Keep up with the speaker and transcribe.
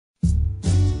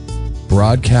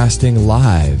broadcasting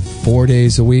live 4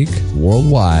 days a week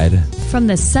worldwide from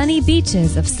the sunny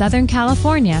beaches of Southern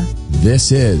California.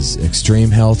 This is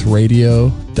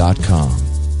ExtremeHealthRadio.com.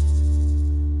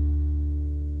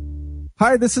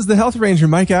 Hi, this is the Health Ranger,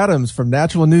 Mike Adams from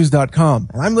naturalnews.com,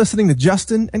 and I'm listening to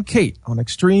Justin and Kate on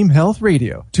Extreme Health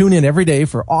Radio. Tune in every day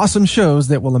for awesome shows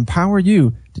that will empower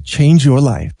you to change your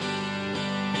life.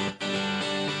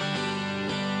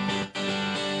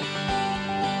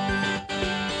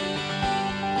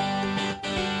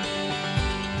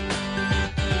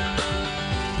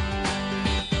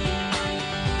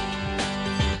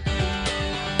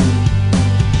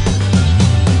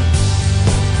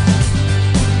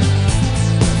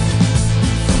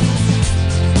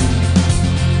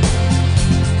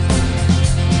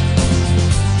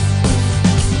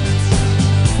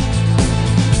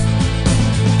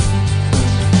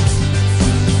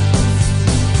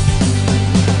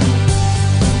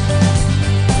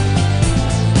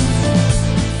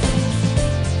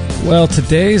 Well,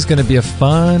 today is going to be a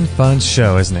fun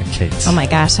show, isn't it, Kate? Oh my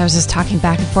gosh, I was just talking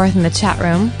back and forth in the chat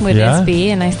room with SB,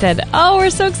 and I said, oh, we're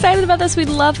so excited about this. We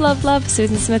love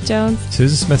Susan Smith-Jones.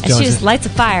 Susan Smith-Jones. And she just lights a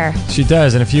fire. She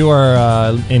does, and if you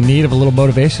are in need of a little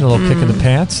motivation, a little kick in the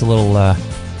pants, a little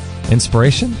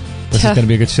inspiration, this is going to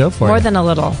be a good show for you. More than a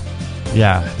little.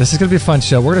 Yeah, this is going to be a fun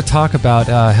show. We're going to talk about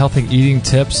healthy eating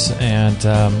tips and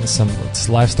some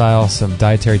lifestyle, some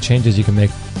dietary changes you can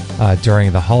make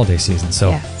during the holiday season.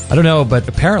 So. Yes. I don't know, but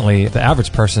apparently the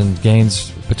average person gains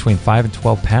between 5 and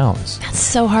 12 pounds. That's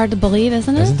so hard to believe,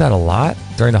 isn't it? Isn't that a lot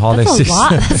during the holiday season?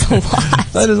 That's a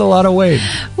lot. That is a lot of weight.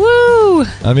 Woo!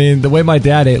 I mean, the way my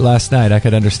dad ate last night, I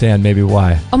could understand maybe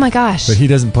why. Oh my gosh. But he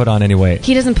doesn't put on any weight.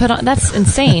 He doesn't put on, that's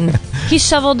insane. He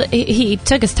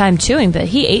took his time chewing, but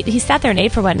he sat there and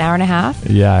ate for what, an hour and a half?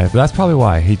 Yeah, that's probably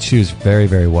why. He chews very,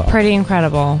 very well. Pretty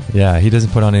incredible. Yeah, he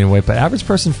doesn't put on any weight, but average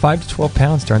person 5 to 12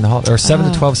 pounds during the holiday, or 7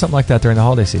 to 12, something like that during the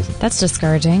holiday season. That's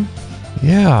discouraging.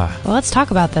 Yeah. Well, let's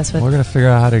talk about this with We're going to figure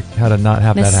out how to not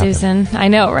have Miss that happen. Susan. I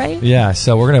know, right? Yeah,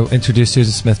 so we're going to introduce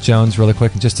Susan Smith-Jones really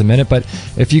quick in just a minute, but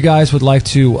if you guys would like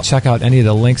to check out any of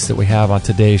the links that we have on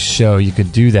today's show, you can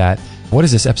do that. What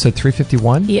is this, episode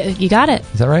 351? Yeah, you got it.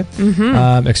 Is that right?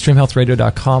 Mm-hmm.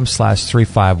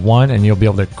 ExtremeHealthRadio.com/351, and you'll be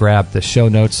able to grab the show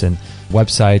notes and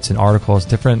websites and articles,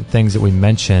 different things that we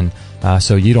mention,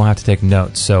 so you don't have to take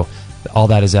notes. So all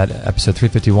that is at episode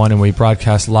 351, and we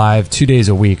broadcast live 2 days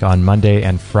a week on Monday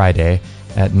and Friday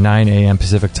at 9 a.m.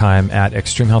 Pacific time at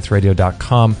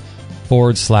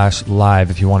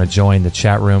ExtremeHealthRadio.com/live if you want to join the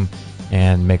chat room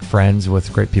and make friends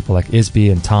with great people like Isby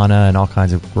and Tana and all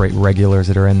kinds of great regulars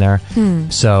that are in there.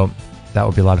 So that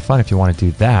would be a lot of fun if you want to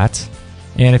do that.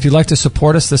 And if you'd like to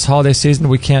support us this holiday season,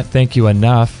 we can't thank you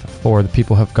enough for the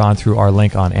people who have gone through our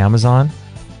link on Amazon.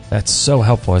 That's so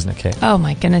helpful, isn't it, Kate? Oh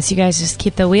my goodness, you guys just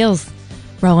keep the wheels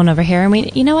rolling over here.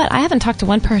 And you know what? I haven't talked to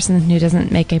one person who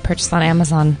doesn't make a purchase on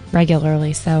Amazon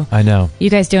regularly. So I know. You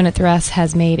guys doing it through us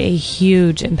has made a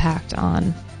huge impact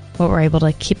on what we're able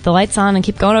to keep the lights on and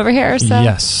keep going over here. So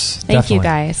yes, thank you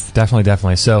guys.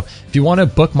 Definitely. So if you want to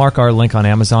bookmark our link on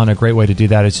Amazon, a great way to do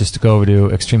that is just to go over to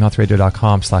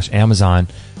ExtremeHealthRadio.com/Amazon,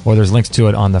 or there's links to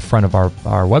it on the front of our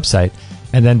website,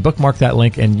 and then bookmark that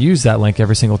link and use that link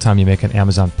every single time you make an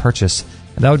Amazon purchase.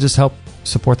 And that would just help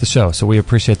support the show. So we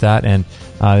appreciate that, and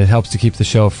it helps to keep the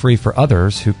show free for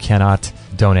others who cannot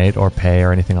donate or pay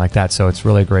or anything like that. So it's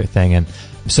really a great thing. And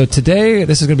so today,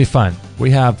 this is going to be fun.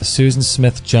 We have Susan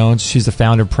Smith-Jones. She's the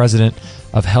founder and president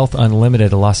of Health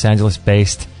Unlimited, a Los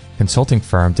Angeles-based consulting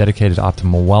firm dedicated to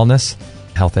optimal wellness,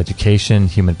 health education,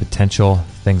 human potential,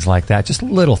 things like that. Just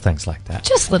little things like that.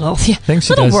 Just little, yeah. Things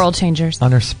she little does world changers.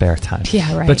 On her spare time.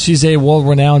 Yeah, right. But she's a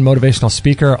world-renowned motivational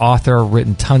speaker, author,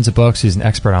 written tons of books. She's an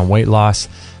expert on weight loss.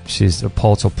 She's a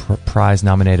Pulitzer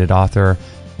Prize-nominated author,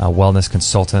 a wellness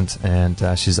consultant, and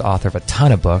she's the author of a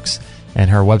ton of books. And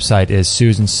her website is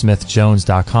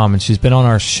SusanSmithJones.com. And she's been on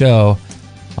our show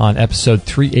on episode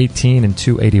 318 and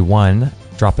 281,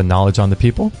 dropping knowledge on the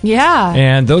people. Yeah.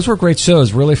 And those were great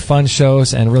shows, really fun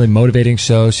shows and really motivating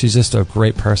shows. She's just a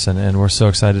great person, and we're so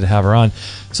excited to have her on.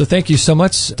 So thank you so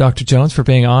much, Dr. Jones, for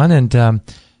being on and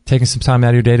taking some time out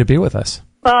of your day to be with us.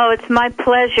 Oh, it's my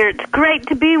pleasure. It's great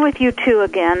to be with you two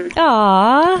again.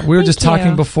 Aw, we were just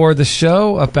talking before the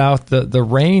show about the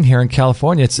rain here in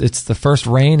California. It's the first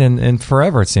rain in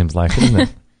forever, it seems like, isn't it?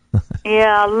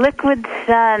 Yeah, liquid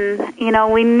sun. You know,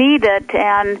 we need it,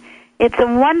 and it's a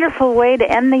wonderful way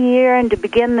to end the year and to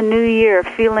begin the new year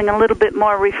feeling a little bit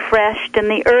more refreshed, and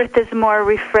the earth is more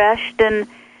refreshed, and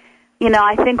you know,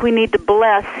 I think we need to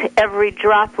bless every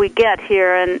drop we get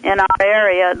here in our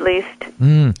area, at least.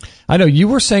 I know you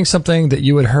were saying something that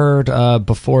you had heard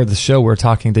before the show we were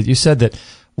talking, that you said that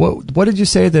What did you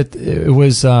say that it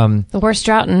was? The worst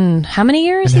drought in how many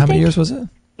years? And how many years was it?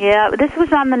 Yeah, this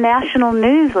was on the national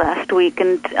news last week,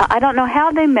 and I don't know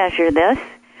how they measure this,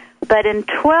 but in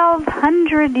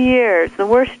 1,200 years, the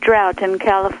worst drought in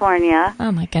California.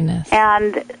 Oh, my goodness.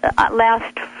 And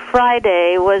last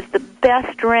Friday was the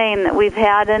best rain that we've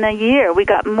had in a year. We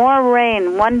got more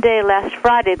rain one day last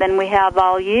Friday than we have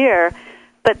all year,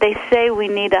 but they say we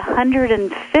need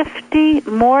 150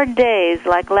 more days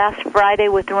like last Friday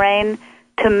with rain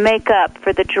to make up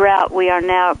for the drought we are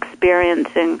now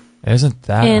experiencing. Isn't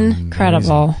that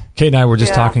incredible? Amazing? Kate and I were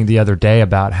just talking the other day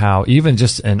about how even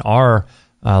just in our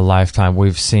lifetime,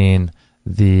 we've seen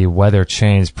the weather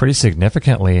change pretty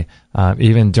significantly.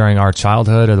 Even during our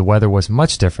childhood, the weather was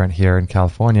much different here in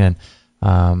California.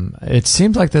 And it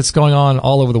seems like that's going on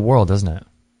all over the world, doesn't it?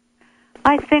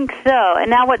 I think so.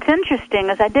 And now what's interesting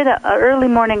is I did an early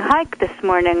morning hike this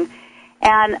morning,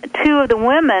 and two of the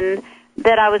women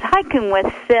that I was hiking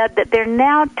with said that they're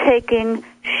now taking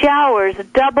showers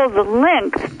double the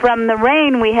length from the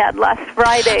rain we had last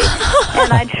Friday.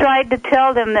 And I tried to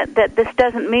tell them that this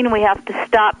doesn't mean we have to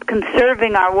stop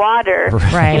conserving our water.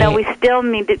 Right. You know, we still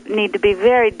need to be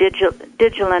very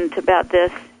vigilant about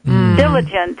this.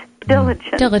 Diligent.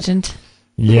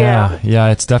 Yeah,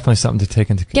 it's definitely something to take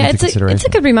into consideration. It's a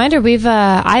good reminder. We've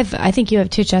I think you have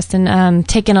too, Justin,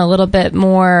 taken a little bit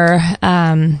more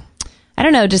I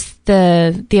don't know, just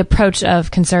the approach of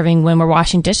conserving when we're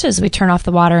washing dishes. We turn off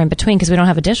the water in between because we don't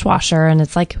have a dishwasher, and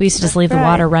it's like we used to just leave the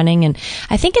water running. And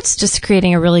I think it's just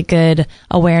creating a really good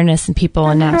awareness in people.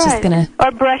 And now it's just going to... Or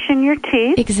brushing your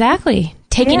teeth. Exactly.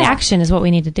 Taking action is what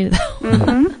we need to do, though.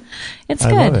 Mm-hmm. It's I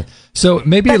good. love it. So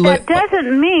maybe but that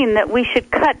doesn't mean that we should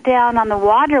cut down on the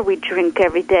water we drink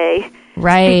every day.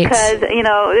 Right. Because, you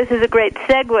know, this is a great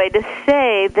segue to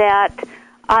say that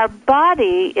our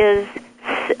body is...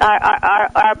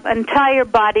 Our entire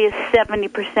body is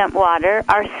 70% water.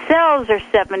 Our cells are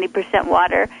 70%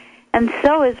 water, and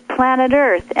so is planet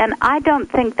Earth. And I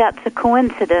don't think that's a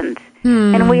coincidence.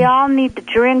 And we all need to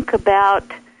drink about,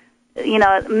 you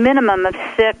know, a minimum of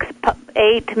 6,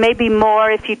 8, maybe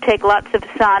more if you take lots of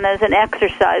saunas and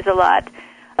exercise a lot,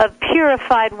 of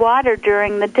purified water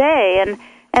during the day.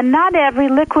 And not every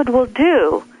liquid will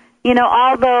do. You know,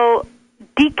 although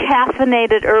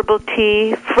decaffeinated herbal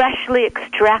tea, freshly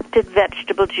extracted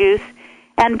vegetable juice,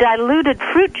 and diluted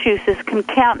fruit juices can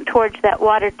count towards that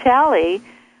water tally,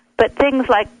 but things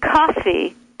like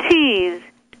coffee, teas,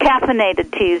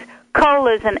 caffeinated teas,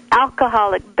 colas, and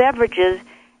alcoholic beverages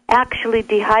actually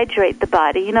dehydrate the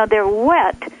body. You know, they're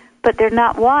wet, but they're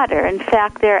not water. In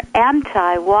fact, they're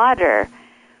anti-water.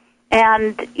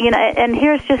 And, you know, and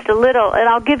here's just a little, and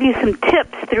I'll give you some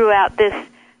tips throughout this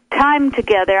time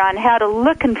together on how to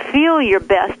look and feel your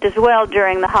best as well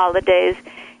during the holidays.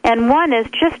 And one is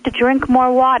just to drink more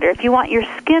water if you want your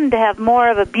skin to have more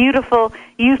of a beautiful,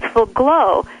 youthful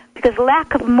glow, because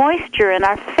lack of moisture in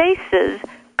our faces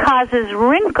causes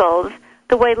wrinkles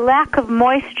the way lack of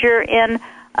moisture in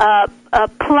a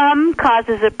plum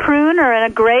causes a prune, or in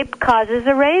a grape causes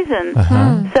a raisin.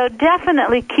 So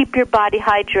definitely keep your body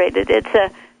hydrated. It's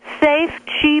a safe,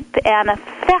 cheap, and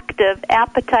effective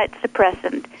appetite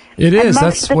suppressant. It is. And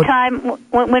most of the time,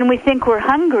 when we think we're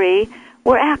hungry,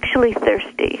 we're actually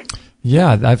thirsty.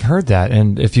 Yeah, I've heard that.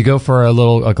 And if you go for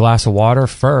a glass of water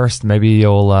first, maybe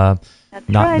you'll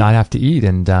not have to eat.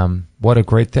 And what a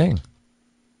great thing.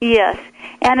 Yes,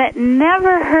 and it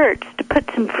never hurts to put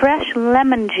some fresh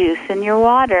lemon juice in your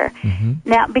water.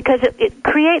 Now, because it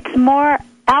creates more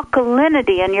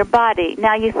alkalinity in your body.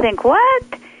 Now you think, what?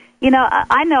 You know,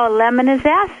 I know a lemon is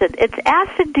acid. It's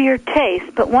acid to your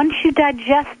taste, but once you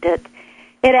digest it,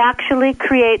 it actually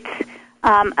creates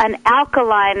an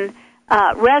alkaline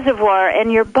reservoir in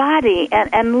your body,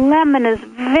 and lemon is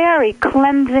very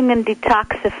cleansing and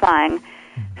detoxifying.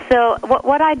 So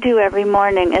what I do every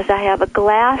morning is I have a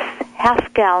glass,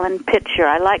 half-gallon pitcher.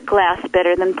 I like glass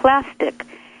better than plastic.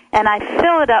 And I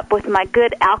fill it up with my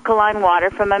good alkaline water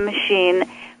from a machine.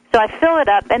 So I fill it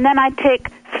up, and then I take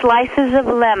slices of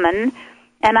lemon,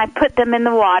 and I put them in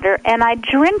the water, and I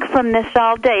drink from this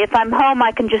all day. If I'm home,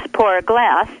 I can just pour a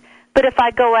glass. But if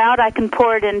I go out, I can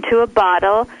pour it into a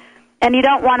bottle. And you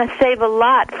don't want to save a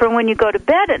lot for when you go to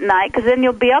bed at night, because then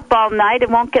you'll be up all night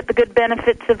and won't get the good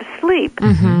benefits of sleep.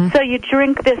 So you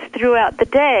drink this throughout the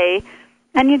day,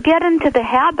 and you get into the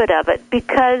habit of it,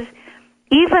 because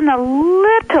even a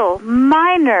little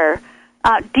minor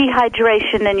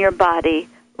dehydration in your body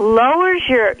lowers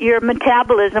your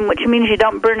metabolism, which means you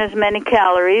don't burn as many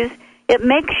calories. It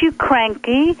makes you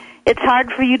cranky. It's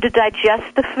hard for you to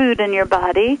digest the food in your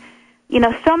body. You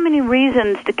know, so many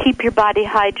reasons to keep your body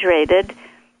hydrated.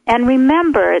 And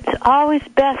remember, it's always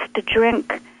best to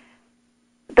drink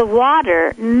the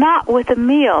water not with a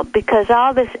meal, because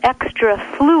all this extra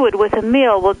fluid with a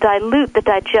meal will dilute the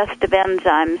digestive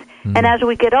enzymes. And as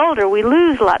we get older, we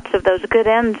lose lots of those good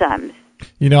enzymes.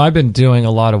 You know, I've been doing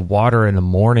a lot of water in the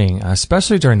morning,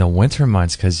 especially during the winter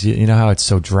months, because you know how it's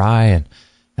so dry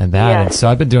and that. Yes. And so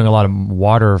I've been doing a lot of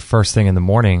water first thing in the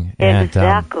morning.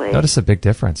 Exactly. And notice a big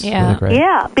difference. Yeah. Really great.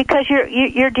 Yeah, because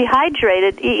you're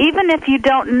dehydrated, even if you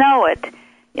don't know it,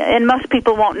 and most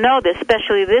people won't know this,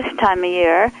 especially this time of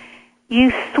year.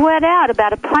 You sweat out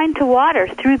about a pint of water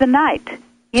through the night.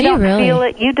 You don't really? feel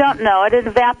it. You don't know it. It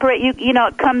evaporates. You know,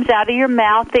 it comes out of your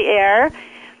mouth, the air,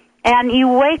 and you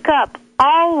wake up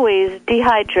always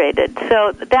dehydrated.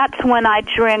 So that's when I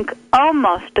drink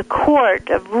almost a quart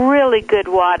of really good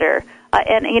water.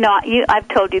 And, you know, I've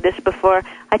told you this before.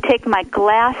 I take my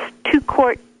glass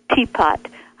 2-quart teapot.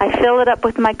 I fill it up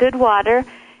with my good water,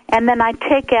 and then I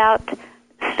take out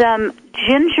some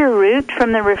ginger root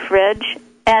from the fridge.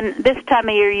 And this time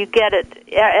of year, you get it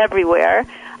everywhere.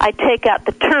 I take out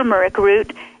the turmeric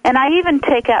root, and I even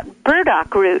take out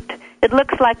burdock root. It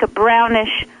looks like a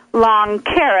brownish, long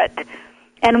carrot.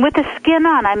 And with the skin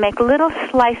on, I make little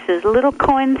slices, little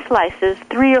coin slices,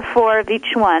 3 or 4 of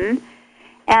each one,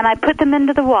 and I put them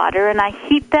into the water, and I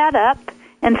heat that up,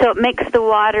 and so it makes the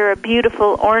water a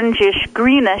beautiful orangish,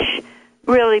 greenish,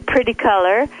 really pretty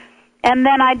color. And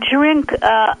then I drink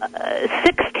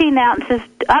 16 ounces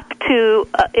up to,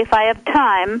 if I have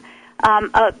time,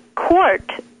 a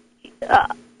quart.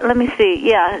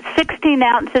 16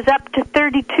 ounces up to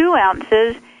 32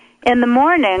 ounces in the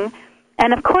morning.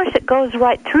 And, of course, it goes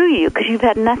right through you because you've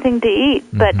had nothing to eat.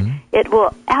 But it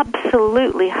will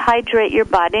absolutely hydrate your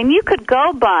body. And you could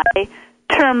go buy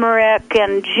turmeric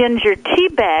and ginger tea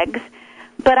bags,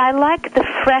 but I like the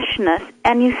freshness,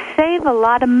 and you save a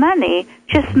lot of money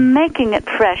just making it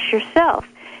fresh yourself.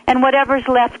 And whatever's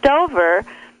left over,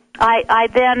 I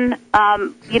then,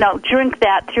 drink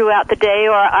that throughout the day,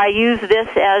 or I use this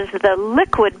as the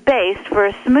liquid base for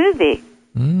a smoothie.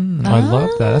 I love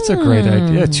that. That's a great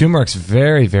idea. Turmeric's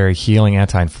very, very healing,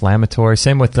 anti-inflammatory.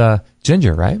 Same with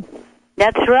ginger, right?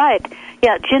 That's right.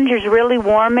 Yeah, ginger's really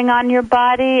warming on your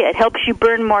body. It helps you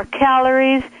burn more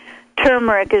calories.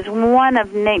 Turmeric is one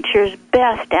of nature's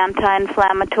best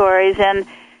anti-inflammatories, and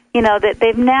you know that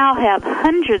they've now have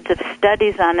hundreds of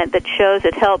studies on it that shows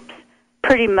it helps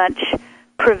pretty much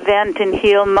prevent and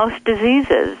heal most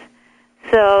diseases.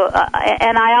 So,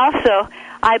 and I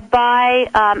buy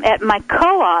at my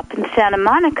co-op in Santa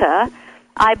Monica,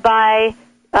 I buy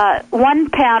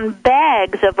 1-pound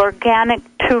bags of organic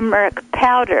turmeric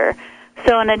powder.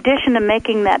 So in addition to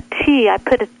making that tea, I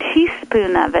put a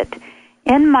teaspoon of it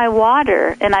in my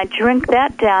water, and I drink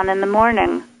that down in the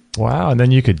morning. Wow, and then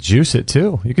you could juice it,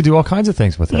 too. You could do all kinds of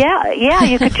things with it. Yeah,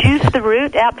 you could juice the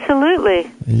root,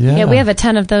 absolutely. Yeah, we have a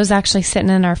ton of those actually sitting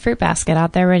in our fruit basket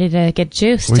out there ready to get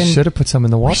juiced. We should have put some in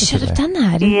the water today. We should have done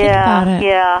that. I didn't think about it.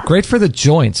 Yeah. Great for the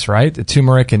joints, right? The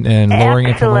turmeric and lowering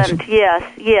inflammation?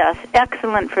 Yes,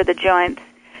 excellent for the joints.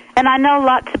 And I know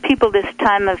lots of people this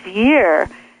time of year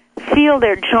feel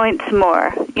their joints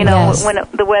more, when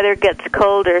the weather gets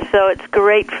colder, so it's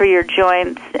great for your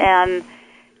joints. And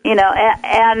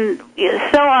and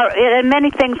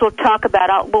many things we'll talk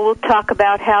about. We'll talk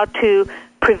about how to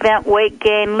prevent weight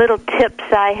gain, little tips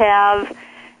I have.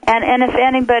 And if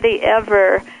anybody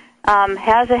ever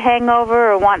has a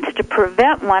hangover or wants to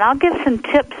prevent one, I'll give some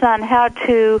tips on how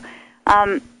to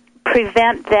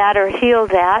prevent that or heal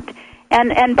that.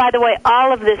 And by the way,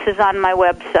 all of this is on my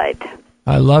website.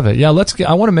 I love it. Yeah,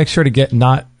 I want to make sure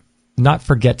to not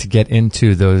forget to get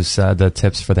into those the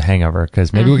tips for the hangover,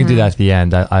 because maybe we can do that at the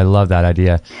end. I love that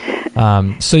idea.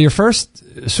 So your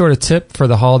first sort of tip for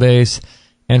the holidays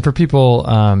and for people,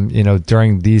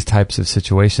 during these types of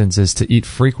situations is to eat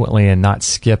frequently and not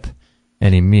skip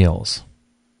any meals.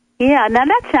 Yeah, now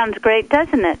that sounds great,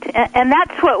 doesn't it? And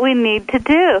that's what we need to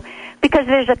do, because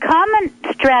there's a common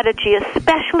strategy,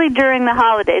 especially during the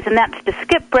holidays, and that's to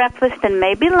skip breakfast and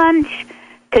maybe lunch,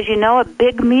 because a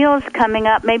big meal's coming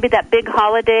up, maybe that big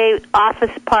holiday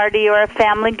office party or a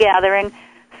family gathering,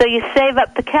 so you save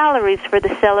up the calories for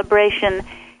the celebration.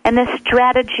 And this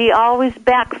strategy always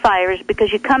backfires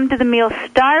because you come to the meal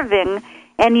starving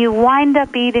and you wind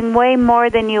up eating way more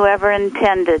than you ever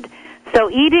intended. So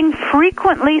eating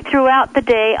frequently throughout the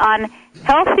day on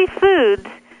healthy foods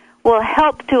will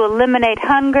help to eliminate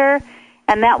hunger,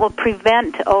 and that will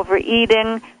prevent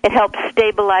overeating. It helps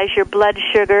stabilize your blood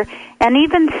sugar. And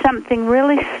even something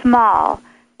really small,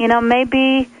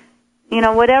 maybe,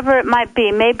 whatever it might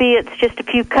be. Maybe it's just a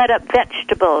few cut-up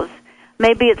vegetables.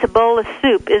 Maybe it's a bowl of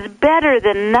soup, is better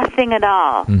than nothing at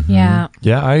all. Mm-hmm. Yeah.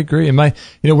 Yeah, I agree. And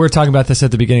we were talking about this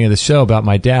at the beginning of the show about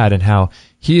my dad and how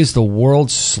he is the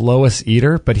world's slowest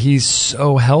eater, but he's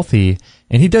so healthy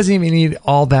and he doesn't even eat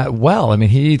all that well. I mean,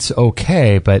 he eats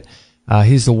okay, but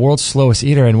he's the world's slowest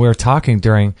eater. And we were talking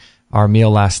during our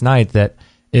meal last night that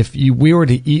if we were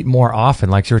to eat more often,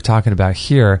 like you were talking about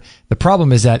here, the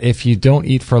problem is that if you don't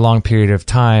eat for a long period of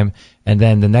time and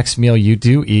then the next meal you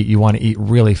do eat, you want to eat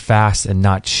really fast and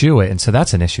not chew it. And so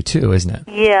that's an issue too, isn't it?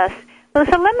 Yes. Well,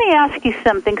 so let me ask you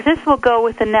something, because this will go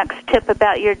with the next tip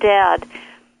about your dad.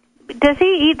 Does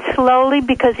he eat slowly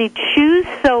because he chews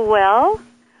so well?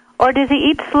 Or does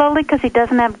he eat slowly because he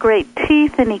doesn't have great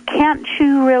teeth and he can't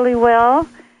chew really well?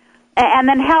 And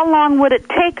then how long would it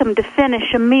take him to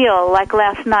finish a meal like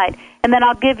last night? And then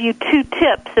I'll give you 2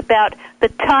 tips about the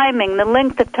timing, the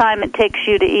length of time it takes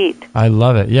you to eat. I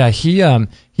love it. Yeah, he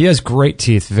has great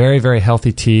teeth, very, very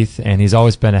healthy teeth, and he's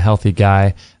always been a healthy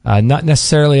guy. Not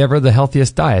necessarily ever the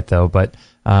healthiest diet, though, but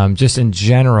just in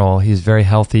general, he's very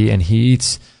healthy, and he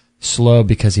eats slow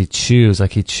because he chews,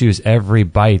 like he chews every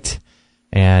bite.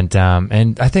 And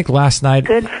I think last night...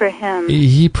 Good for him.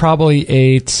 He probably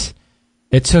ate...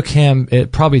 It took him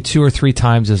probably 2 or 3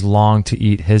 times as long to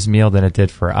eat his meal than it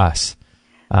did for us.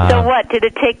 So what, did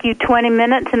it take you 20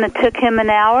 minutes and it took him an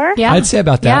hour? Yeah. I'd say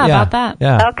about that. Yeah, about that.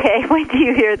 Yeah. Okay, wait till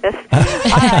you hear this. All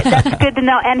right, that's good to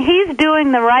know. And he's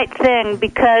doing the right thing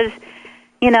because,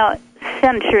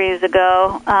 centuries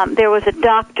ago, there was a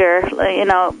doctor,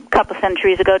 a couple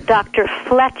centuries ago, Dr.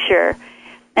 Fletcher,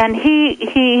 and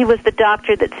he was the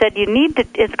doctor that said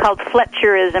it's called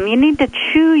Fletcherism, you need to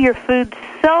chew your food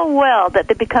so well that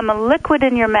they become a liquid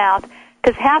in your mouth,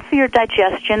 because half of your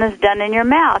digestion is done in your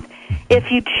mouth.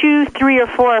 If you chew 3 or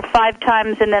 4 or 5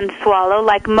 times and then swallow,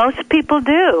 like most people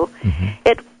do,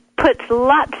 it puts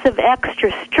lots of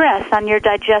extra stress on your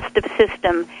digestive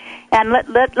system. And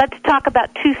let's talk about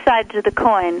 2 sides of the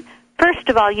coin. First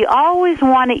of all, you always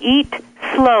want to eat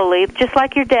slowly, just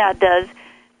like your dad does,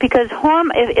 because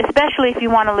especially if you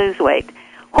want to lose weight,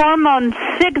 hormones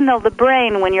signal the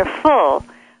brain when you're full,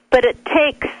 but it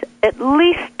takes at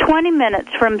least 20 minutes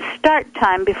from start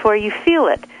time before you feel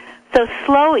it. So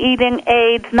slow eating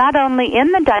aids not only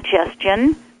in the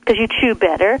digestion, because you chew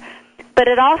better, but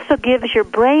it also gives your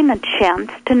brain a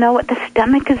chance to know what the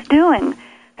stomach is doing.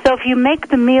 So if you make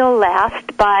the meal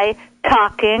last by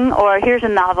talking, or here's a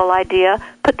novel idea,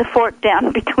 put the fork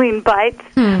down between bites,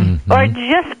 or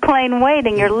just plain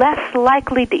waiting, you're less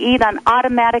likely to eat on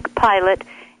automatic pilot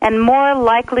and more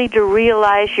likely to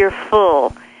realize you're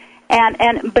full.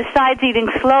 And besides eating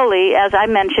slowly, as I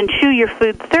mentioned, chew your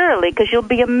food thoroughly, because you'll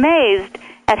be amazed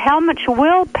at how much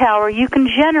willpower you can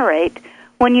generate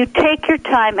when you take your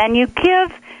time and you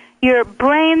give your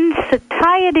brain's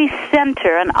satiety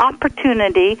center an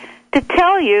opportunity to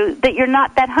tell you that you're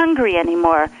not that hungry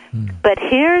anymore. But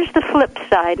here's the flip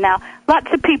side. Now, lots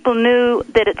of people know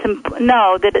that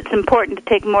it's important to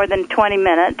take more than 20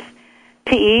 minutes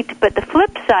to eat, but the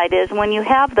flip side is when you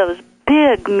have those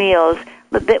big meals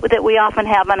that we often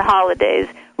have on holidays,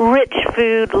 rich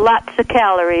food, lots of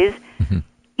calories,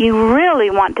 you really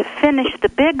want to finish the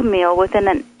big meal within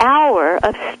an hour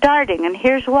of starting, and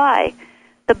here's why.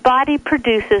 The body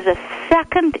produces a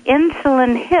second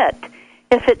insulin hit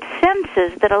if it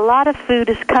senses that a lot of food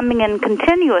is coming in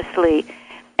continuously,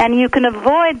 and you can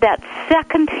avoid that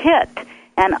second hit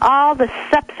and all the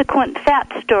subsequent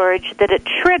fat storage that it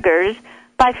triggers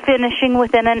by finishing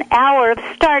within an hour of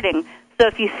starting. So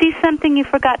if you see something you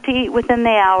forgot to eat within the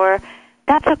hour,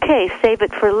 that's okay. Save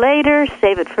it for later,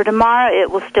 save it for tomorrow. It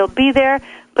will still be there,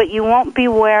 but you won't be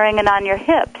wearing it on your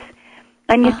hips.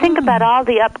 And you think about all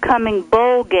the upcoming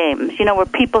bowl games, where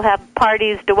people have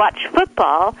parties to watch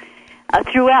football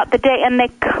throughout the day, and they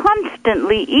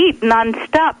constantly eat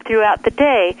nonstop throughout the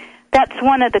day. That's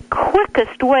one of the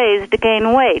quickest ways to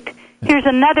gain weight. Here's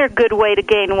another good way to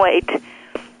gain weight.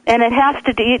 And it has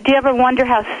to do you ever wonder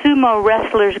how sumo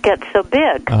wrestlers get so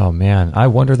big? Oh, man. I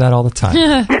wonder that all the time.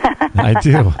 I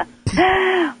do.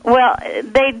 Well,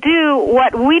 they do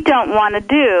what we don't want to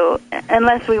do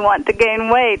unless we want to gain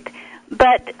weight.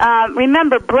 But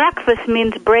remember, breakfast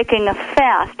means breaking a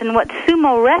fast. And what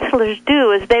sumo wrestlers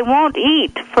do is they won't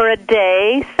eat for a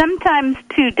day, sometimes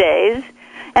 2 days,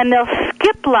 and they'll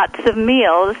skip lots of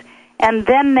meals, and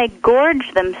then they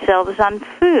gorge themselves on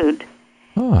food.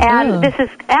 And this is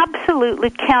absolutely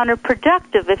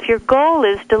counterproductive if your goal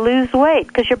is to lose weight,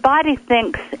 because your body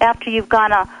thinks after you've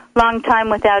gone a long time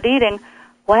without eating,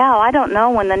 wow, I don't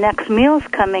know when the next meal's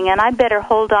coming in. I better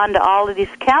hold on to all of these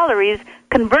calories,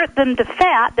 convert them to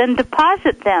fat, and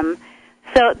deposit them.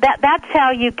 So that's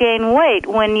how you gain weight,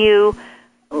 when you,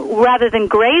 rather than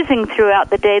grazing throughout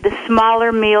the day, the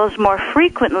smaller meals more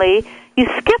frequently, you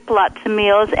skip lots of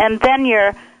meals and then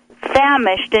you're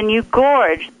famished and you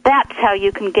gorge. That's how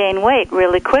you can gain weight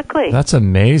really quickly. That's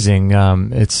amazing.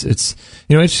 It's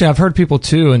interesting. I've heard people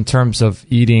too in terms of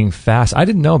eating fast. I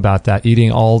didn't know about that,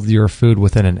 eating all your food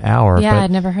within an hour. Yeah, but I'd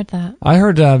never heard that. I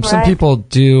heard some people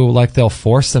do, like, they'll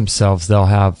force themselves. They'll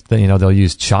have, they'll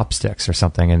use chopsticks or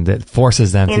something, and it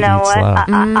forces them to eat slow.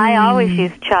 I always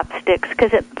use chopsticks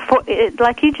because it,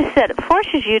 like you just said, it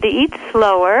forces you to eat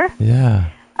slower. Yeah.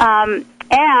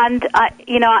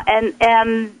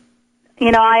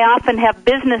 I often have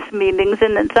business meetings,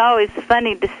 and it's always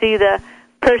funny to see the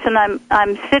person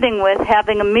I'm sitting with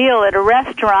having a meal at a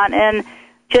restaurant, and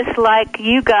just like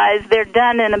you guys, they're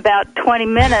done in about 20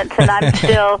 minutes, and I'm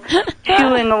still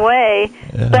chewing away.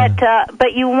 Yeah.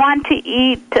 But you want to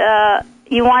eat.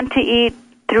 You want to eat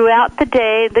throughout the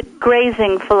day. The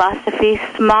grazing philosophy,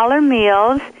 smaller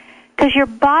meals, because your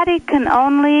body can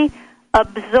only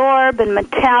absorb and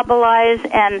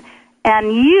metabolize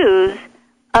and use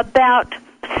about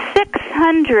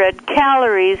 600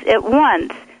 calories at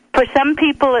once. For some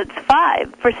people, it's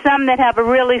 5. For some that have a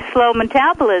really slow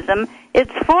metabolism,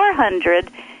 it's 400.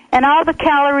 And all the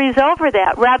calories over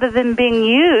that, rather than being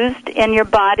used in your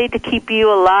body to keep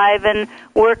you alive and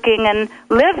working and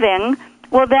living,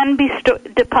 will then be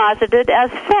deposited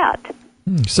as fat.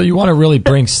 So you want to really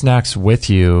bring snacks with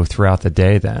you throughout the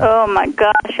day, then? Oh my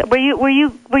gosh! Were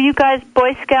you guys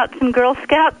Boy Scouts and Girl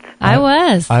Scouts? I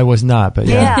was. I was not, but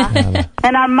yeah.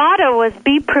 And our motto was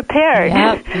 "Be prepared."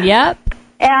 Yep.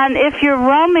 And if you're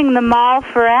roaming the mall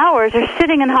for hours or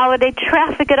sitting in holiday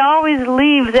traffic, it always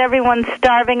leaves everyone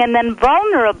starving and then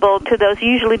vulnerable to those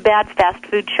usually bad fast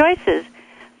food choices.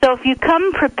 So if you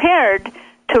come prepared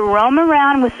to roam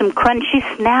around with some crunchy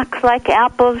snacks like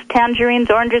apples, tangerines,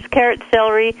 oranges, carrots,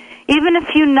 celery, even a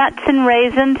few nuts and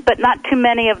raisins, but not too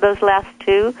many of those last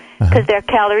two because they're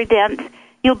calorie dense,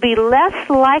 you'll be less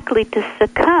likely to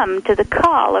succumb to the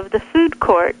call of the food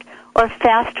court or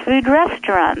fast food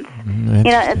restaurants.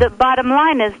 The bottom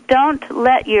line is don't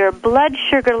let your blood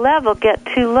sugar level get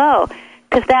too low,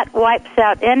 because that wipes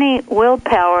out any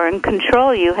willpower and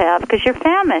control you have because you're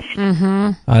famished.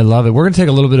 Mm-hmm. I love it. We're going to take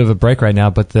a little bit of a break right now,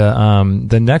 but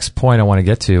the next point I want to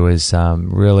get to is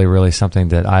really, really something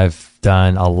that I've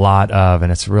done a lot of,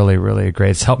 and it's really, really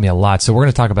great. It's helped me a lot. So we're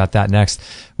going to talk about that next.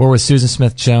 We're with Susan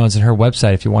Smith Jones and her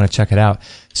website if you want to check it out,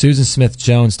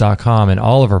 susansmithjones.com, and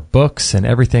all of her books and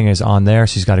everything is on there.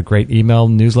 She's got a great email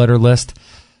newsletter list.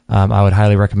 I would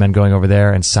highly recommend going over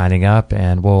there and signing up,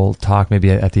 and we'll talk maybe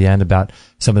at the end about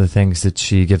some of the things that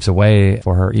she gives away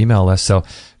for her email list. So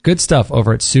good stuff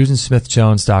over at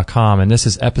susansmithjones.com, and this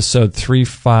is episode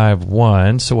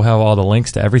 351, so we'll have all the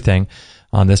links to everything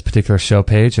on this particular show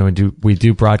page, and we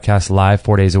do broadcast live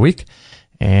 4 days a week.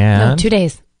 And No, 2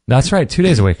 days. That's right, 2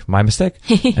 days a week. My mistake.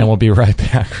 And we'll be right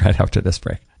back right after this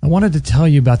break. I wanted to tell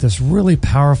you about this really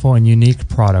powerful and unique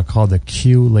product called the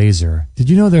Q Laser. Did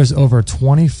you know there's over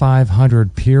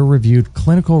 2,500 peer-reviewed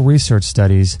clinical research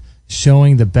studies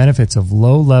showing the benefits of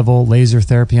low-level laser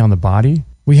therapy on the body?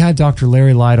 We had Dr.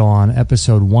 Larry Lytle on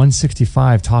episode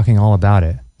 165 talking all about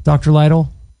it. Dr. Lytle,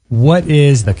 what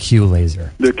is the Q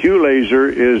Laser? The Q Laser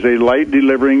is a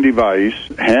light-delivering device,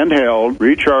 handheld,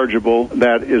 rechargeable,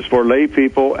 that is for lay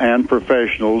people and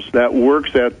professionals, that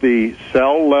works at the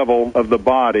cell level of the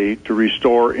body to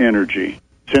restore energy.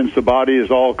 Since the body is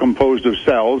all composed of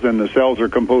cells and the cells are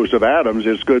composed of atoms,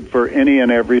 it's good for any and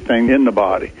everything in the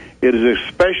body. It is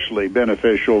especially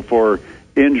beneficial for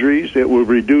injuries. It will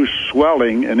reduce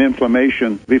swelling and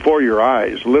inflammation before your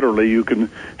eyes. Literally, you can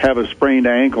have a sprained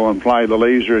ankle and apply the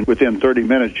laser, and within 30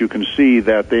 minutes you can see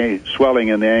that the swelling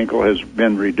in the ankle has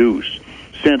been reduced.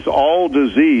 Since all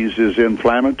disease is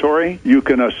inflammatory, you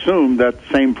can assume that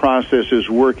same process is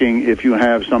working if you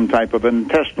have some type of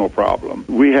intestinal problem.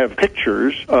 We have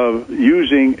pictures of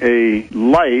using a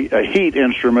heat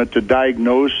instrument to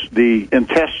diagnose the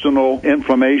intestinal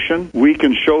inflammation. We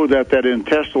can show that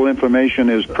intestinal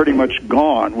inflammation is pretty much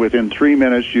gone within 3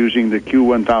 minutes using the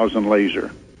Q1000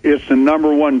 laser. It's the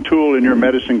number one tool in your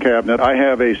medicine cabinet. I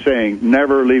have a saying,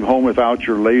 never leave home without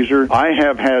your laser. I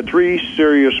have had 3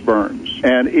 serious burns,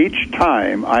 and each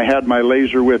time I had my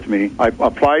laser with me, I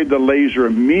applied the laser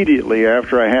immediately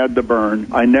after I had the burn.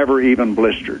 I never even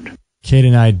blistered. Kate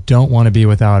and I don't want to be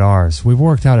without ours. We've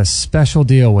worked out a special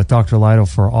deal with Dr. Lytle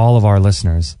for all of our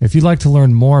listeners. If you'd like to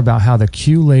learn more about how the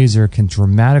Q Laser can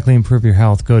dramatically improve your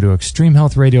health, go to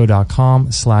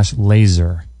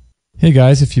extremehealthradio.com/laser. Hey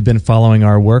guys, if you've been following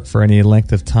our work for any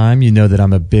length of time, you know that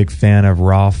I'm a big fan of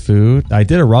raw food. I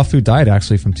did a raw food diet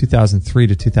actually from 2003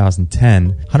 to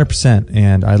 2010, 100%,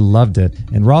 and I loved it.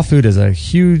 And raw food is a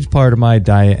huge part of my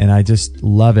diet, and I just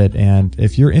love it. And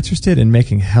if you're interested in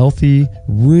making healthy,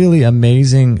 really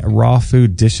amazing raw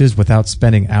food dishes without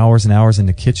spending hours and hours in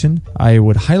the kitchen, I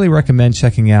would highly recommend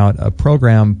checking out a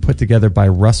program put together by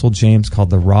Russell James called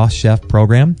the Raw Chef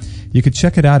Program. You could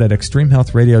check it out at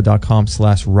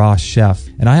extremehealthradio.com/raw chef.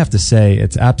 And I have to say,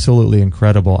 it's absolutely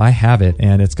incredible. I have it,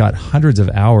 and it's got hundreds of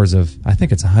hours of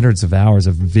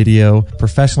video,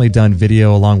 professionally done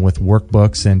video, along with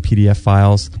workbooks and PDF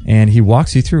files. And he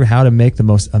walks you through how to make the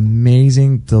most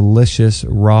amazing, delicious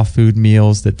raw food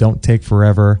meals that don't take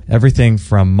forever. Everything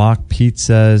from mock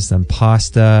pizzas and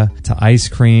pasta to ice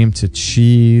cream to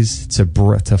cheese to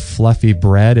fluffy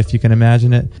bread, if you can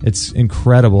imagine it. It's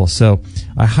incredible. So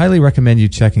I highly recommend you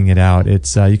checking it out.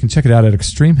 It's you can check it out at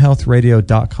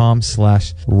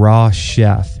extremehealthradio.com/raw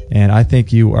chef. And I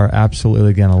think you are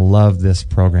absolutely going to love this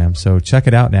program. So check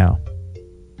it out now.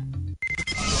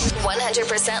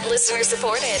 100% listener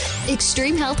supported.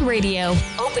 Extreme Health Radio.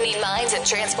 Opening minds and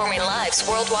transforming lives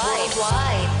worldwide.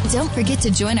 Don't forget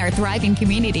to join our thriving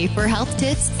community for health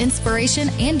tips, inspiration,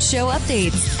 and show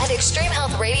updates at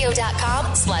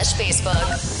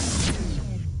extremehealthradio.com/Facebook.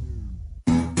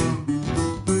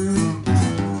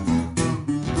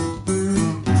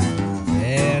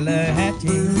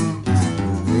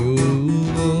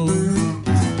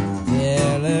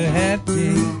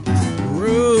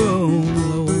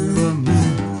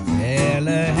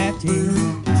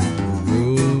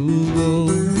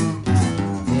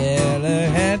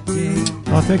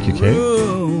 Thank you, Kate.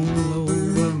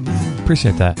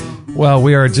 Appreciate that. Well,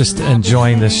 we are just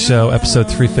enjoying this show, episode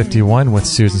 351 with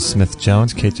Susan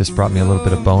Smith-Jones. Kate just brought me a little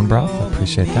bit of bone broth. I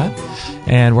appreciate that.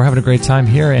 And we're having a great time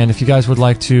here. And if you guys would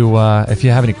like to, if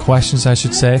you have any questions, I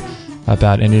should say,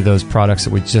 about any of those products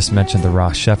that we just mentioned, the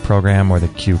Raw Chef program or the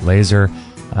Cute Laser,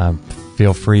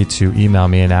 feel free to email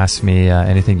me and ask me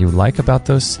anything you would like about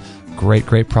those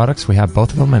great products. We have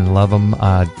both of them and love them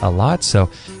a lot. So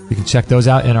you can check those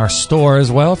out in our store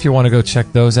as well if you want to go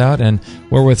check those out. And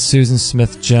we're with Susan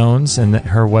Smith-Jones, and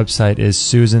her website is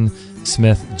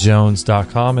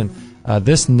susansmithjones.com. And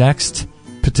this next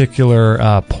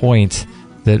particular point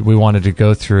that we wanted to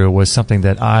go through was something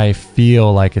that I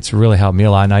feel like it's really helped me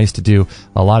a lot. And I used to do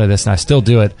a lot of this, and I still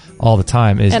do it all the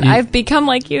time. I've become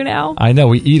like you now. I know.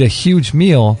 We eat a huge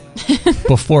meal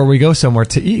before we go somewhere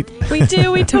to eat. We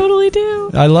do. We totally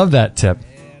do. I love that tip.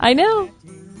 I know.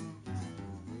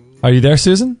 Are you there,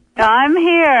 Susan? I'm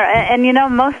here, and you know,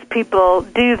 most people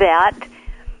do that,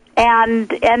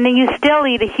 and you still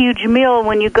eat a huge meal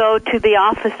when you go to the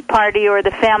office party or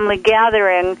the family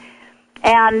gathering,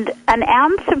 and an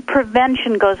ounce of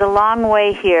prevention goes a long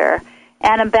way here.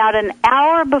 And about an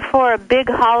hour before a big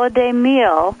holiday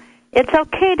meal, it's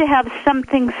okay to have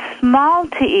something small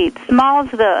to eat. Small is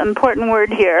the important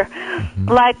word here. Mm-hmm.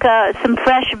 Like some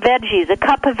fresh veggies, a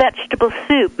cup of vegetable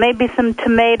soup, maybe some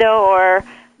tomato or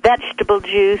vegetable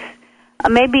juice,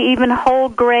 maybe even whole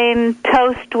grain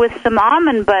toast with some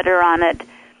almond butter on it.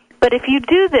 But if you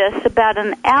do this about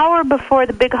an hour before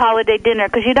the big holiday dinner,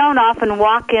 because you don't often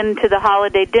walk into the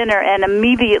holiday dinner and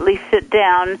immediately sit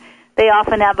down, they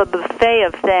often have a buffet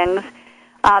of things,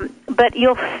 but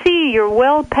you'll see your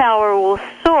willpower will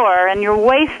soar and your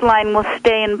waistline will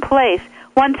stay in place.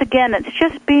 Once again, it's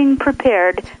just being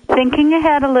prepared, thinking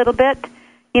ahead a little bit.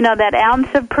 You know, that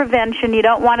ounce of prevention. You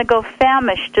don't want to go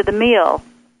famished to the meal.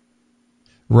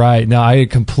 Right. No, I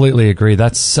completely agree.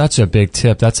 That's such a big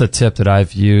tip. That's a tip that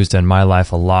I've used in my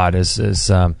life a lot is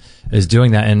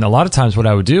doing that. And a lot of times what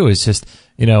I would do is just,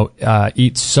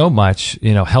 eat so much,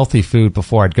 healthy food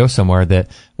before I'd go somewhere that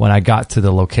when I got to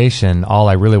the location, all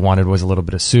I really wanted was a little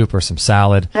bit of soup or some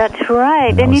salad. That's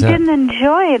right. And you didn't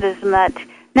enjoy it as much.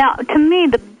 Now, to me,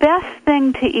 the best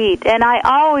thing to eat, and I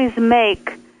always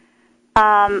make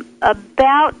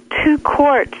about 2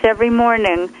 quarts every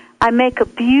morning. I make a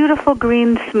beautiful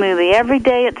green smoothie. Every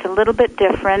day it's a little bit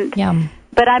different. Yum.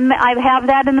 But I have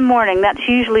that in the morning. That's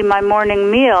usually my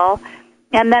morning meal.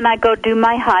 And then I go do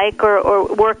my hike or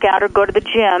work out or go to the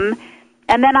gym.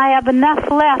 And then I have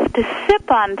enough left to sip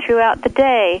on throughout the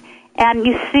day. And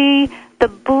you see, the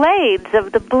blades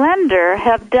of the blender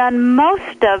have done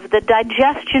most of the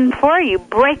digestion for you,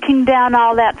 breaking down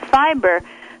all that fiber.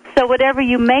 So whatever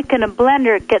you make in a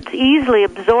blender, it gets easily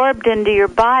absorbed into your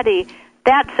body.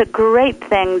 That's a great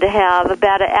thing to have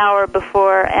about an hour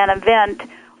before an event,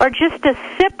 or just to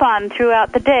sip on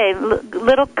throughout the day,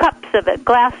 little cups of it,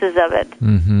 glasses of it.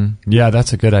 Mm-hmm. Yeah,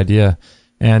 that's a good idea.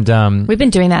 And we've been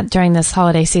doing that during this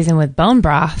holiday season with bone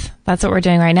broth. That's what we're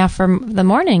doing right now for the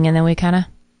morning, and then we kind of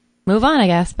move on, I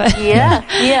guess. But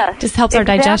yes, just helps our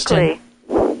digestion.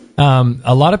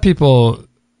 a lot of people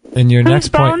in your Whose next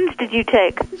point. bones did you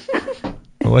take?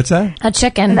 What's that? A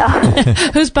chicken. No.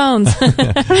 Whose bones?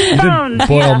 Bones.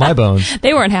 Boil my bones.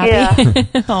 They weren't happy.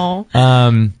 Oh.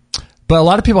 But a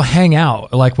lot of people hang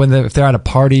out, like if they're at a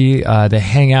party, they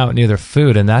hang out near their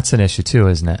food, and that's an issue too,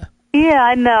 isn't it? Yeah,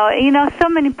 I know. You know, so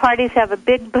many parties have a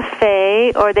big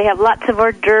buffet, or they have lots of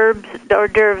hors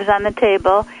d'oeuvres on the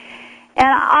table. And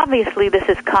obviously this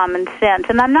is common sense.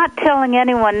 And I'm not telling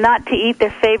anyone not to eat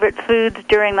their favorite foods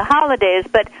during the holidays,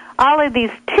 but all of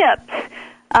these tips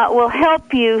will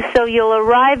help you so you'll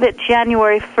arrive at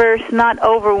January 1st not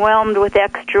overwhelmed with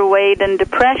extra weight and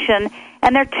depression.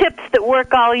 And they're tips that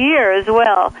work all year as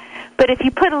well. But if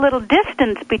you put a little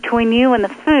distance between you and the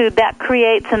food, that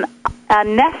creates a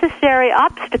necessary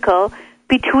obstacle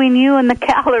between you and the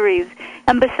calories.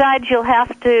 And besides, you'll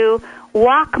have to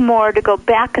walk more to go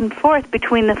back and forth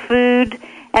between the food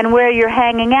and where you're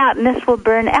hanging out, and this will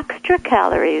burn extra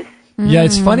calories. Yeah,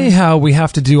 it's funny how we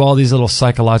have to do all these little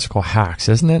psychological hacks,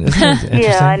 isn't it? Isn't it interesting?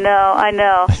 Yeah, I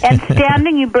know. And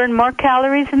standing, you burn more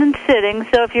calories than in sitting.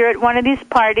 So if you're at one of these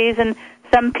parties and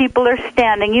some people are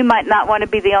standing, you might not want to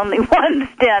be the only one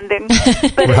standing.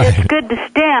 But Right. it's good to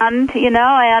stand, you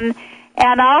know,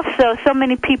 and also so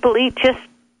many people eat just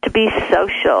to be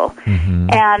social. Mm-hmm.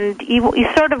 And you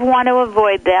sort of want to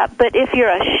avoid that. But if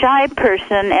you're a shy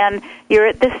person and you're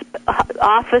at this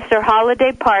office or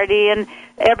holiday party and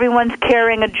everyone's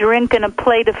carrying a drink and a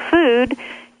plate of food,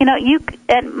 you know,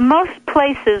 at most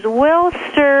places will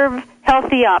serve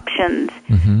healthy options.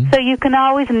 Mm-hmm. So you can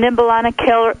always nibble on a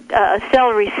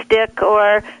celery stick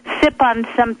or sip on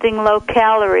something low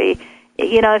calorie,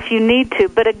 you know, if you need to.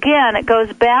 But again, it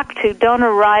goes back to don't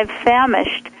arrive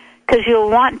famished, because you'll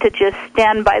want to just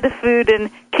stand by the food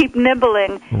and keep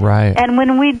nibbling. Right. And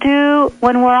when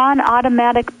we're on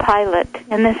automatic pilot,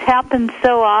 and this happens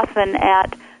so often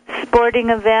at sporting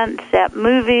events, at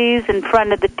movies, in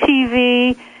front of the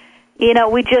TV, you know,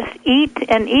 we just eat,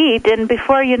 and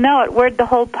before you know it, where'd the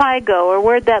whole pie go, or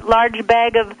where'd that large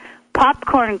bag of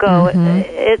popcorn go? Mm-hmm.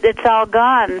 It's all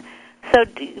gone. So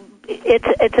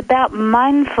it's about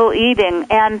mindful eating,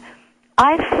 and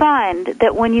I find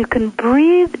that when you can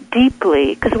breathe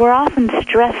deeply, because we're often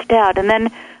stressed out, and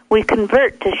then we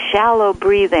convert to shallow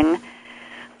breathing,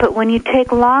 but when you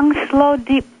take long, slow,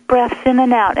 deep breaths in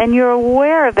and out, and you're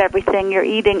aware of everything you're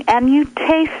eating, and you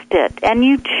taste it, and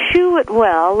you chew it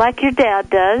well, like your dad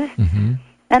does, Mm-hmm.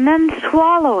 and then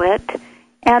swallow it,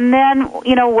 and then,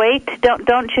 you know, wait,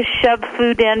 don't just shove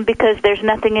food in because there's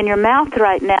nothing in your mouth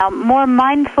right now. More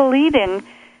mindful eating,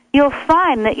 you'll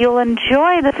find that you'll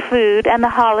enjoy the food and the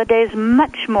holidays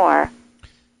much more.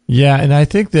 Yeah, and I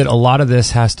think that a lot of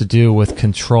this has to do with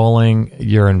controlling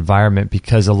your environment,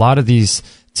 because a lot of these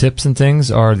tips and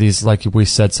things are these, like we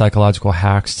said, psychological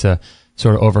hacks to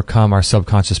sort of overcome our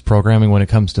subconscious programming when it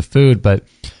comes to food. But,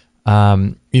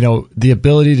 you know, the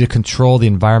ability to control the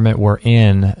environment we're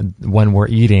in when we're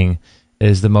eating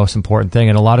is the most important thing.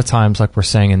 And a lot of times, like we're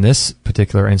saying in this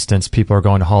particular instance, people are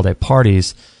going to holiday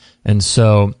parties. And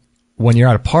so when you're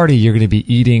at a party, you're going to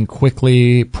be eating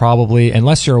quickly, probably,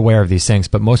 unless you're aware of these things.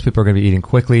 But most people are going to be eating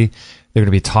quickly. They're going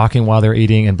to be talking while they're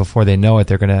eating. And before they know it,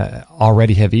 they're going to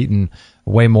already have eaten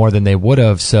way more than they would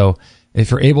have. So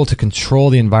if you're able to control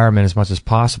the environment as much as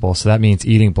possible, so that means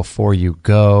eating before you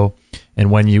go. And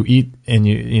when you eat and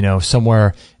you know,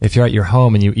 somewhere, if you're at your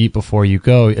home and you eat before you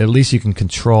go, at least you can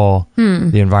control the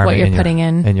environment what you're putting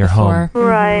in your home.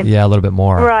 Right. Yeah, a little bit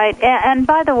more. Right. And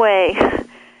by the way,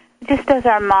 just as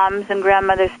our moms and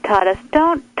grandmothers taught us,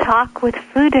 don't talk with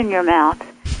food in your mouth.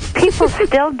 People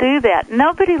still do that.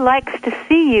 Nobody likes to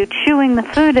see you chewing the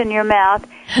food in your mouth,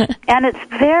 and it's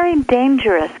very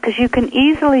dangerous because you can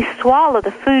easily swallow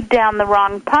the food down the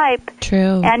wrong pipe.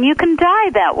 True. And you can die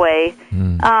that way.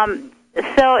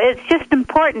 So it's just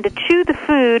important to chew the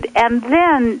food and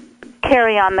then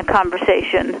carry on the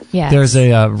conversation. Yes. There's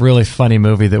a really funny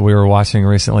movie that we were watching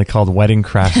recently called Wedding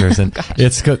Crashers, and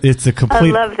it's a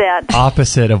complete I love that.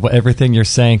 opposite of everything you're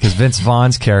saying, because Vince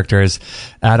Vaughn's character is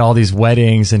at all these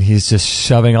weddings and he's just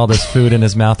shoving all this food in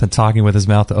his mouth and talking with his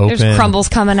mouth open. There's crumbles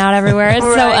coming out everywhere. It's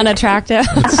so Right. unattractive.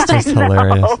 It's just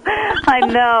hilarious. I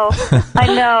know.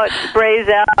 It sprays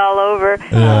out all over.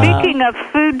 Yeah. Speaking of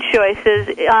food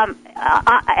choices,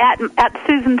 at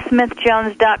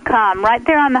SusanSmithJones.com, right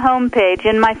there on the homepage,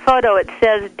 in my photo, it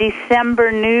says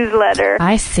December newsletter.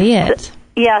 I see it.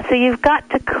 Yeah, so you've got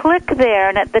to click there,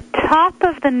 and at the top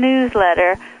of the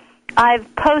newsletter,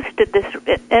 I've posted this,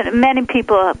 and many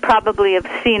people probably have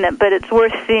seen it, but it's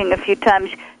worth seeing a few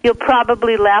times. You'll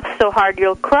probably laugh so hard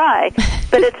you'll cry.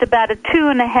 But it's about a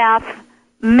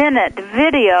 2.5-minute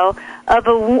video of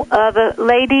a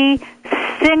lady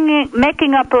singing,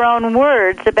 making up her own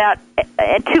words about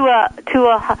to a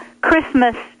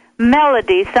Christmas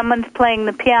melody. Someone's playing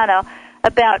the piano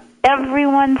about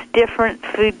everyone's different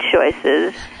food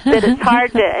choices. That it's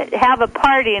hard to have a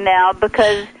party now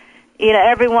because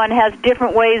everyone has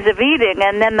different ways of eating,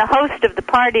 and then the host of the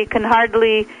party can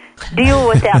hardly deal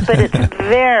with that. But it's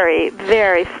very,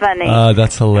 very funny.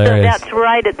 That's hilarious. So that's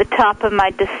right at the top of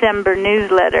my December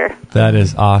newsletter. That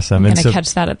is awesome. I'm going to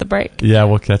catch that at the break. Yeah,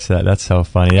 we'll catch that. That's so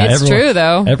funny. Yeah, it's true,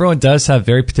 though. Everyone does have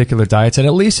very particular diets, and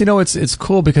at least, it's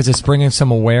cool because it's bringing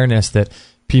some awareness that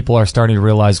people are starting to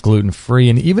realize gluten-free,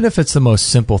 and even if it's the most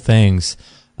simple things,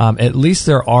 at least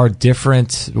there are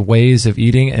different ways of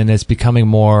eating, and it's becoming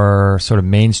more sort of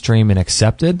mainstream and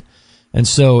accepted. And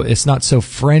so it's not so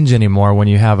fringe anymore when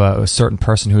you have a certain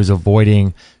person who's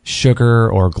avoiding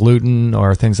sugar or gluten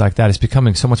or things like that. It's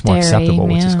becoming so much more acceptable,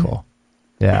 which is cool.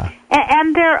 Yeah.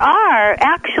 And there are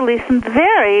actually some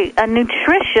very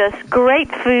nutritious,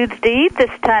 great foods to eat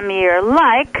this time of year,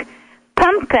 like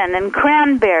pumpkin and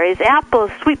cranberries,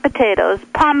 apples, sweet potatoes,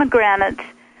 pomegranates,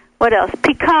 what else?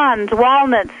 Pecans,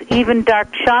 walnuts, even dark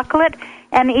chocolate,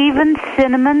 and even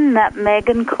cinnamon, nutmeg,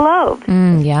 and cloves.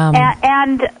 Yum.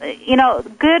 And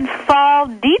good fall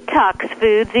detox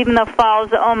foods, even though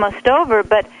fall's almost over,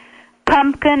 but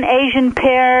pumpkin, Asian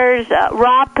pears,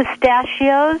 raw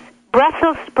pistachios,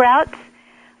 Brussels sprouts,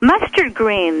 mustard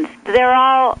greens. They're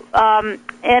all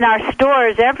in our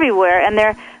stores everywhere, and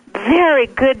they're very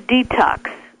good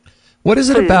detox. What is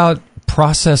it about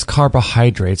processed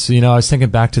carbohydrates? I was thinking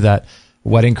back to that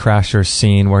Wedding Crashers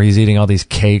scene where he's eating all these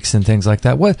cakes and things like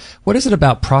that. What is it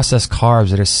about processed carbs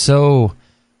that is so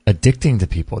addicting to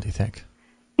people, do you think?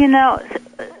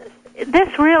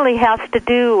 This really has to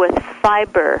do with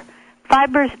fiber.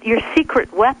 Fiber's your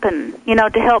secret weapon,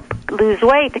 to help lose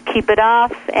weight, to keep it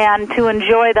off, and to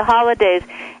enjoy the holidays.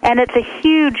 And it's a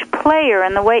huge player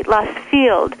in the weight loss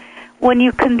field. When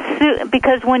you consume,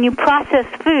 because when you process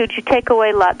food, you take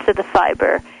away lots of the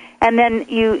fiber, and then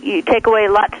you take away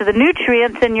lots of the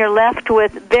nutrients, and you're left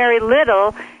with very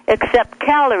little except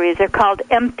calories. They're called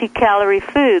empty calorie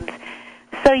foods.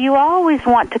 So you always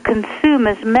want to consume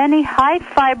as many high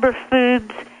fiber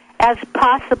foods as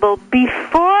possible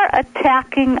before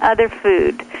attacking other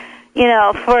food.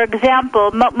 For example,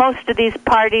 most of these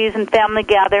parties and family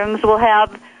gatherings will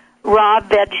have raw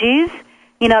veggies.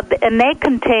 And they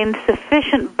contain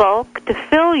sufficient bulk to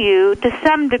fill you to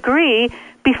some degree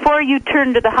before you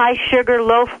turn to the high sugar,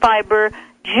 low fiber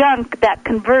junk that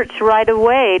converts right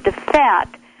away to fat.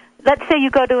 Let's say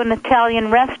you go to an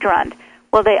Italian restaurant.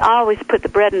 Well, they always put the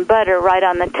bread and butter right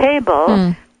on the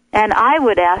table. And I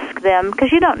would ask them,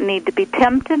 because you don't need to be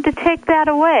tempted to take that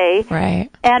away. Right.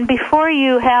 And before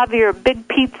you have your big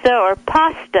pizza or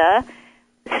pasta,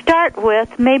 start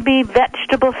with maybe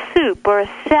vegetable soup or a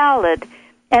salad.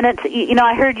 And it's,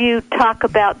 I heard you talk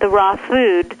about the raw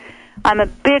food. I'm a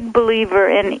big believer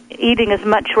in eating as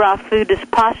much raw food as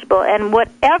possible. And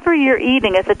whatever you're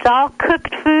eating, if it's all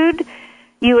cooked food,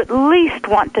 you at least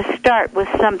want to start with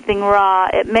something raw.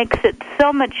 It makes it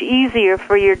so much easier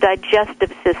for your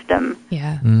digestive system.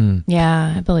 Yeah.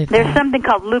 Yeah, I believe that. There's something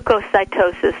called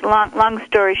leukocytosis. Long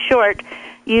story short,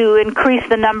 you increase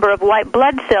the number of white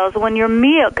blood cells when your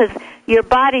meal, because your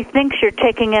body thinks you're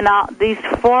taking in all these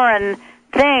foreign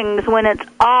things when it's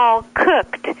all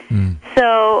cooked.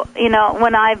 So,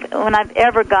 when I've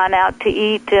ever gone out to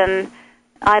eat, and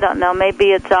I don't know,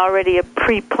 maybe it's already a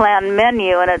pre-planned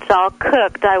menu and it's all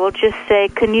cooked, I will just say,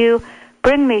 can you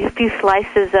bring me a few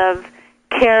slices of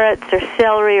carrots or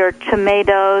celery or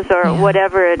tomatoes or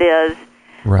whatever it is.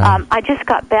 Right. I just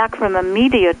got back from a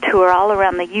media tour all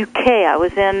around the UK. I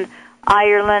was in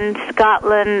Ireland,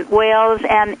 Scotland, Wales,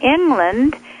 and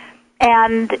England,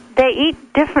 and they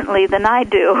eat differently than I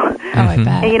do. Oh, I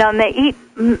bet. And they eat,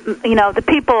 the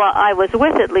people I was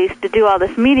with, at least, to do all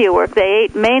this media work, they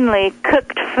ate mainly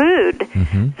cooked food.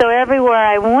 Mm-hmm. So everywhere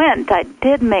I went, I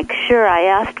did make sure I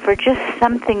asked for just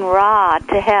something raw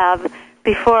to have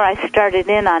before I started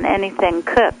in on anything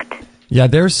cooked. Yeah,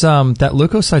 there's that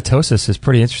leukocytosis is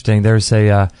pretty interesting. There's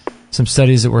some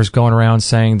studies that were going around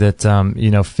saying that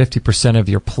 50% of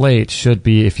your plate should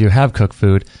be, if you have cooked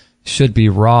food, should be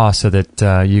raw so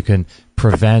that you can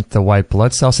prevent the white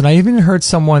blood cells. And I even heard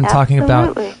someone talking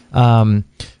about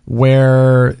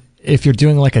where if you're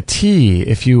doing like a tea,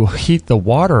 if you heat the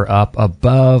water up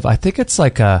above, I think it's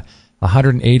like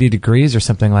 180 degrees or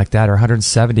something like that, or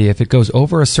 170, if it goes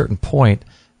over a certain point,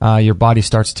 your body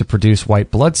starts to produce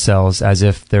white blood cells as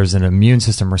if there's an immune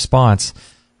system response.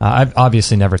 I've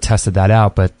obviously never tested that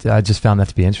out, but I just found that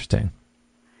to be interesting.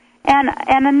 And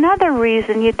another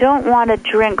reason you don't want to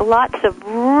drink lots of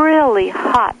really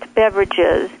hot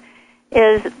beverages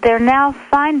is they're now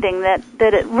finding that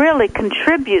it really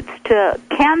contributes to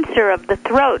cancer of the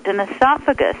throat and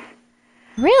esophagus.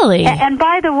 Really? And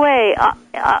by the way,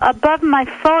 above my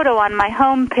photo on my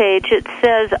homepage, it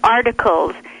says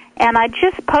articles. And I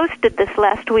just posted this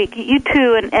last week. You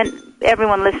too, and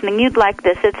everyone listening, you'd like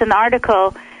this. It's an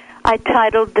article I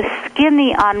titled "The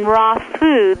Skinny on Raw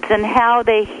Foods and How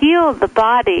They Heal the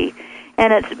Body,"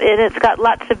 and it's got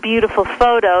lots of beautiful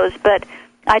photos. But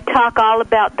I talk all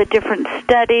about the different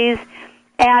studies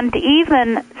and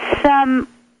even some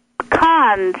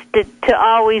cons to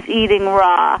always eating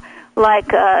raw, like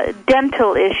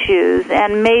dental issues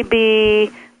and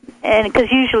maybe. And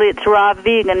because usually it's raw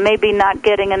vegan, maybe not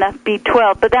getting enough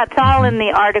B12, but that's all in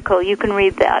the article. You can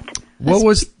read that. What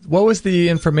was the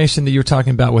information that you were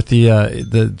talking about with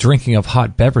the drinking of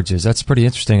hot beverages? That's pretty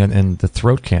interesting, and the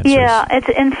throat cancers. Yeah, it's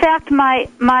in fact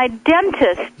my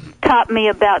dentist taught me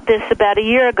about this about a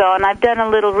year ago, and I've done a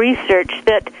little research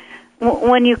that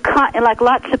when you like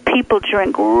lots of people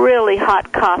drink really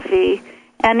hot coffee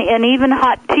and even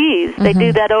hot teas. They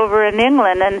do that over in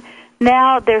England, and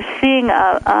now they're seeing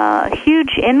a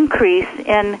huge increase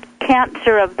in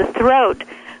cancer of the throat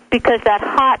because that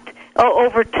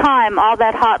over time, all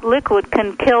that hot liquid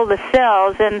can kill the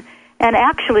cells and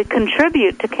actually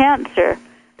contribute to cancer.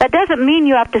 That doesn't mean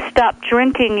you have to stop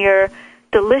drinking your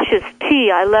delicious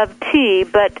tea. I love tea,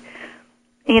 but,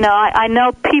 I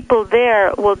know people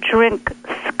there will drink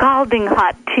scalding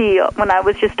hot tea when I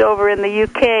was just over in the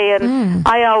UK, and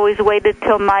I always waited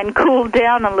till mine cooled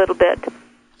down a little bit.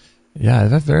 Yeah,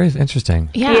 that's very interesting.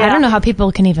 Yeah, I don't know how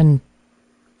people can even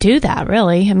do that,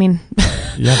 really. I mean,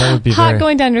 yeah, that would be hot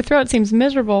going down your throat seems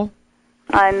miserable.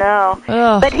 I know.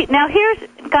 Ugh. But now here's,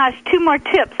 two more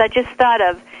tips I just thought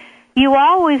of. You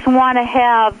always want to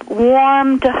have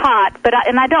warm to hot,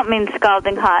 and I don't mean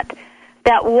scalding hot,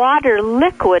 that water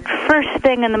liquid first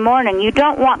thing in the morning. You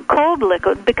don't want cold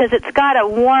liquid because it's got to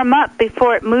warm up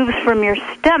before it moves from your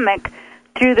stomach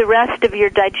through the rest of your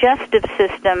digestive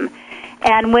system.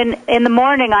 And when in the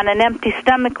morning on an empty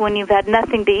stomach, when you've had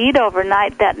nothing to eat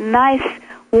overnight, that nice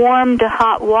warm to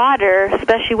hot water,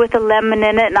 especially with a lemon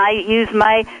in it, and I use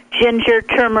my ginger,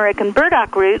 turmeric, and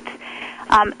burdock roots,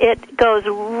 it goes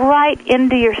right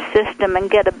into your system and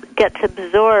gets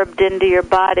absorbed into your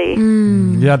body.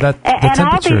 Yeah, and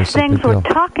all these things we're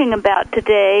talking about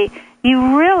today,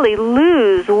 you really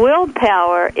lose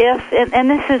willpower if, and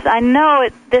this is, I know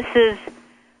this is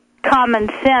common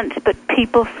sense, but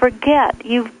people forget.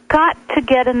 You've got to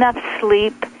get enough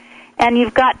sleep, and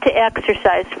you've got to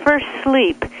exercise. First,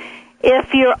 sleep.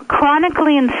 If you're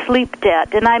chronically in sleep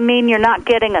debt, and I mean you're not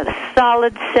getting a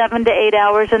solid 7 to 8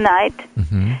 hours a night,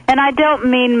 and I don't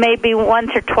mean maybe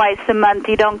once or twice a month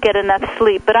you don't get enough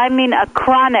sleep, but I mean a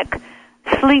chronic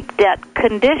sleep debt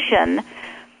condition.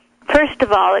 First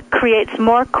of all, it creates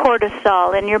more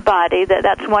cortisol in your body.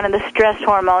 That's one of the stress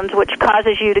hormones, which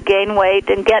causes you to gain weight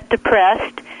and get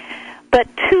depressed. But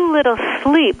too little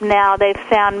sleep now, they've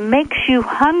found, makes you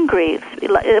hungry.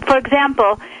 For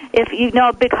example, if you know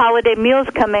a big holiday meal's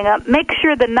coming up, make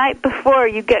sure the night before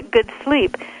you get good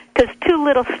sleep, because too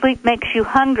little sleep makes you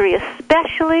hungry,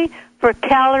 especially for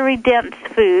calorie-dense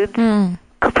foods,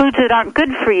 foods that aren't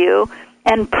good for you,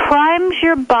 and primes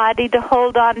your body to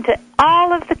hold on to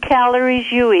all of the calories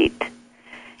you eat.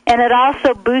 And it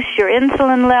also boosts your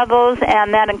insulin levels,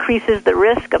 and that increases the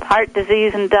risk of heart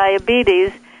disease and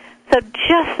diabetes. So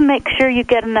just make sure you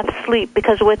get enough sleep,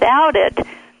 because without it,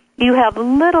 you have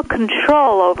little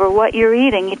control over what you're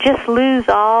eating. You just lose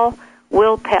all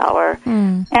willpower.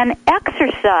 And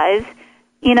exercise,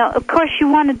 of course you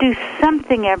want to do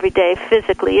something every day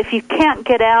physically. If you can't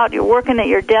get out, you're working at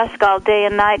your desk all day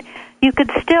and night, you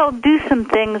could still do some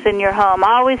things in your home.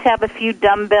 Always have a few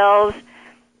dumbbells,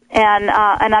 and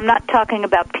I'm not talking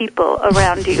about people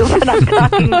around you, but I'm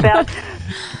talking about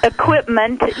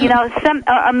equipment.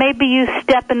 Or maybe you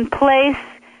step in place.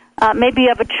 Maybe you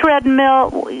have a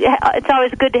treadmill. It's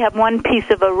always good to have one piece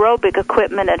of aerobic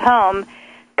equipment at home,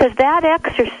 because that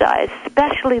exercise,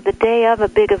 especially the day of a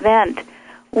big event,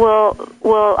 will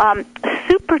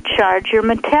supercharge your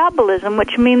metabolism,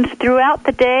 which means throughout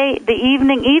the day, the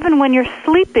evening, even when you're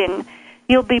sleeping,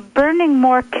 you'll be burning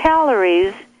more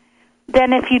calories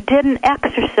than if you didn't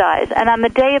exercise. And on the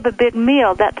day of a big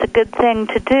meal, that's a good thing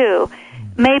to do.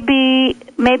 Maybe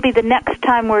the next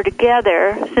time we're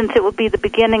together, since it will be the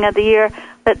beginning of the year,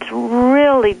 let's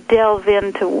really delve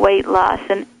into weight loss.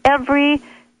 And every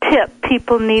tip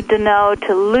people need to know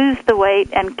to lose the weight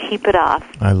and keep it off.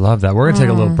 I love that. We're going to take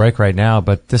a little break right now,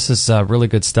 but this is really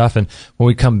good stuff. And when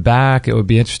we come back, it would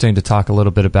be interesting to talk a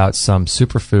little bit about some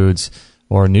superfoods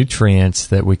or nutrients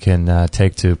that we can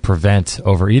take to prevent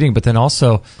overeating, but then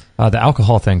also the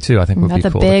alcohol thing, too, I think would be cool.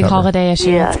 That's a big holiday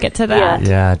issue. Let's get to that.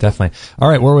 Yeah, definitely. All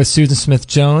right, we're with Susan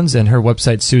Smith-Jones and her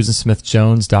website,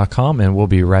 susansmithjones.com, and we'll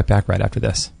be right back right after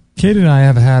this. Kate and I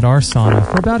have had our sauna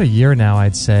for about a year now,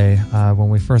 I'd say, when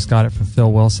we first got it from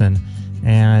Phil Wilson,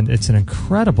 and it's an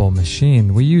incredible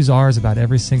machine. We use ours about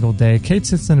every single day. Kate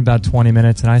sits in about 20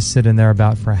 minutes, and I sit in there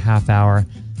about for a half hour.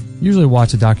 Usually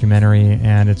watch a documentary,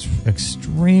 and it's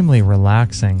extremely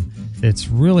relaxing. It's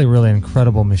really, really an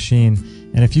incredible machine.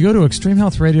 And if you go to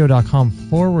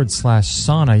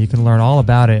extremehealthradio.com/sauna, you can learn all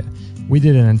about it. We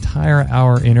did an entire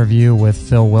hour interview with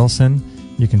Phil Wilson.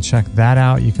 You can check that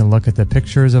out. You can look at the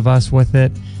pictures of us with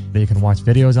it. You can watch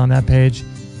videos on that page.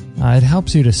 It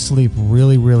helps you to sleep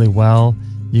really, really well.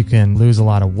 You can lose a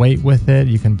lot of weight with it.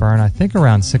 You can burn, I think,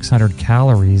 around 600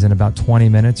 calories in about 20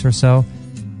 minutes or so.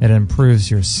 It improves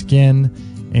your skin,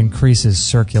 increases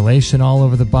circulation all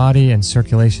over the body, and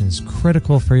circulation is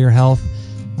critical for your health.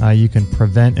 You can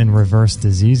prevent and reverse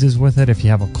diseases with it. If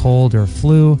you have a cold or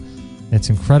flu, it's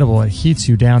incredible. It heats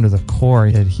you down to the core.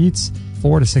 It heats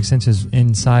 4 to 6 inches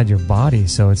inside your body,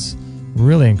 so it's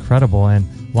really incredible. And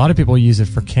a lot of people use it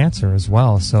for cancer as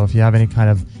well. So if you have any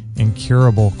kind of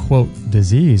incurable, quote,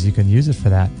 disease, you can use it for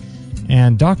that.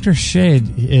 And Dr.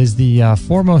 Shade is the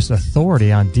foremost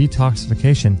authority on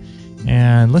detoxification.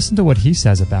 And listen to what he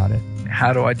says about it.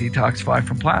 How do I detoxify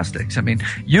from plastics? I mean,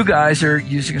 you guys are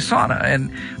using a sauna,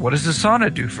 and what does a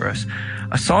sauna do for us?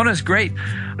 A sauna is great,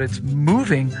 but it's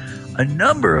moving a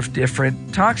number of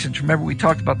different toxins. Remember, we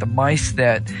talked about the mice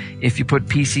that if you put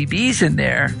PCBs in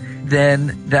there,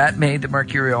 then that made the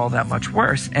mercury all that much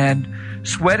worse. And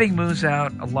sweating moves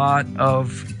out a lot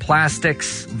of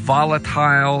plastics,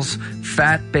 volatiles,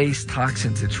 fat-based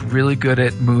toxins. It's really good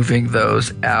at moving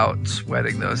those out,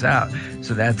 sweating those out.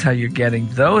 So that's how you're getting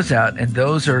those out, and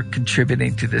those are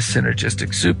contributing to this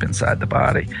synergistic soup inside the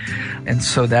body. And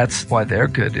so that's why they're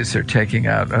good, is they're taking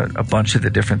out a bunch of the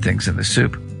different things in the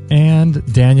soup. And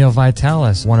Daniel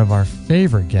Vitalis, one of our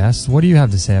favorite guests. What do you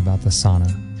have to say about the sauna?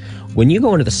 When you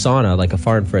go into the sauna, like a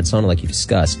far infrared sauna like you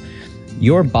discussed,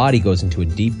 your body goes into a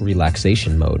deep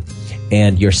relaxation mode,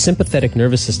 and your sympathetic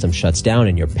nervous system shuts down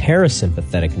and your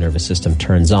parasympathetic nervous system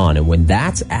turns on. And when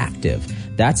that's active,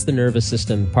 that's the nervous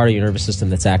system, part of your nervous system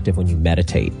that's active when you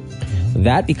meditate.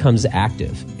 That becomes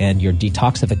active, and your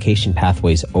detoxification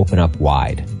pathways open up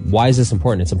wide. Why is this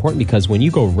important? It's important because when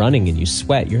you go running and you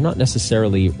sweat, you're not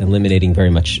necessarily eliminating very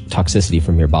much toxicity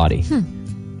from your body.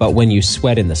 But when you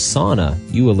sweat in the sauna,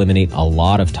 you eliminate a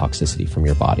lot of toxicity from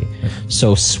your body.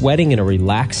 So sweating in a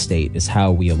relaxed state is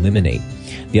how we eliminate.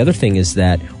 The other thing is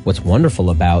that what's wonderful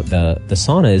about the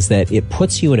sauna is that it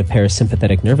puts you in a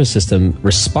parasympathetic nervous system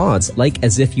response, like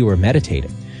as if you were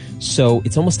meditating. So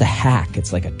it's almost a hack.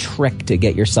 It's like a trick to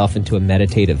get yourself into a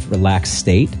meditative, relaxed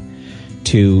state,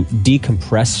 to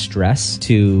decompress stress,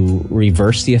 to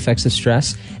reverse the effects of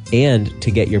stress, and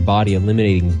to get your body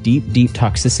eliminating deep, deep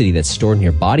toxicity that's stored in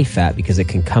your body fat because it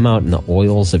can come out in the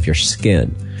oils of your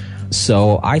skin.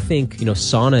 So I think,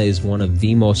 sauna is one of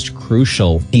the most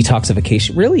crucial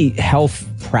detoxification, really health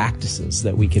practices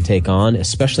that we could take on,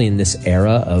 especially in this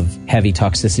era of heavy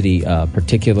toxicity,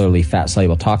 particularly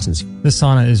fat-soluble toxins. This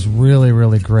sauna is really,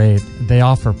 really great. They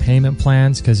offer payment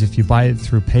plans because if you buy it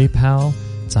through PayPal,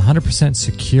 it's 100%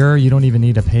 secure. You don't even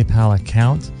need a PayPal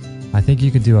account. I think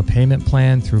you could do a payment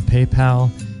plan through PayPal.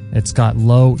 It's got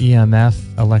low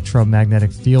EMF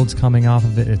electromagnetic fields coming off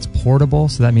of it. It's portable,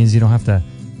 so that means you don't have to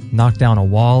knock down a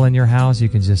wall in your house. You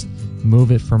can just move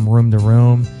it from room to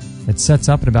room. It sets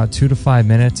up in about 2 to 5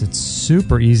 minutes. It's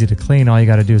super easy to clean. All you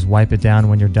got to do is wipe it down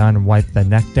when you're done and wipe the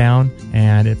neck down.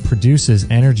 And it produces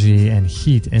energy and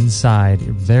heat inside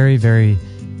very, very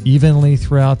evenly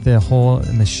throughout the whole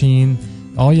machine.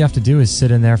 All you have to do is sit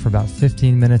in there for about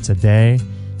 15 minutes a day.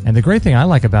 And the great thing I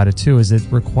like about it too is it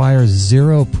requires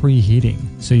zero preheating.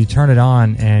 So you turn it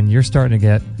on and you're starting to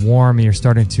get warm and you're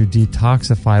starting to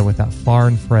detoxify with that far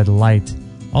infrared light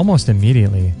almost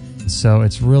immediately. So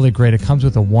it's really great. It comes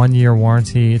with a 1-year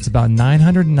warranty. It's about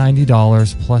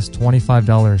 $990 plus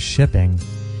 $25 shipping.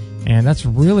 And that's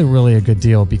really, really a good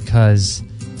deal because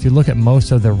if you look at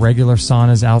most of the regular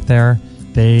saunas out there,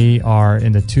 they are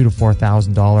in the $2,000 to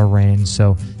 $4,000 range.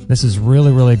 So this is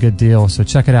really, really a good deal. So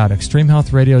check it out,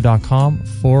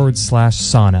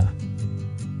 extremehealthradio.com/sauna.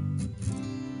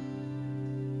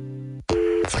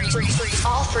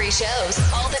 All free shows,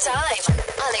 all the time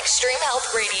on Extreme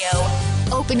Health Radio.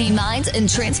 opening minds and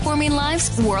transforming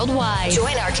lives worldwide.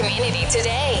 Join our community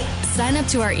today. Sign up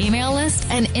to our email list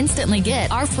and instantly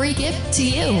get our free gift to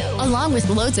you, along with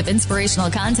loads of inspirational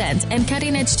content and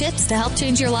cutting-edge tips to help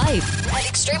change your life at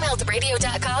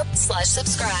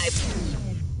extremehealthradio.com/subscribe.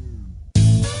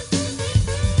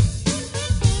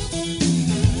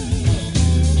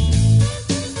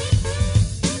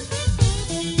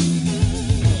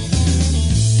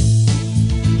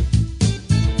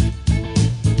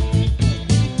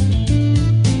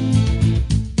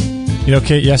 You know,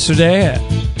 Kate, yesterday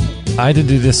I didn't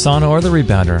do the sauna or the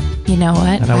rebounder. You know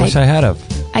what? And I wish I had have.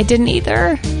 I didn't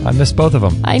either. I missed both of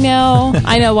them. I know.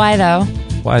 I know why, though.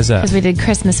 Why is that? Because we did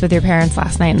Christmas with your parents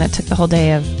last night, and that took the whole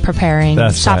day of preparing,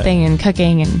 shopping, and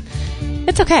cooking, and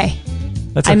it's okay.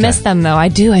 That's okay. I miss them, though. I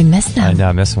do. I miss them. I know.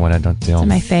 I miss them when I don't do them.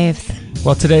 They're my faves.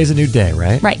 Well, today's a new day,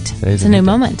 right? Right. It's a new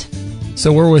moment.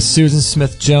 So we're with Susan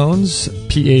Smith-Jones,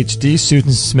 PhD,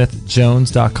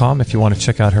 SusanSmithJones.com. If you want to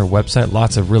check out her website,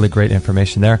 lots of really great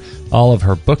information there. All of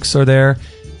her books are there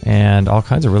and all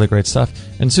kinds of really great stuff.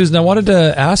 And Susan, I wanted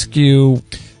to ask you,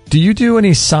 do you do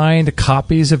any signed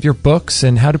copies of your books,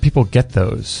 and how do people get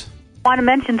those? I want to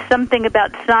mention something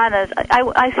about saunas.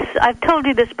 I've told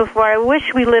you this before. I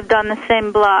wish we lived on the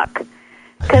same block,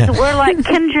 because we're like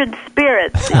kindred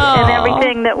spirits in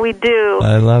everything that we do.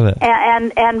 I love it.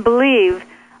 And believe.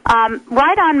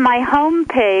 Right on my home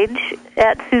page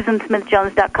at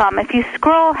SusanSmithJones.com, if you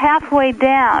scroll halfway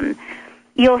down,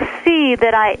 you'll see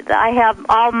that I have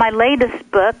all my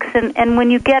latest books. And when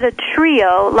you get a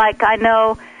trio, like I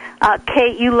know,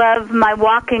 Kate, you love my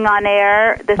Walking on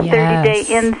Air, the 30-day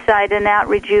Inside and Out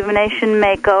Rejuvenation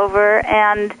Makeover,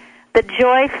 and the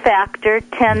Joy Factor,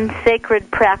 10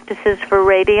 Sacred Practices for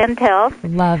Radiant Health.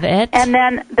 Love it. And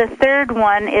then the third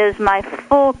one is my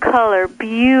full-color,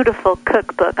 beautiful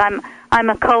cookbook. I'm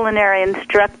a culinary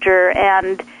instructor,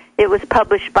 and it was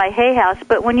published by Hay House.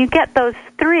 But when you get those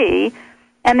three,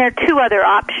 and there are two other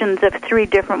options of three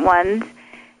different ones,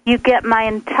 you get my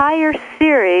entire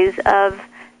series of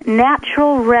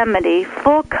natural remedy,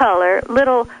 full-color,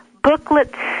 little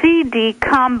booklet CD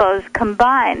combos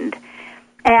combined.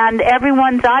 And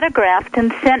everyone's autographed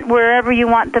and sent wherever you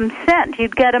want them sent.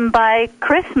 You'd get them by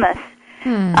Christmas.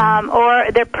 Or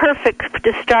they're perfect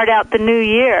to start out the new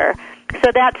year.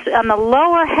 So that's on the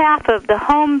lower half of the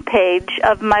home page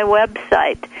of my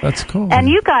website. That's cool. And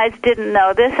you guys didn't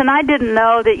know this, and I didn't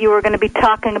know that you were going to be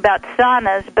talking about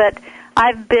saunas, but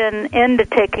I've been into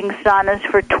taking saunas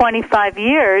for 25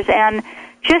 years. And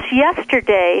just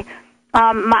yesterday,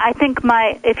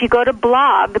 if you go to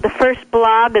blog, the first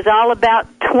blog is all about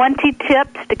 20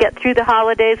 tips to get through the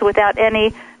holidays without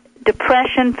any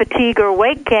depression, fatigue, or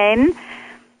weight gain.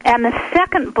 And the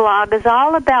second blog is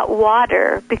all about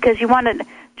water, because you want to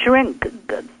drink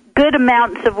good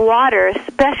amounts of water,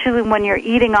 especially when you're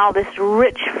eating all this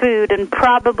rich food and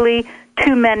probably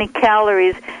too many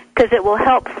calories, because it will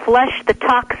help flush the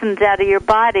toxins out of your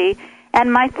body.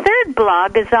 And my third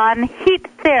blog is on heat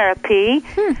therapy,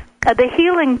 the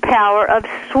healing power of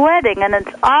sweating, and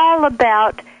it's all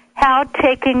about how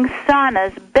taking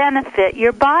saunas benefit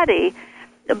your body,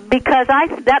 because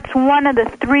that's one of the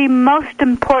three most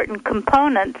important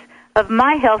components of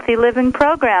my healthy living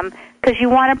program, because you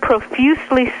want to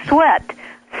profusely sweat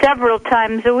several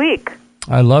times a week.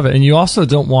 I love it. And you also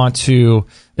don't want to,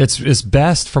 it's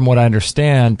best from what I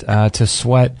understand, to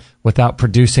sweat without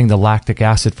producing the lactic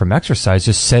acid from exercise,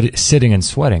 just sitting and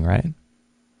sweating, right?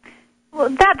 Well,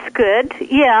 that's good.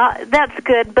 Yeah, that's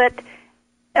good. But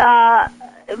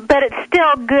it's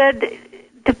still good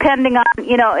depending on,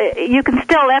 you can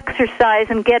still exercise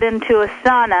and get into a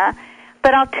sauna.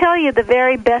 But I'll tell you the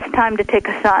very best time to take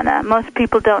a sauna. Most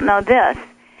people don't know this.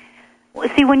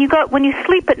 See, when you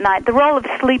sleep at night, the role of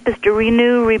sleep is to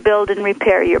renew, rebuild, and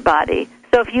repair your body.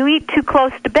 So if you eat too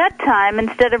close to bedtime,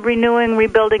 instead of renewing,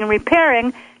 rebuilding, and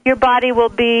repairing, your body will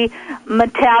be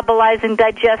metabolizing,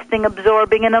 digesting,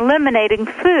 absorbing, and eliminating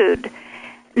food.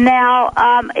 Now,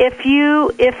 if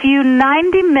you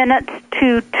 90 minutes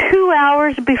to 2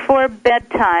 hours before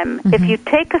bedtime, if you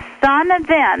take a sauna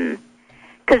then,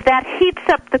 because that heats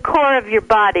up the core of your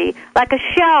body. Like a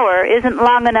shower isn't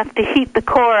long enough to heat the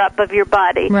core up of your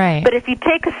body. Right. But if you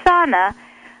take a sauna,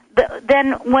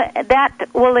 then that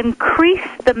will increase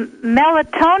the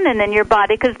melatonin in your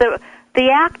body, because the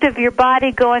act of your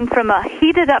body going from a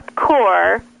heated up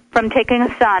core from taking a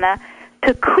sauna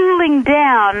to cooling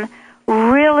down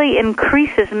really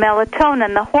increases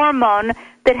melatonin, the hormone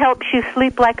that helps you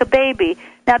sleep like a baby.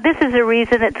 Now, this is a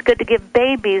reason it's good to give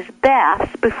babies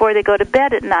baths before they go to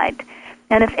bed at night.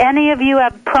 And if any of you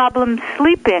have problems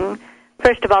sleeping,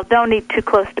 first of all, don't eat too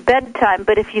close to bedtime.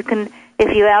 But if you can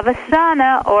if you have a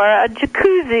sauna or a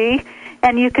jacuzzi,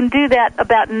 and you can do that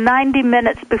about 90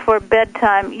 minutes before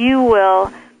bedtime, you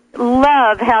will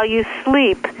love how you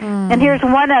sleep. And here's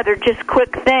one other just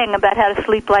quick thing about how to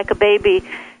sleep like a baby.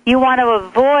 You want to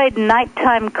avoid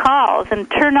nighttime calls and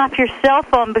turn off your cell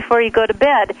phone before you go to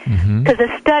bed. Because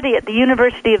a study at the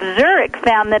University of Zurich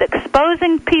found that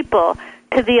exposing people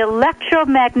to the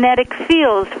electromagnetic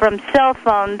fields from cell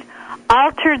phones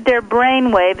altered their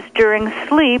brain waves during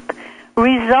sleep,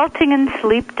 resulting in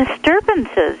sleep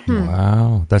disturbances.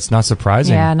 Wow, that's not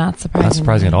surprising. Yeah, not surprising. Not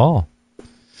surprising at all.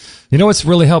 You know what's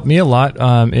really helped me a lot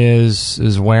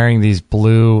is wearing these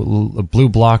blue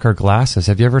blocker glasses.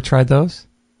 Have you ever tried those?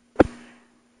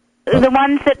 The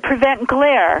ones that prevent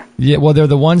glare. Yeah, well, they're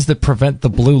the ones that prevent the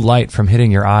blue light from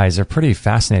hitting your eyes. They're pretty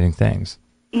fascinating things.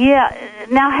 Yeah.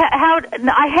 Now, how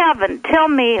I haven't. Tell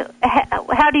me,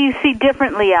 how do you see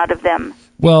differently out of them?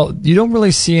 Well, you don't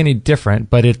really see any different,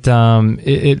 but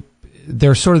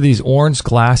they're sort of these orange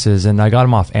glasses, and I got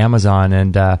them off Amazon,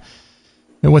 and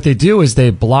what they do is they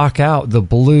block out the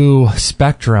blue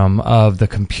spectrum of the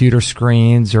computer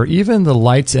screens, or even the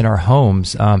lights in our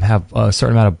homes have a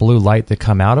certain amount of blue light that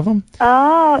come out of them.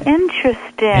 Oh,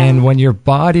 interesting. And when your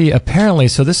body, apparently,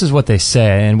 so this is what they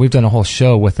say, and we've done a whole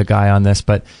show with the guy on this,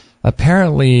 but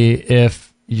apparently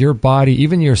if your body,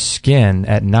 even your skin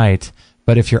at night,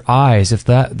 but if your eyes, if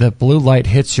the blue light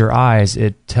hits your eyes,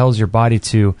 it tells your body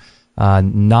to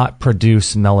not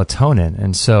produce melatonin.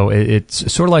 And so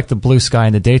it's sort of like the blue sky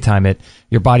in the daytime.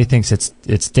 Your body thinks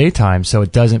it's daytime, so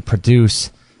it doesn't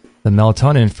produce the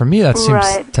melatonin. And for me, that seems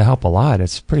to help a lot.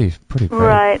 It's pretty great.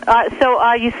 Right. So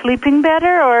are you sleeping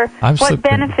better, or what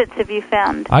benefits have you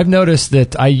found? I've noticed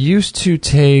that I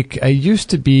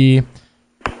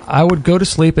would go to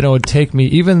sleep and it would take me,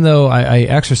 even though I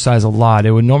exercise a lot,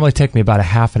 it would normally take me about a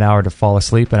half an hour to fall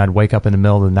asleep, and I'd wake up in the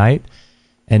middle of the night.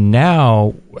 And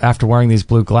now, after wearing these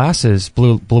blue glasses,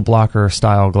 blue blocker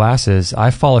style glasses,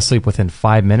 I fall asleep within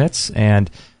 5 minutes, and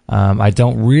I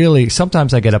don't really.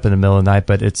 Sometimes I get up in the middle of the night,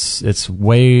 but it's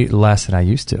way less than I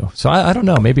used to. So I don't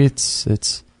know. Maybe it's a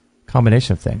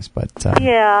combination of things. But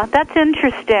yeah, that's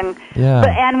interesting. Yeah.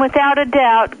 And without a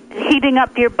doubt, heating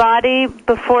up your body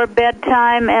before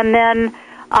bedtime, and then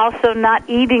also not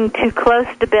eating too close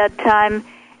to bedtime.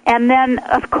 And then,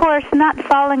 of course, not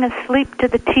falling asleep to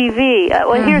the TV.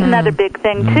 Here's another big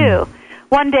thing, too.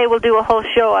 One day we'll do a whole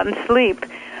show on sleep.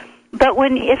 But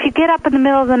if you get up in the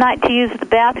middle of the night to use the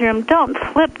bathroom, don't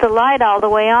flip the light all the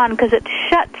way on, because it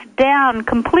shuts down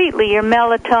completely your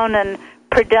melatonin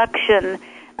production.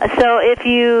 So if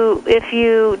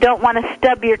you don't want to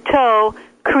stub your toe,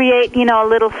 create, a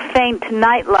little faint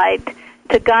night light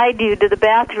to guide you to the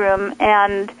bathroom,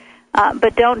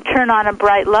 but don't turn on a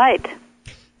bright light.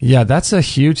 Yeah, that's a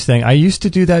huge thing. I used to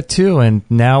do that too, and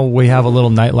now we have a little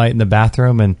nightlight in the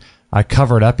bathroom, and I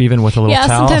cover it up even with a little towel.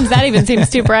 Yeah, sometimes that even seems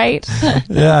too bright.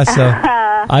 Yeah, so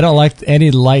I don't like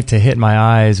any light to hit my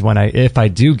eyes if I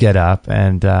do get up,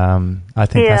 and I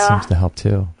think that seems to help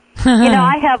too.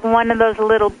 I have one of those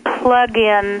little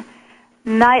plug-in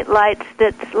night lights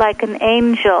that's like an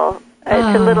angel.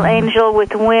 It's a little angel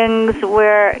with wings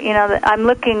where, I'm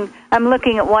looking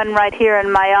at one right here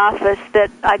in my office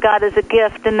that I got as a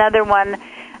gift, another one,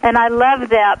 and I love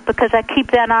that because I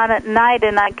keep that on at night,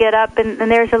 and I get up and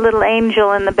there's a little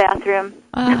angel in the bathroom.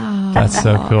 Oh. That's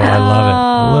so cool. I love it.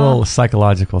 Little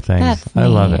psychological things. I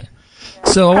love it.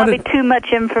 So probably too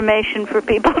much information for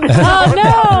people to know. Oh,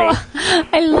 no!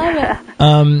 I love it.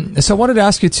 So I wanted to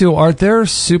ask you, too, are there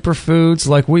superfoods?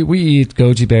 Like we eat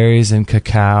goji berries and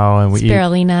cacao, and we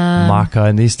spirulina, eat maca,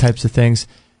 and these types of things.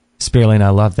 Spirulina, I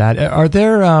love that. Are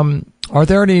there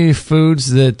any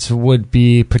foods that would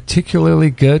be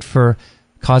particularly good for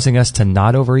causing us to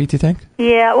not overeat, do you think?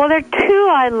 Yeah, well, there are two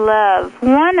I love.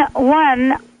 One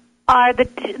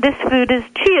this food is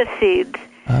chia seeds.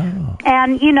 Oh.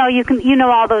 And you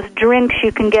know all those drinks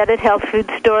you can get at health food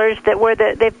stores where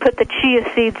they put the chia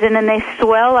seeds in and they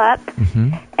swell up.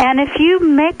 Mm-hmm. And if you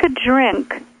make a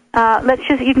drink,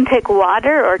 you can take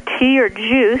water or tea or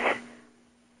juice,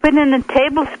 put in a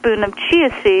tablespoon of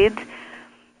chia seeds,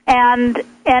 and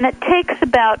it takes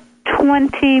about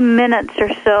 20 minutes or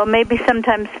so, maybe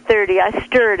sometimes 30. I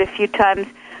stir it a few times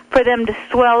for them to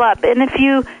swell up. And if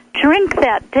you drink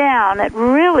that down, it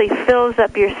really fills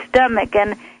up your stomach,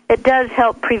 and it does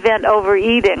help prevent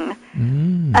overeating.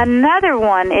 Another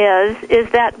one is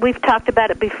that we've talked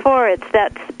about it before. It's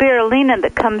that spirulina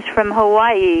that comes from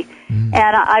Hawaii, and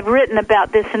I've written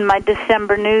about this in my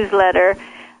December newsletter.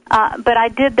 But I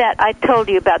did that. I told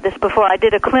you about this before. I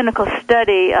did a clinical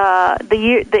study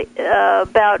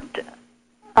about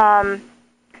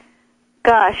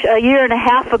a year and a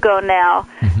half ago now,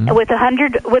 with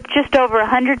just over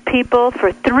 100 people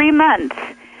for 3 months.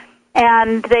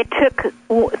 And they took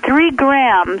 3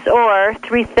 grams or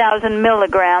 3,000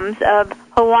 milligrams of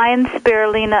Hawaiian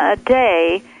spirulina a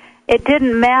day. It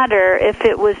didn't matter if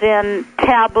it was in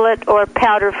tablet or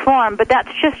powder form, but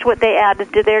that's just what they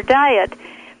added to their diet.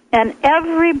 And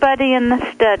everybody in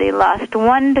the study lost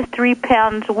 1 to 3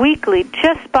 pounds weekly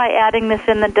just by adding this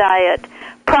in the diet,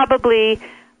 probably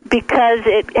because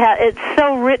it's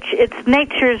so rich. It's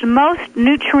nature's most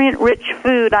nutrient-rich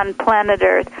food on planet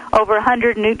Earth, over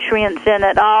 100 nutrients in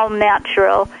it, all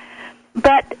natural.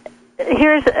 But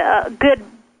here's a good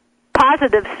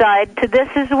positive side to this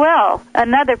as well.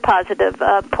 Another positive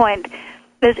point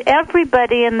is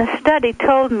everybody in the study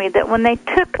told me that when they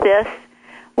took this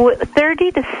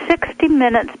 30 to 60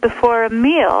 minutes before a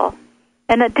meal,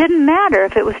 and it didn't matter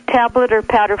if it was tablet or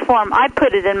powder form. I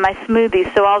put it in my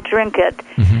smoothie, so I'll drink it.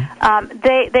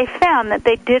 They found that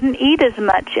they didn't eat as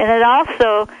much, and it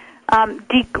also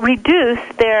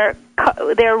reduced their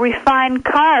refined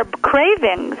carb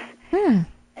cravings.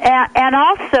 And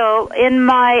also, in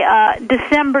my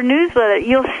December newsletter,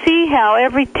 you'll see how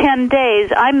every 10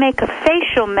 days I make a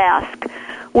facial mask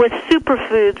with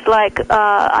superfoods like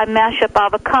I mash up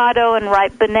avocado and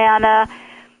ripe banana,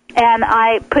 and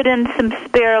I put in some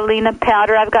spirulina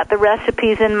powder. I've got the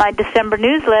recipes in my December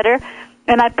newsletter,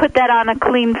 and I put that on a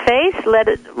clean face, let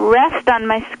it rest on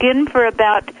my skin for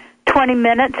about 20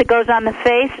 minutes. It goes on the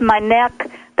face, my neck,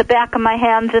 the back of my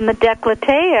hands, and the décolleté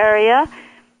area.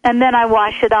 And then I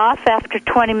wash it off after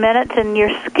 20 minutes, and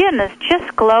your skin is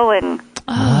just glowing.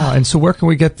 Wow. And so where can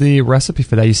we get the recipe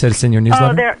for that? You said it's in your newsletter?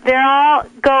 Oh, they're all,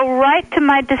 go right to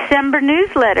my December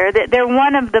newsletter. They're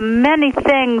one of the many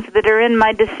things that are in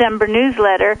my December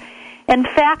newsletter. In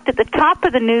fact, at the top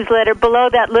of the newsletter, below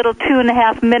that little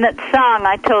 2.5-minute song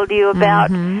I told you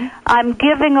about, I'm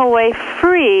giving away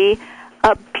free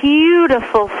a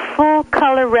beautiful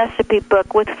full-color recipe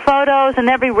book with photos, and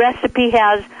every recipe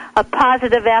has a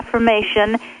positive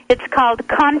affirmation. It's called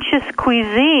Conscious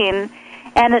Cuisine,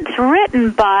 and it's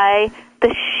written by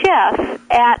the chef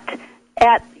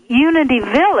at Unity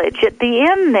Village at the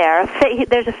inn there.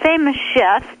 There's a famous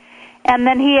chef, and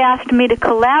then he asked me to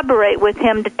collaborate with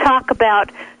him to talk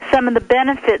about some of the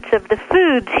benefits of the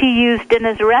foods he used in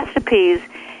his recipes.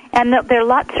 And there are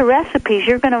lots of recipes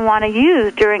you're going to want to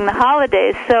use during the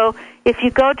holidays. So if you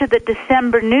go to the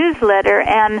December newsletter,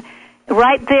 and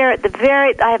right there at the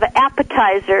I have an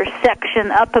appetizer section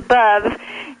up above,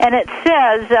 and it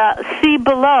says, see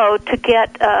below to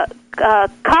get a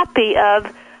copy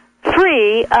of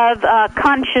free of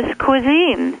Conscious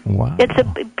Cuisine. Wow. It's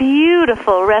a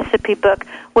beautiful recipe book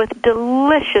with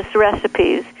delicious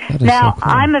recipes. Now, so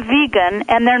cool. I'm a vegan,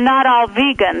 and they're not all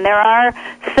vegan. There are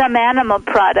some animal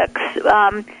products,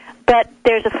 but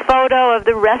there's a photo of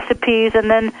the recipes, and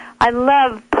then I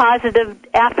love positive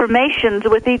affirmations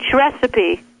with each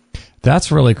recipe.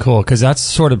 That's really cool, because that's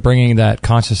sort of bringing that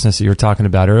consciousness that you were talking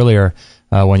about earlier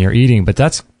when you're eating, but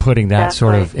that's putting that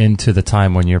sort of into the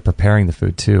time when you're preparing the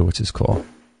food too, which is cool.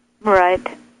 Right.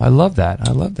 I love that.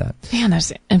 Man,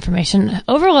 there's information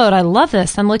overload. I love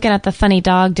this. I'm looking at the funny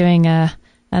dog doing a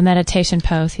meditation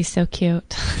pose. He's so cute.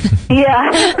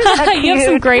 Yeah. You have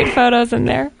some great photos in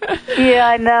there. Yeah,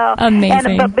 I know.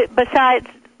 Amazing. And, but besides,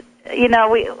 you know,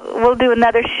 we'll do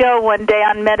another show one day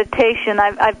on meditation.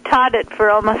 I've taught it for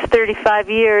almost 35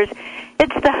 years.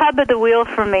 It's the hub of the wheel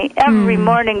for me. Every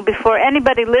morning before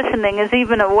anybody listening is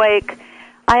even awake,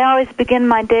 I always begin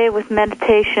my day with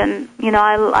meditation. You know,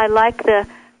 I like the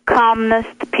calmness,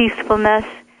 the peacefulness,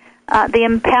 the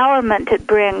empowerment it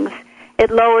brings. It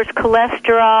lowers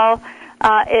cholesterol.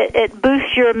 It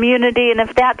boosts your immunity. And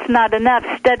if that's not enough,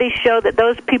 studies show that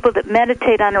those people that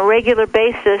meditate on a regular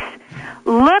basis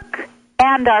look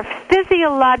and are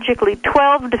physiologically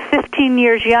 12 to 15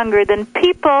 years younger than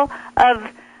people of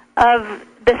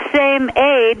the same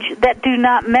age that do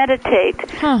not meditate.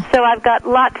 So I've got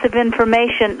lots of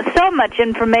information, so much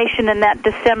information in that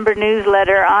December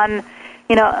newsletter on,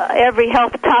 you know, every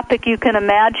health topic you can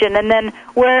imagine, and then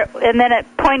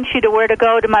it points you to where to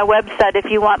go to my website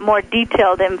if you want more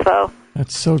detailed info.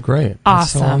 That's so great.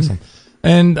 Awesome. That's so awesome.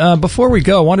 And before we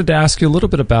go, I wanted to ask you a little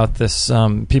bit about this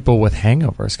people with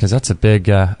hangovers, because that's a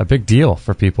big deal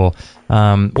for people.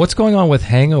 What's going on with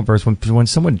hangovers when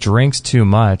someone drinks too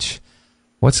much?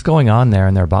 What's going on there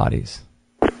in their bodies?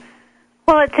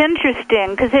 Well, it's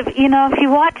interesting because if you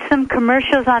watch some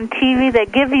commercials on TV, they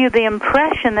give you the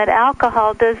impression that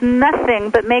alcohol does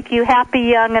nothing but make you happy,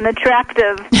 young, and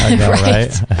attractive. I know,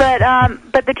 right?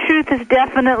 But the truth is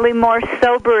definitely more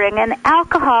sobering. And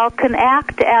alcohol can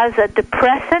act as a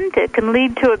depressant. It can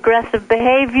lead to aggressive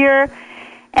behavior.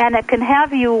 and it can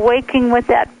have you waking with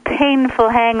that painful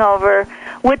hangover,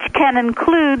 which can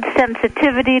include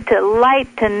sensitivity to light,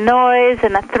 to noise,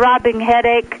 and a throbbing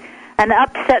headache, an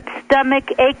upset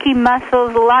stomach, achy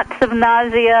muscles, lots of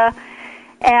nausea.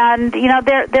 And, you know,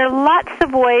 there are lots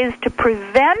of ways to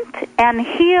prevent and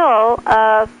heal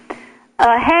a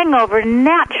hangover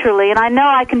naturally. And I know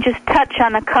I can just touch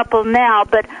on a couple now,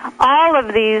 but all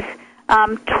of these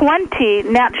 20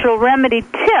 natural remedy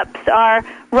tips are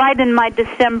right in my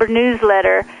December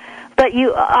newsletter. But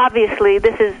you, obviously,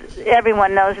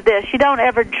 everyone knows this, you don't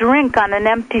ever drink on an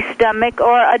empty stomach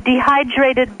or a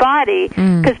dehydrated body,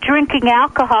 because drinking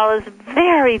alcohol is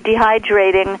very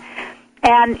dehydrating.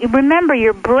 And remember,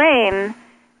 your brain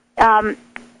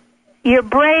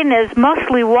is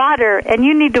mostly water, and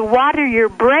you need to water your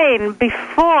brain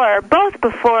both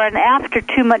before and after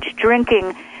too much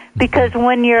drinking, because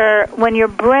when your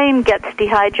brain gets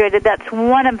dehydrated, that's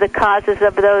one of the causes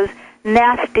of those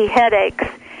nasty headaches.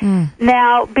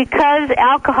 Now, because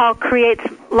alcohol creates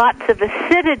lots of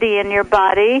acidity in your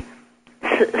body,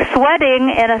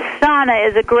 sweating in a sauna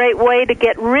is a great way to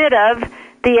get rid of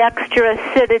the extra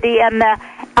acidity and the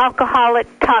alcoholic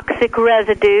toxic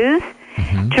residues.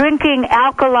 Drinking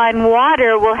alkaline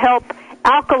water will help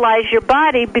alkalize your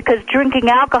body, because drinking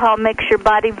alcohol makes your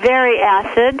body very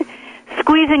acid.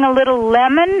 Squeezing a little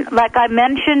lemon, like I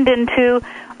mentioned, into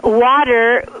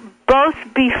water both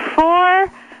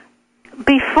before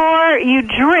you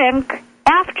drink,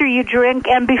 after you drink,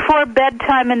 and before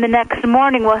bedtime in the next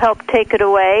morning will help take it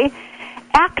away.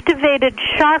 Activated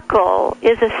charcoal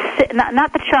is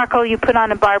not the charcoal you put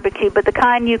on a barbecue, but the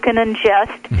kind you can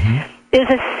ingest, is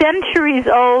a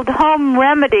centuries-old home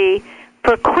remedy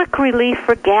for quick relief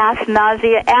for gas,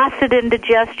 nausea, acid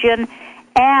indigestion,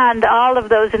 and all of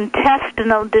those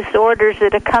intestinal disorders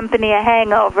that accompany a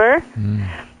hangover.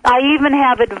 I even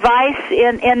have advice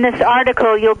in this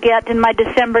article you'll get in my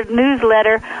December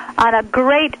newsletter on a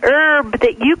great herb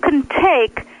that you can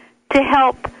take to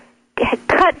help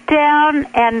cut down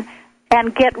and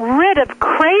get rid of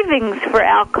cravings for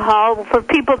alcohol for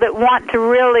people that want to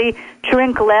really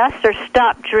drink less or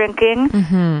stop drinking.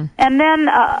 And then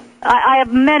I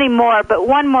have many more, but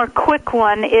one more quick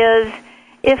one is,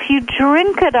 if you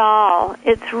drink at all,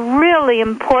 it's really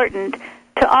important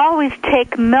to always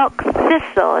take milk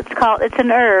thistle. It's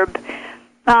an herb.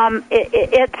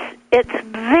 It's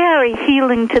very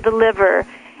healing to the liver,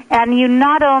 and you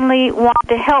not only want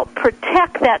to help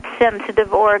protect that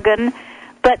sensitive organ,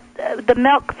 but the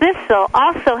milk thistle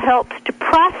also helps to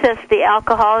process the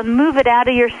alcohol and move it out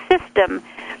of your system.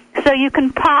 So you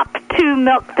can pop 2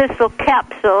 milk thistle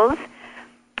capsules.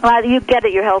 You get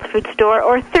at your health food store,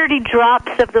 or 30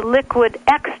 drops of the liquid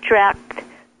extract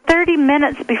 30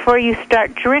 minutes before you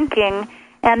start drinking,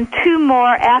 and 2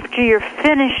 more after you're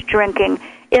finished drinking.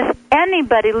 If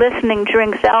anybody listening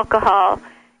drinks alcohol,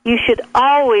 you should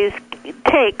always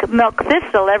take milk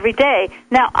thistle every day.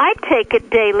 Now, I take it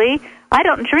daily. I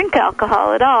don't drink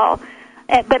alcohol at all,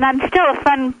 but I'm still a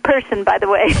fun person, by the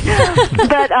way.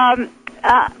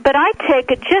 But I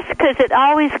take it just because it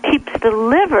always keeps the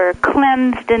liver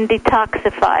cleansed and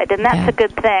detoxified, and that's a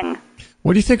good thing.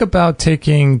 What do you think about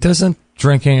doesn't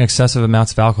drinking excessive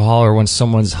amounts of alcohol, or when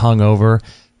someone's hungover,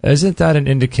 isn't that an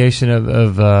indication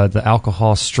of the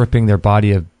alcohol stripping their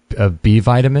body of B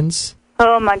vitamins?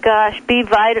 Oh my gosh,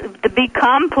 the B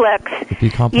complex. The B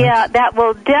complex? Yeah, that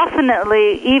will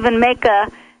definitely even make a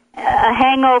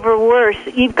hangover worse.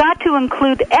 You've got to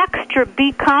include extra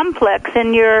B complex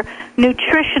in your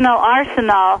nutritional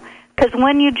arsenal, because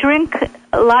when you drink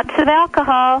lots of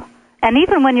alcohol, and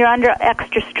even when you're under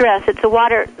extra stress,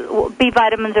 B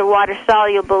vitamins are water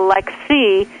soluble like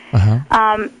C.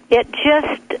 It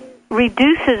just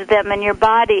reduces them in your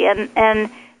body,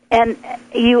 and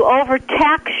you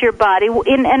overtax your body.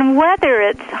 And whether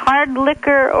it's hard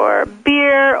liquor or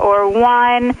beer or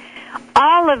wine,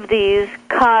 all of these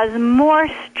cause more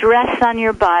stress on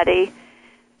your body.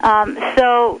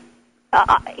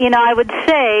 I would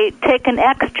say take an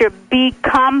extra B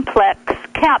complex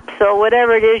capsule,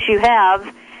 whatever it is you have,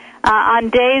 on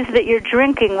days that you're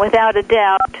drinking, without a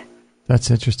doubt.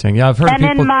 That's interesting. Yeah, I've heard people...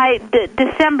 And in my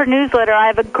December newsletter, I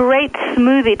have a great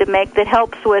smoothie to make that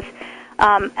helps with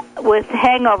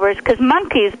hangovers, because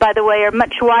monkeys, by the way, are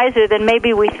much wiser than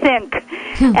maybe we think.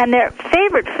 And their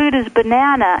favorite food is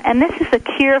banana, and this is a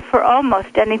cure for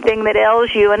almost anything that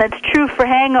ails you, and it's true for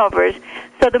hangovers.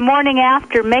 So the morning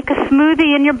after, make a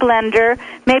smoothie in your blender.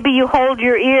 Maybe you hold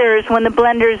your ears when the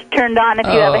blender is turned on if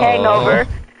you have a hangover.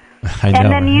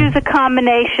 And then use a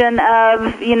combination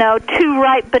of, 2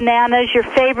 ripe bananas, your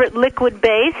favorite liquid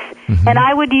base, and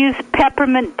I would use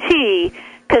peppermint tea,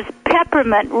 because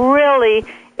peppermint really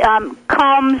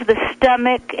calms the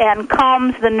stomach and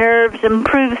calms the nerves,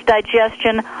 improves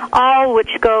digestion, all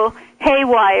which go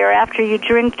haywire after you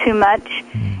drink too much.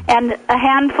 And a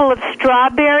handful of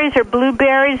strawberries or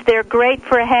blueberries, they're great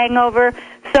for a hangover.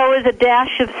 So is a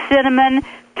dash of cinnamon,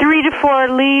 3 to 4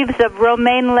 leaves of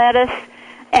romaine lettuce,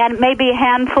 and maybe a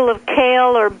handful of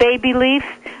kale or baby leaf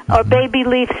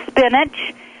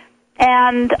spinach.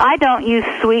 And I don't use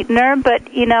sweetener, but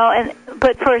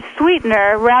but for a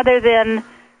sweetener, rather than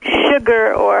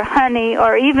sugar or honey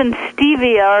or even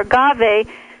stevia or agave,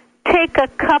 take a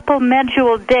couple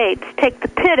medjool dates, take the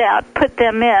pit out, put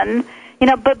them in.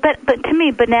 But to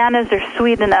me, bananas are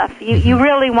sweet enough. You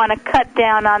really want to cut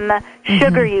down on the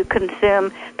sugar you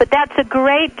consume. But that's a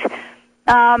great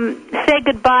say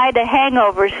goodbye to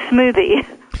hangovers smoothie.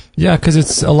 Yeah, because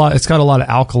it's got a lot of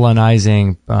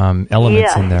alkalinizing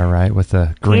elements in there, right, with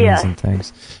the greens and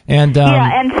things. And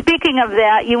and speaking of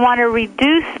that, you want to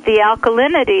reduce the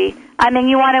alkalinity. I mean,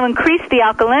 you want to increase the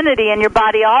alkalinity in your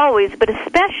body always, but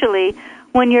especially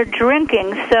when you're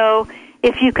drinking. So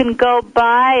if you can go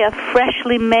buy a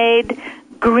freshly made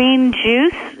green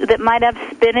juice that might have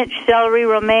spinach, celery,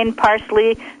 romaine,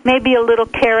 parsley, maybe a little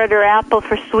carrot or apple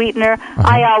for sweetener.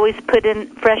 I always put in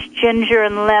fresh ginger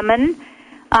and lemon.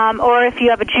 Or if you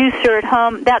have a juicer at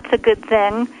home, that's a good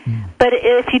thing. But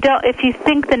if you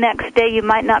think the next day you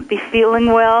might not be feeling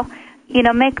well,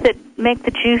 make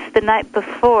the juice the night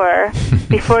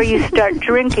before you start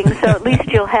drinking, so at least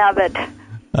you'll have it.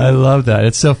 I love that.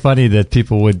 It's so funny that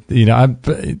people would,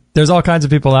 there's all kinds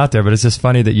of people out there, but it's just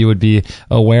funny that you would be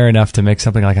aware enough to make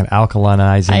something like an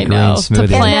alkalinizing green smoothie.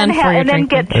 To plan and then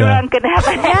get drunk and have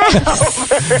a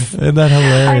hangover. Isn't that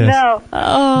hilarious? I know.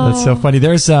 Oh. That's so funny.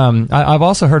 There's, I've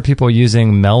also heard people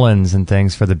using melons and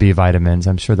things for the B vitamins.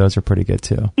 I'm sure those are pretty good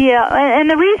too. Yeah, and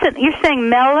the reason, you're saying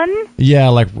melon? Yeah,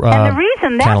 like and the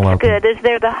reason that's cantaloupe. good is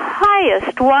they're the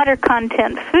highest water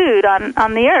content food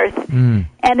on the earth.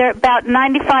 And they're about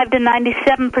 95 to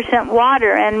 97%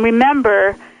 water. And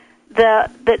remember that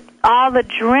all the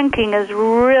drinking is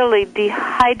really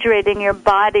dehydrating your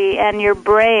body and your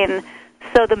brain.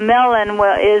 So the melon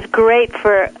is great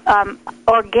for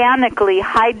organically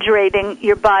hydrating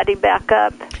your body back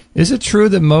up. Is it true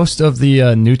that most of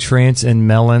the nutrients in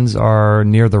melons are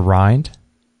near the rind?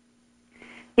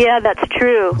 Yeah, that's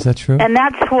true. Is that true? And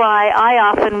that's why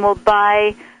I often will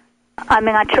buy...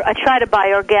 I try to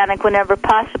buy organic whenever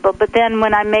possible, but then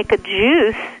when I make a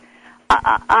juice,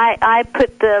 I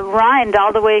put the rind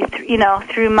all the way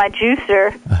through my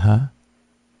juicer.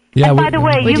 Yeah. And by the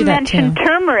way, we you do that mentioned too.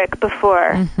 turmeric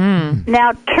before.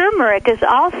 Now, turmeric is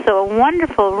also a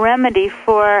wonderful remedy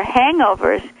for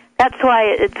hangovers. That's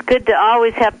why it's good to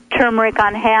always have turmeric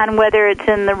on hand, whether it's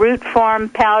in the root form,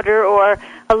 powder, or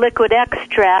a liquid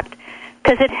extract,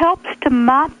 because it helps to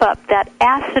mop up that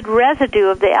acid residue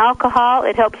of the alcohol.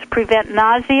 It helps prevent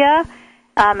nausea.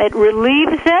 It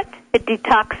relieves it. It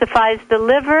detoxifies the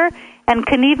liver and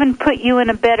can even put you in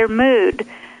a better mood.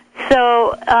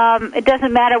 So it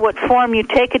doesn't matter what form you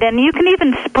take it in. You can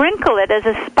even sprinkle it as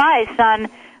a spice on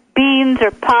beans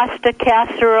or pasta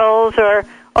casseroles or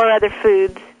other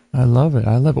foods. I love it.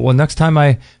 Well, next time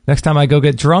I go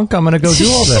get drunk, I'm going to go do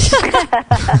all this.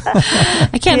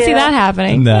 I can't see that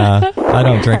happening. Nah, I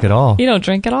don't drink at all. You don't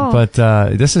drink at all. But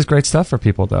this is great stuff for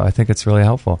people, though. I think it's really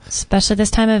helpful. Especially this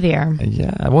time of year.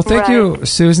 Yeah. Well, thank you,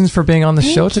 Susan, for being on the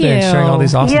show today and sharing all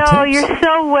these awesome tips. You're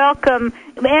so welcome.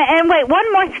 And wait,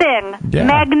 one more thing. Yeah.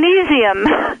 Magnesium.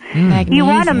 Magnesium. You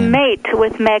want to mate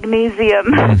with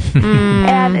magnesium.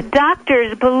 And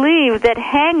doctors believe that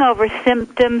hangover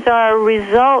symptoms are a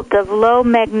result of low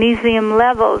magnesium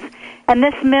levels. And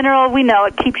this mineral, we know,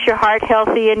 it keeps your heart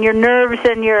healthy and your nerves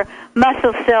and your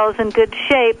muscle cells in good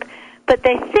shape. But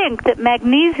they think that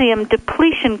magnesium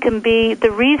depletion can be the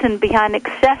reason behind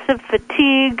excessive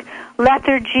fatigue,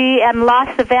 lethargy, and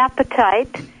loss of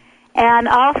appetite, and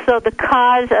also the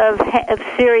cause of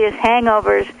serious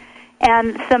hangovers.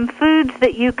 And some foods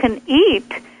that you can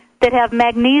eat that have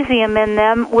magnesium in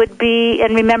them would be,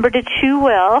 and remember to chew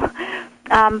well,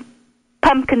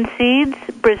 pumpkin seeds,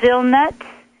 Brazil nuts,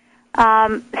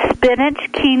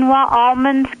 spinach, quinoa,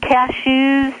 almonds,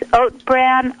 cashews, oat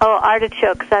bran,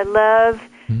 artichokes I love,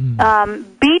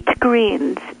 beet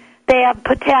greens. They have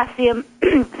potassium,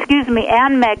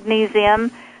 and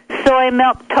magnesium, soy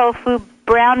milk, tofu,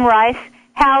 brown rice,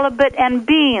 halibut, and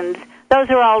beans. Those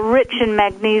are all rich in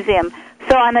magnesium.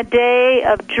 So on a day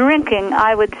of drinking,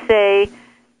 I would say,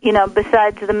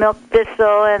 besides the milk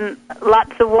thistle and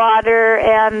lots of water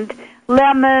and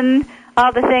lemon,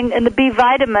 all the things, and the B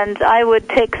vitamins, I would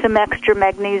take some extra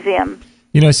magnesium.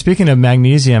 Speaking of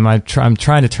magnesium, I'm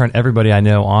trying to turn everybody I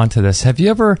know onto this. Have you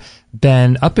ever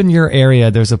been up in your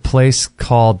area? There's a place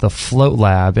called the Float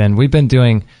Lab, and we've been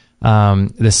doing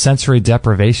the sensory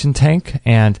deprivation tank.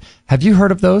 And have you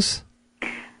heard of those?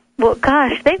 Well,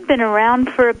 gosh, they've been around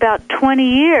for about 20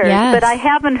 years, Yes. but I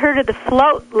haven't heard of the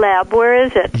Float Lab. Where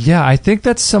is it? Yeah, I think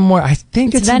that's somewhere. I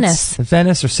think it's Venice. in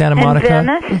Venice or Santa In Monica.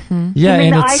 Venice? Mm-hmm. Yeah, You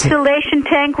mean and the it's isolation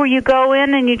tank where you go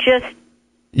in and you just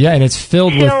and it's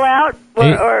filled chill with out?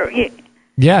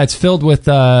 Yeah, it's filled with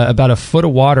about a foot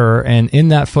of water, and in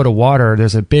that foot of water,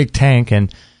 there's a big tank,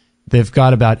 and they've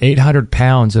got about 800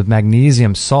 pounds of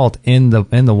magnesium salt in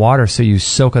the water, so you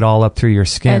soak it all up through your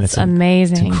skin. It's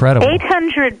amazing. It's incredible.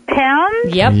 800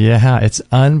 pounds? Yep. Yeah, it's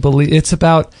unbelievable. It's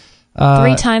about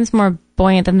 3 times more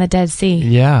buoyant than the Dead Sea.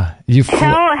 Yeah,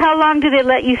 How long do they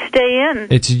let you stay in?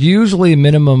 It's usually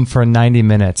minimum for 90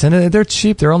 minutes, and they're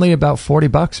cheap. They're only about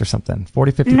 $40 or something,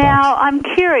 40, 50 Now, bucks. I'm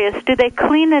curious. Do they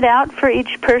clean it out for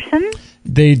each person?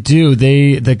 They do.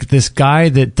 This guy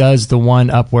that does the one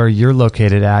up where you're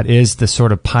located at is the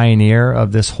sort of pioneer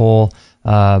of this whole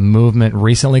movement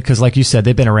recently, because like you said,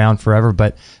 they've been around forever.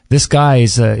 But this guy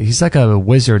he's like a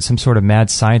wizard, some sort of mad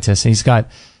scientist, and he's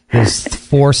got this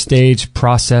 4-stage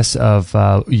process of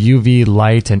UV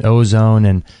light and ozone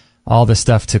and all this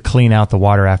stuff to clean out the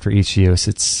water after each use.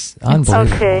 It's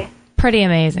unbelievable. Okay. Pretty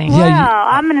amazing. Yeah, Wow,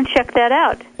 I'm going to check that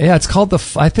out. Yeah, it's called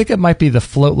I think it might be the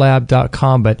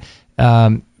floatlab.com, but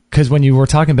because when you were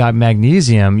talking about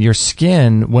magnesium, your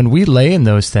skin, when we lay in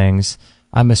those things,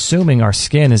 I'm assuming our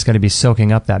skin is going to be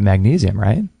soaking up that magnesium,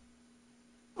 right?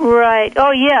 Right.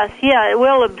 Oh, yes. Yeah, it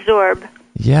will absorb.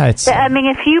 Yeah, it's... I mean,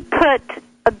 if you put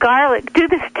a garlic, do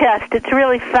this test. It's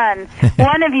really fun.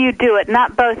 One of you do it,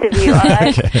 not both of you, all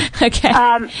right? Okay.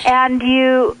 And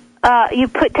you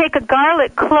take a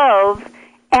garlic clove,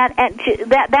 and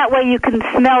that way you can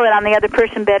smell it on the other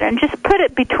person better, and just put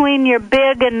it between your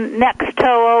big and next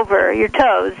toe over, your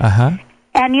toes. Uh-huh.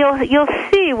 And you'll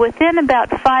see within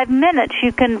about 5 minutes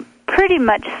you can pretty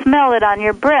much smell it on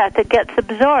your breath. It gets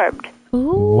absorbed.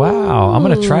 Ooh. Wow, I'm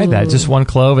going to try that. Just one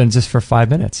clove and just for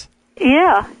 5 minutes.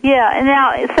 Yeah. And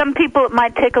now, some people it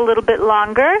might take a little bit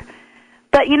longer,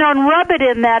 but, and rub it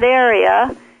in that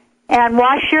area and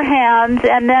wash your hands,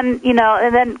 and then,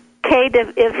 Kate,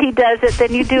 if he does it,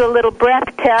 then you do a little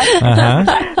breath test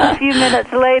a few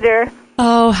minutes later.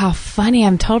 Oh, how funny.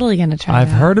 I'm totally going to try I've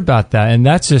that. heard about that, and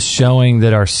that's just showing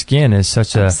that our skin is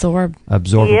such a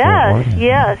absorbable organ.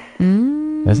 Yes.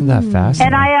 Isn't that fascinating?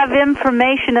 And I have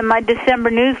information in my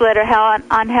December newsletter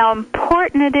on how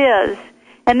important it is.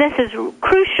 And this is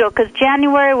crucial because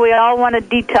January we all want to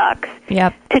detox.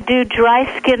 Yep. To do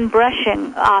dry skin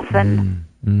brushing often.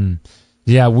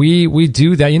 Yeah, we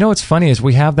do that. You know what's funny is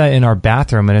we have that in our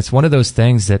bathroom, and it's one of those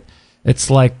things that it's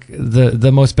like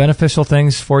the most beneficial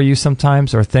things for you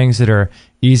sometimes are things that are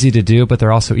easy to do, but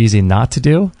they're also easy not to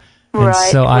do. And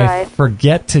so I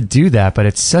forget to do that, but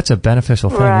it's such a beneficial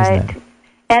thing, isn't it?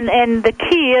 And the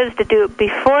key is to do it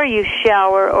before you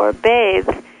shower or bathe,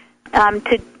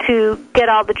 to get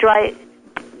all the dry,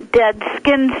 dead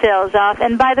skin cells off.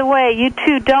 And by the way, you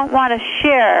two don't want to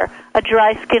share a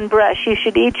dry skin brush. You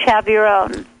should each have your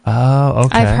own. Oh,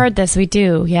 okay. I've heard this. We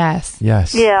do, yes.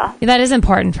 Yes. Yeah. That is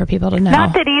important for people to know.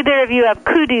 Not that either of you have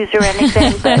cooties or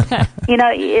anything, but,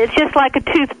 it's just like a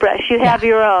toothbrush. You have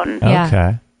your own. Yeah.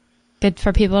 Okay. Good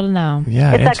for people to know.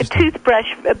 Yeah, it's like a toothbrush,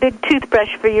 a big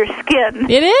toothbrush for your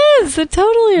skin. It is. It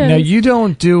totally is. Now, you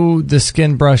don't do the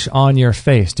skin brush on your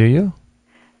face, do you?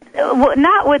 Well,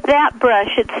 not with that brush.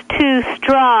 It's too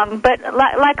strong. But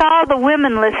like all the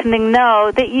women listening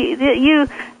know, that you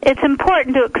it's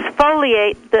important to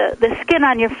exfoliate the skin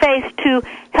on your face to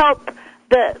help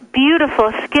the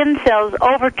beautiful skin cells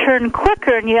overturn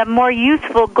quicker, and you have more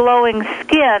youthful, glowing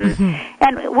skin. Mm-hmm.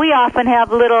 And we often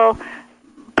have little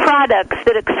products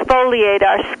that exfoliate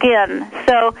our skin.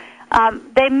 So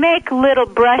they make little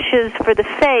brushes for the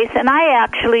face, and I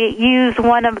actually use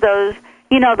one of those,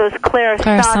 those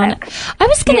Clarisonic. I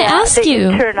was going to ask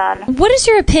you, turn on. What is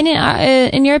your opinion?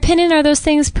 In your opinion, are those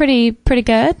things pretty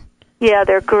good? Yeah,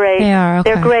 they're great. They are,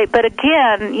 okay. They're great. But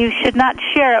again, you should not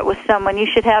share it with someone. You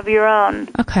should have your own.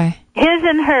 Okay. His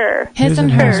and her. His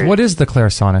and hers. What is the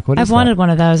Clarisonic? What is I've wanted one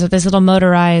of those. With these little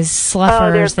motorized sluffers.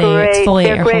 Oh, they're great. Exfoliate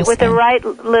They're great your whole with skin. the right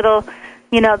little,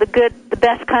 the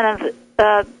best kind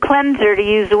of cleanser to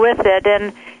use with it,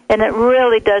 and it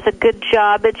really does a good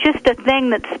job. It's just a thing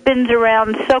that spins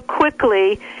around so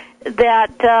quickly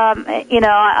that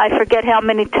I forget how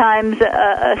many times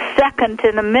a second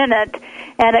in a minute,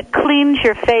 and it cleans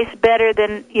your face better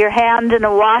than your hand in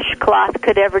a washcloth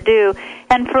could ever do.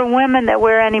 And for women that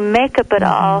wear any makeup at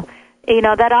all,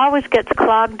 that always gets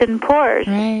clogged in pores.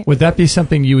 Right. Would that be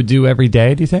something you would do every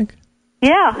day, do you think?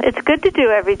 Yeah, it's good to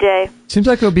do every day. Seems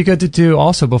like it would be good to do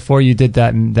also before you did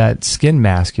that skin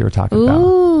mask you were talking about.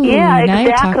 Ooh, Yeah, now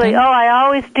you're exactly. talking. Oh, I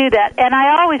always do that. And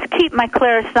I always keep my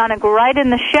Clarisonic right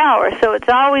in the shower, so it's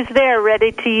always there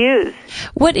ready to use.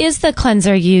 What is the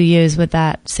cleanser you use with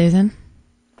that, Susan?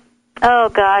 Oh,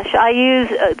 gosh. I use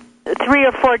 3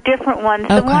 or 4 different ones.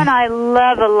 The Okay. one I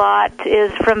love a lot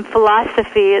is from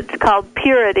Philosophy. It's called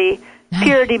Purity.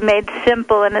 Purity Made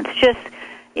Simple, and it's just,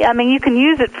 you can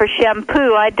use it for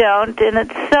shampoo. I don't, and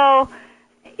it's so...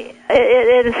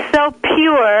 It is so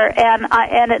pure,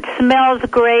 and it smells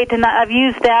great, and I've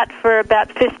used that for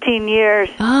about 15 years.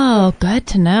 Oh, good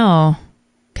to know.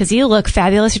 Because you look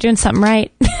fabulous. You're doing something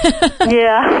right.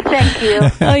 Yeah, thank you.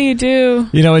 Oh, you do.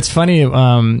 It's funny,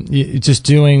 just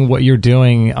doing what you're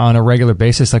doing on a regular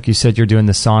basis. Like you said, you're doing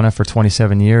the sauna for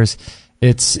 27 years.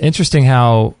 It's interesting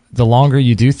how the longer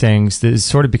you do things, it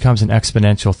sort of becomes an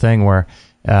exponential thing where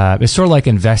it's sort of like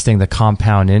investing the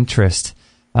compound interest.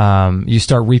 You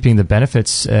start reaping the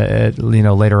benefits,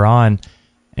 later on,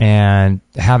 and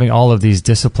having all of these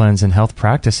disciplines and health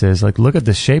practices. Like, look at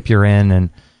the shape you're in, and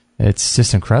it's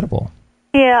just incredible.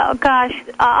 Yeah, gosh,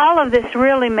 all of this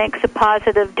really makes a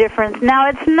positive difference. Now,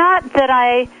 it's not that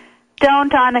I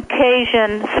don't on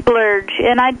occasion splurge,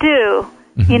 and I do.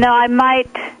 Mm-hmm.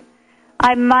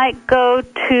 I might go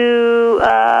to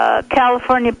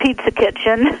California Pizza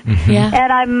Kitchen, Mm-hmm. Yeah.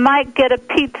 and I might get a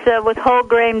pizza with whole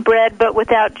grain bread but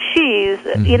without cheese,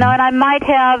 Mm-hmm. and I might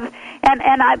have,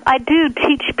 and I do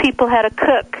teach people how to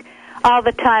cook all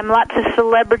the time, lots of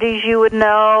celebrities you would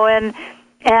know, and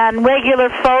regular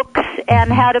folks,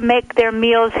 and how to make their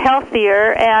meals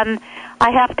healthier, and I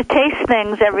have to taste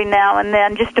things every now and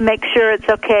then just to make sure it's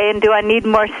okay, and do I need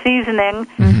more seasoning?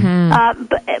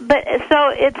 But so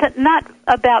it's not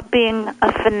about being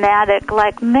a fanatic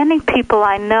like many people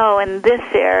I know in this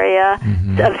area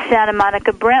of Santa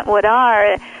Monica, Brentwood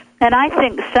are, and I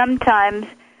think sometimes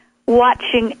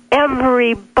watching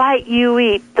every bite you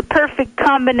eat, the perfect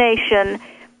combination,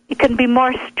 it can be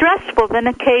more stressful than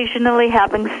occasionally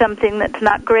having something that's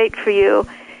not great for you.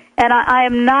 And I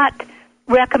am not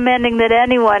recommending that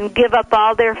anyone give up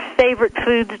all their favorite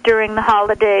foods during the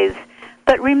holidays.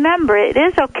 But remember, it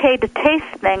is okay to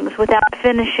taste things without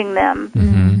finishing them.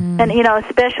 Mm-hmm. And,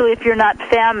 especially if you're not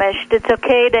famished, it's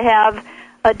okay to have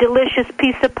a delicious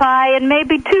piece of pie and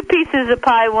maybe 2 pieces of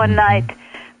pie one night.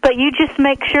 But you just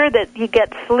make sure that you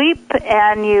get sleep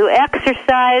and you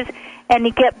exercise and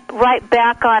you get right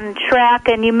back on track,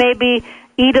 and you maybe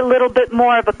eat a little bit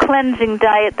more of a cleansing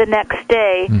diet the next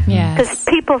day. Yes. Because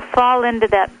people fall into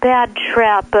that bad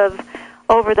trap of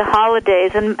over the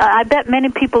holidays, and I bet many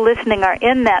people listening are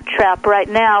in that trap right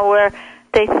now where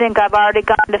they think, I've already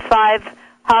gone to 5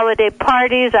 holiday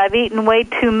parties, I've eaten way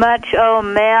too much, oh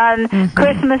man,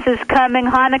 Christmas is coming,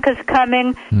 Hanukkah's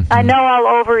coming, I know I'll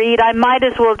overeat, I might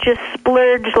as well just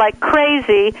splurge like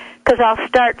crazy because I'll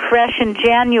start fresh in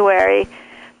January.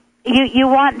 You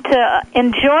want to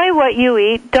enjoy what you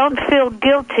eat, don't feel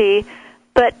guilty,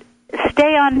 but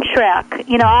stay on track.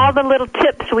 All the little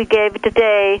tips we gave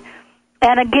today.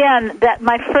 And again, that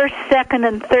my first, second,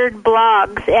 and third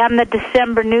blogs and the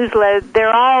December newsletter,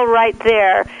 they're all right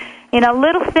there.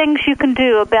 Little things you can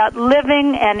do about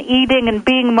living and eating and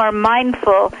being more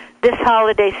mindful this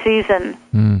holiday season.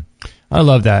 I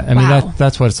love that. I mean,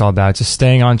 that's what it's all about, just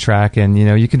staying on track. And,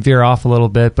 you can veer off a little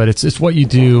bit, but it's what you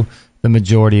do the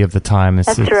majority of the time.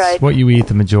 It's right. what you eat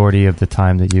the majority of the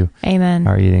time that you Amen.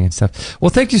 are eating and stuff. Well,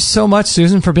 thank you so much,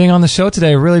 Susan, for being on the show today.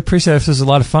 I really appreciate it. This was a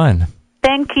lot of fun.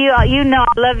 Thank you. I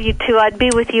love you too. I'd be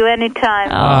with you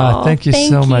anytime. Thank you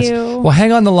so much. Well,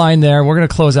 hang on the line there. We're going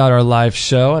to close out our live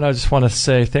show. And I just want to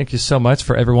say thank you so much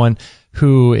for everyone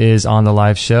who is on the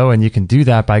live show. And you can do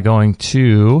that by going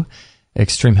to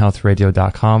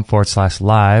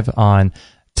extremehealthradio.com/live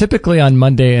typically on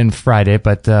Monday and Friday,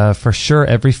 but for sure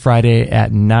every Friday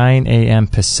at 9 a.m.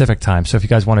 Pacific time. So if you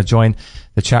guys want to join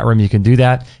the chat room, you can do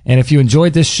that. And if you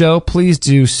enjoyed this show, please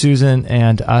do Susan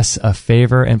and us a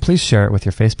favor, and please share it with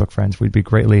your Facebook friends. We'd be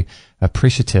greatly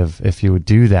appreciative if you would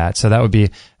do that. So that would be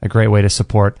a great way to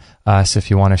support us.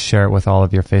 If you want to share it with all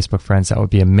of your Facebook friends, that would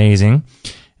be amazing.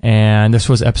 And this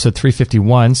was episode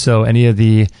 351. So any of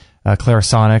the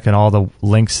Clarisonic and all the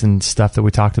links and stuff that we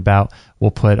talked about,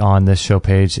 we'll put on this show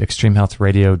page,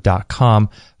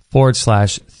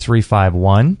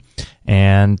 extremehealthradio.com/351.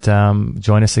 And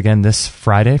join us again this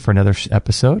Friday for another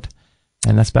episode.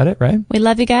 And that's about it, right? We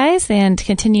love you guys, and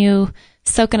continue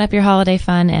soaking up your holiday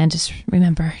fun, and just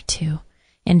remember to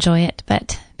enjoy it,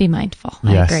 but be mindful.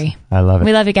 Yes, I agree. I love it.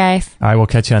 We love you guys. All right, we'll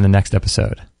catch you on the next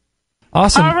episode.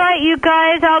 Awesome. All right, you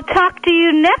guys, I'll talk to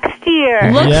you next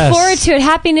year. Look Yes. forward to it.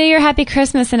 Happy New Year, Happy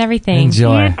Christmas, and everything.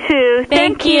 Enjoy. You too.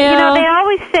 Thank you. You know, they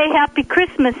always say Happy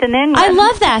Christmas in England. I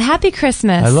love that. Happy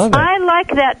Christmas. I love it. I like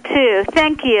that too.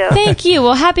 Thank you. Thank you.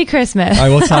 Well, Happy Christmas. All right,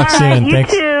 we'll talk All right, soon. you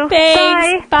Thanks. too.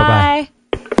 Thanks. Bye.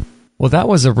 Bye. Well, that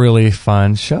was a really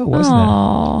fun show, wasn't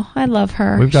Oh, I love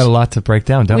her. it? We've got a lot to break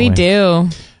down, don't we? We do.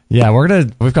 Yeah,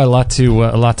 we've got a lot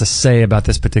to say about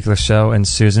this particular show, and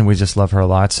Susan, we just love her a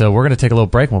lot. So we're going to take a little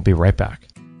break, and we'll be right back.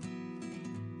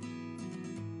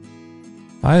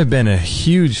 I have been a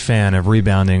huge fan of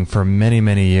rebounding for many,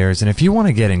 many years, and if you want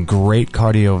to get in great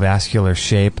cardiovascular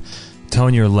shape,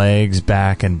 tone your legs,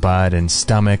 back, and butt, and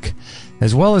stomach,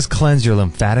 as well as cleanse your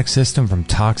lymphatic system from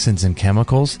toxins and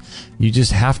chemicals, you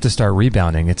just have to start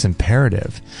rebounding. It's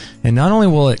imperative. And not only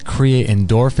will it create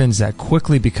endorphins that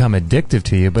quickly become addictive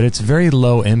to you, but it's very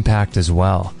low impact as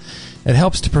well. It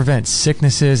helps to prevent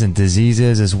sicknesses and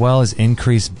diseases, as well as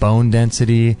increase bone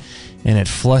density, and it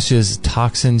flushes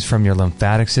toxins from your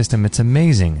lymphatic system. It's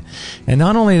amazing. And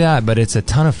not only that, but it's a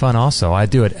ton of fun also. I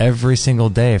do it every single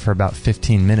day for about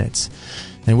 15 minutes.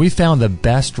 And we found the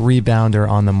best rebounder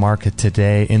on the market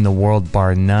today in the world,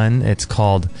 bar none. It's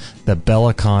called the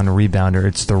Bellicon Rebounder.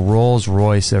 It's the Rolls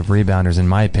Royce of rebounders, in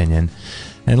my opinion.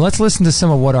 And let's listen to some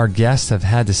of what our guests have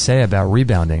had to say about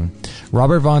rebounding.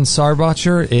 Robert von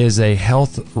Sarbacher is a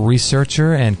health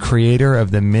researcher and creator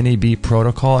of the Mini Beat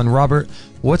Protocol. And Robert,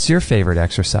 what's your favorite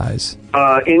exercise?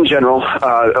 In general,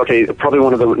 probably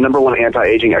one of the number one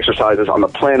anti-aging exercises on the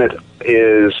planet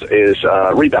is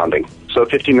rebounding. So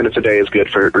 15 minutes a day is good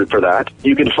for that.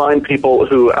 You can find people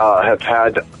who have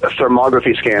had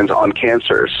thermography scans on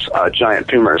cancers, giant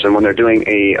tumors, and when they're doing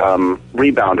a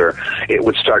rebounder, it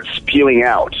would start spewing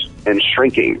out and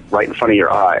shrinking right in front of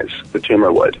your eyes, the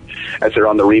tumor would, as they're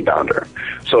on the rebounder.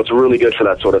 So it's really good for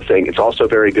that sort of thing. It's also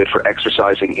very good for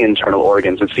exercising internal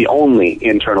organs. It's the only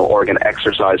internal organ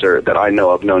exerciser that I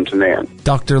know of known to man.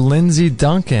 Dr. Lindsay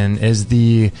Duncan is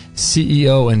the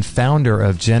CEO and founder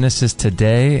of Genesis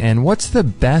Today. And what's the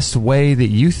best way that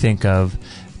you think of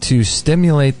to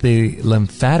stimulate the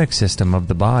lymphatic system of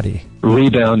the body?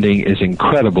 Rebounding is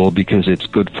incredible because it's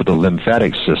good for the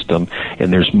lymphatic system,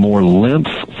 and there's more lymph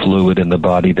fluid in the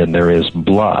body than there is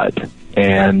blood.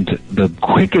 And the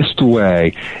quickest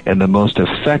way and the most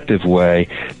effective way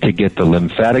to get the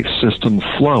lymphatic system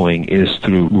flowing is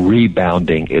through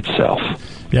rebounding itself.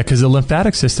 Yeah, because the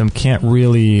lymphatic system can't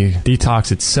really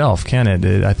detox itself, can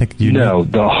it? I think you know. No,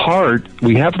 the heart,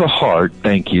 we have the heart,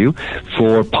 thank you,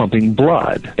 for pumping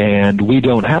blood. And we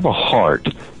don't have a heart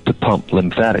to pump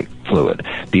lymphatic fluid.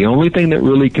 The only thing that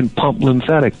really can pump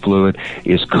lymphatic fluid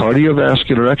is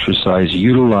cardiovascular exercise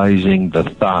utilizing the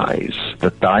thighs,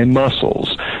 the thigh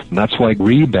muscles. And that's why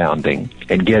rebounding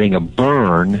and getting a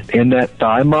burn in that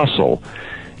thigh muscle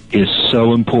is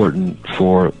so important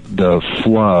for the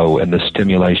flow and the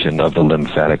stimulation of the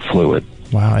lymphatic fluid.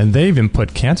 Wow, and they even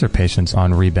put cancer patients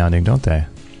on rebounding, don't they?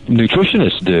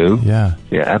 Nutritionists do. Yeah.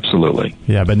 Yeah, absolutely.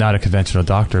 Yeah, but not a conventional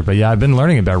doctor. But yeah, I've been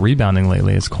learning about rebounding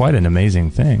lately. It's quite an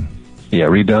amazing thing. Yeah,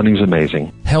 rebounding's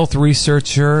amazing. Health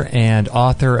researcher and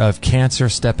author of Cancer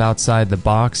Step Outside the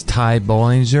Box, Ty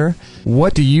Bollinger.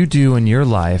 What do you do in your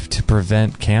life to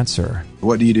prevent cancer?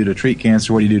 What do you do to treat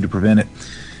cancer? What do you do to prevent it?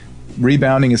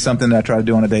 Rebounding is something that I try to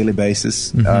do on a daily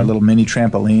basis. A little mini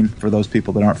trampoline for those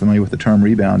people that aren't familiar with the term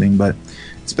rebounding, but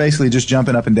it's basically just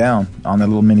jumping up and down on that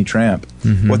little mini tramp.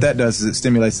 What that does is it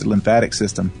stimulates the lymphatic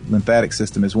system. Lymphatic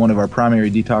system is one of our primary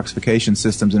detoxification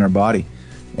systems in our body,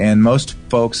 and most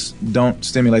folks don't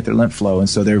stimulate their lymph flow, and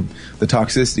so the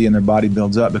toxicity in their body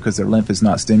builds up because their lymph is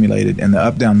not stimulated, and the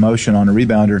up-down motion on a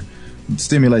rebounder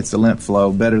stimulates the lymph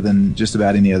flow better than just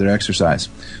about any other exercise.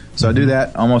 So I do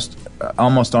that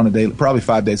almost on a daily, probably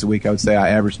 5 days a week. I would say I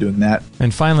average doing that.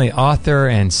 And finally, author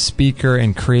and speaker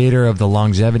and creator of the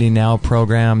Longevity Now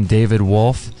program, David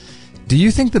Wolf. Do you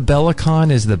think the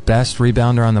Bellicon is the best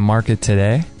rebounder on the market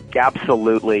today?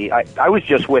 Absolutely. I was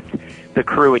just with the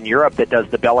crew in Europe that does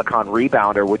the Bellicon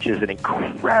Rebounder, which is an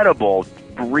incredible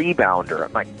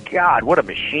rebounder. My God, what a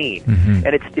machine. And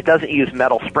it doesn't use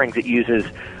metal springs. It uses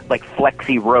like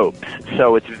flexi ropes.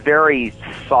 So it's very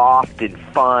soft and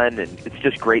fun, and it's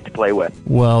just great to play with.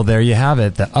 Well, there you have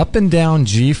it. The up and down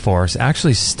G-force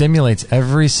actually stimulates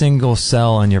every single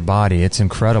cell in your body. It's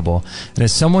incredible. And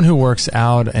as someone who works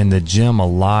out in the gym a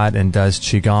lot and does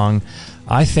Qigong,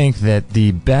 I think that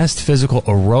the best physical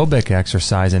aerobic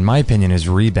exercise, in my opinion, is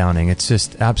rebounding. It's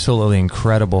just absolutely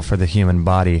incredible for the human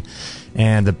body.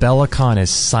 And the Bellicon is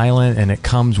silent, and it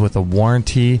comes with a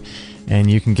warranty, and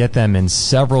you can get them in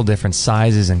several different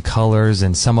sizes and colors,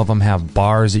 and some of them have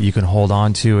bars that you can hold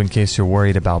on to in case you're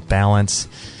worried about balance.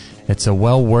 It's a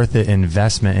well worth it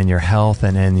investment in your health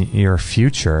and in your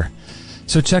future.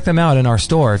 So check them out in our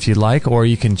store if you'd like, or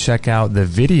you can check out the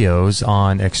videos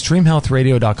on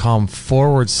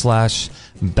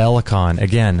extremehealthradio.com/Bellicon.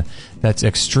 Again, that's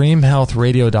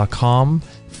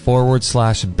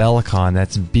extremehealthradio.com/Bellicon.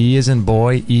 That's B as in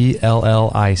boy,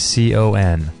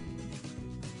 ELLICON.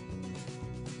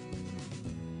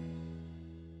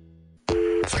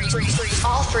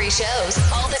 All free shows,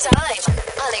 all the time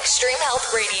on Extreme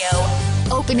Health Radio.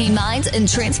 Opening minds and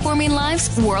transforming lives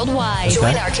worldwide.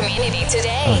 Join our community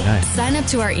today. Oh, nice. Sign up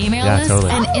to our email list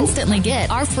and instantly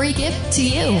get our free gift to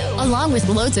you, along with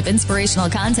loads of inspirational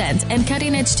content and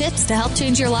cutting-edge tips to help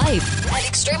change your life at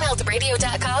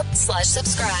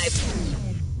extremehealthradio.com/subscribe.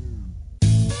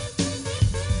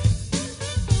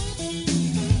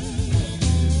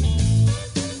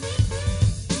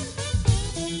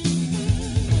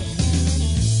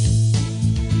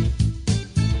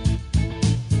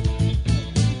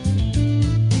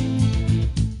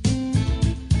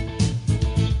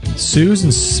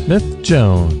 Susan Smith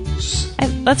Jones.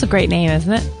 That's a great name,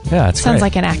 isn't it? Yeah, it's Sounds great.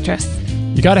 like an actress.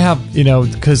 You got to have,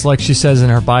 because like she says in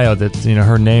her bio that,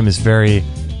 her name is very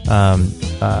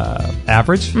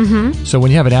average. Mm-hmm. So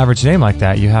when you have an average name like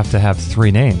that, you have to have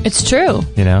 3 names. It's true.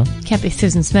 Can't be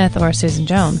Susan Smith or Susan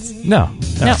Jones. No.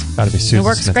 It's got to be Susan Smith. It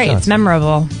works Smith great. Jones. It's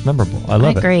memorable. I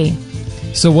love it. I agree.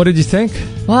 So what did you think?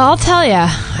 Well, I'll tell you.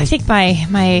 I think my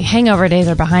hangover days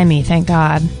are behind me, thank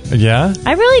God. Yeah?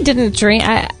 I really didn't drink.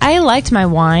 I liked my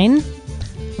wine.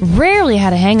 Rarely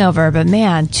had a hangover, but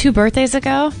man, 2 birthdays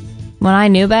ago, when I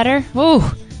knew better, ooh,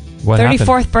 what 34th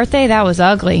happened? birthday, that was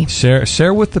ugly.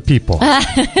 Share with the people. What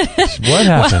happened?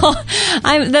 Well,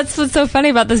 that's what's so funny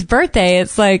about this birthday.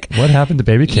 It's like, what happened to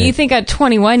baby Kate? You think at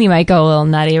 21 you might go a little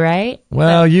nutty, right?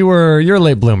 Well, you're a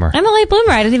late bloomer. I'm a late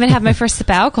bloomer. I didn't even have my first sip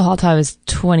of alcohol until I was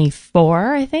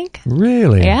 24, I think.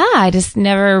 Really? Yeah, I just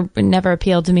never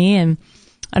appealed to me, and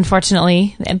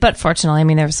fortunately, I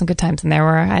mean, there were some good times in there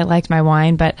where I liked my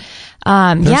wine, but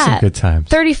There's some good times.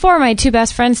 34, my 2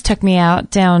 best friends took me out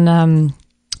down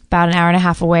about an hour and a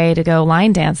half away to go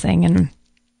line dancing, and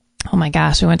oh my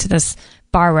gosh, we went to this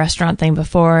bar restaurant thing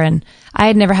before, and I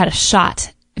had never had a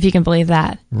shot, if you can believe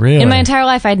that. Really? In my entire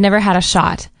life, I'd never had a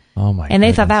shot. Oh my! And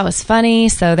they thought that was funny,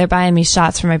 so they're buying me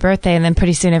shots for my birthday, and then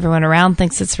pretty soon everyone around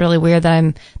thinks it's really weird that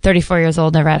I'm 34 years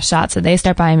old, never had a shot, so they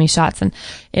start buying me shots, and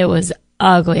it was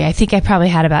ugly. I think I probably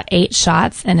had about 8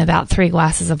 shots and about 3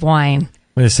 glasses of wine.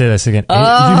 Let me say this again. Oh.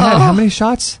 You had how many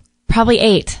shots? Probably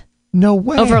 8. No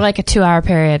way. Over like a 2-hour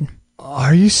period.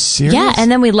 Are you serious? Yeah, and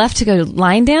then we left to go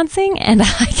line dancing, and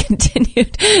I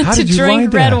continued to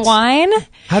drink red wine.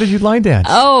 How did you line dance?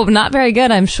 Oh, not very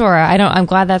good, I'm sure. I'm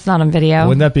glad that's not on video.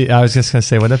 Wouldn't that be? I was just gonna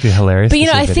say, wouldn't that be hilarious? But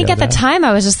I think at the time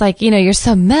I was just like, you're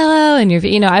so mellow, and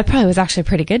I probably was actually a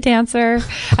pretty good dancer.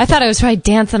 I thought I was probably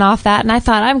dancing off that, and I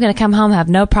thought I'm gonna come home, have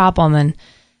no problem. And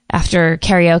after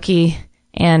karaoke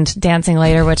and dancing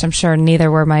later, which I'm sure neither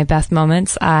were my best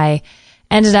moments, they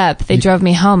drove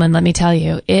me home, and let me tell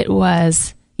you, it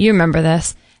was, you remember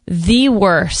this, the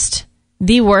worst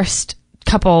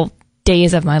couple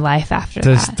days of my life after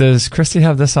that. Does Christy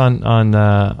have this on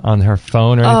her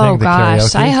phone or anything? Oh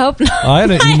gosh, I hope not. I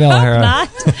had to email her. Not.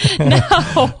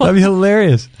 No. That'd be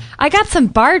hilarious. I got some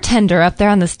bartender up there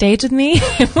on the stage with me,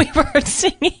 and we were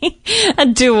singing a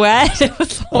duet. It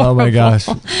was horrible. Oh my gosh,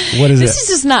 what is this is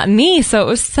just not me. So it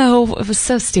was so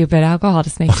stupid. Alcohol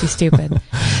just makes you stupid.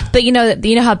 But you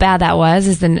know how bad that was.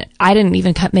 Is then I didn't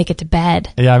even make it to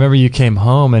bed. Yeah, I remember you came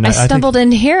home and I stumbled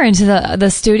in here into the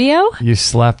studio. You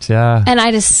slept, yeah. And I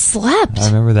just slept. I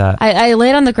remember that. I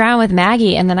laid on the ground with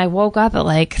Maggie, and then I woke up at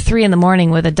like 3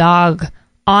 a.m. with a dog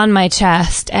on my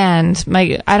chest, and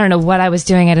I don't know what I was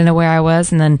doing. I didn't know where I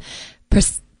was, and then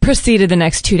proceeded the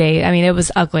next 2 days. I mean, it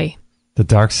was ugly. The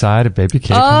dark side of baby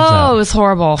Kate comes out. Oh, it was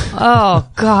horrible. Oh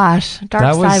gosh, dark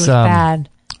side was bad.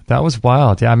 That was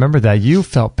wild. Yeah, I remember that. You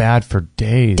felt bad for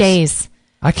days.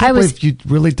 I can't believe you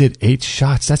really did 8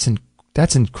 shots.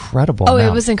 That's incredible. Oh,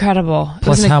 it was incredible.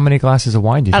 Plus, how many glasses of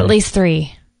wine did you drink? At least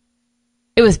 3.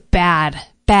 It was bad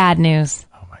news.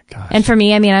 Oh my gosh. And for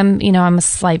me, I mean, I'm a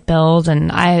slight build,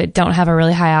 and I don't have a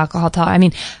really high alcohol tolerance. I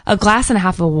mean, a glass and a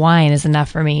half of wine is enough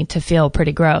for me to feel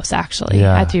pretty gross, actually.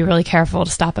 Yeah. I have to be really careful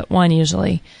to stop at 1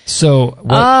 usually. So,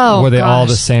 were they all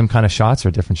the same kind of shots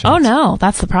or different shots? Oh no,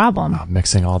 that's the problem.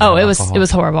 Mixing all that. Oh, it alcohol.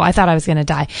 was horrible. I thought I was going to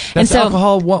die. That's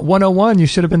alcohol 101. You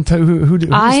should have been.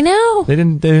 I know. They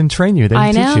didn't train you. They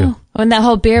didn't teach you. When that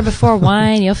whole beer before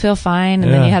wine, you'll feel fine.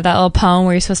 And then you have that little poem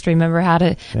where you're supposed to remember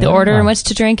the order in which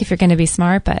to drink if you're going to be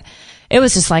smart. But it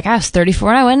was just like, I was 34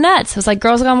 and I went nuts. It was like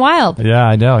Girls Gone Wild. Yeah,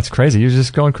 I know. It's crazy. You're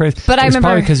just going crazy. But I remember,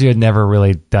 probably because you had never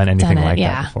really done anything like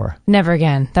that before. Never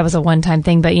again. That was a one-time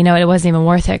thing. But, it wasn't even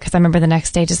worth it because I remember the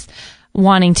next day just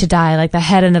wanting to die, like the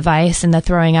head in the vice and the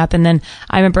throwing up. And then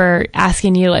I remember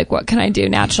asking you, like, what can I do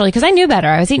naturally? Because I knew better.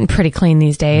 I was eating pretty clean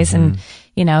these days. And,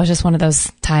 it was just one of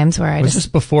those times where Was this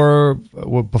before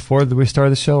we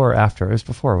started the show or after? It was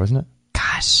before, wasn't it?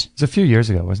 Gosh. It was a few years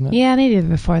ago, wasn't it? Yeah, maybe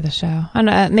before the show. I don't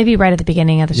know, maybe right at the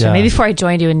beginning of the show. Yeah. Maybe before I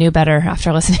joined you and knew better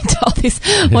after listening to all these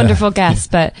wonderful guests.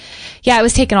 But yeah, I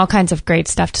was taking all kinds of great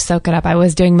stuff to soak it up. I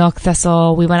was doing milk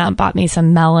thistle. We went out and bought me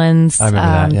some melons. I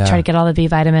remember that, try to get all the B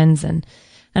vitamins. And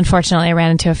unfortunately, I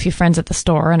ran into a few friends at the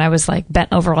store and I was like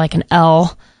bent over like an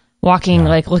L, walking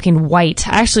like looking white.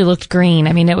 I actually looked green.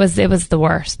 I mean, it was the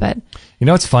worst. But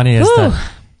what's funny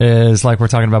is like we're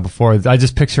talking about before. I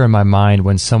just picture in my mind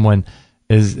when someone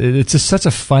it's just such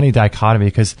a funny dichotomy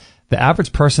because the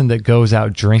average person that goes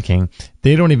out drinking,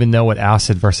 they don't even know what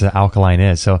acid versus alkaline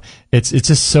is. So it's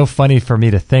just so funny for me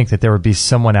to think that there would be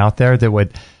someone out there that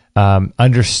would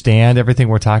understand everything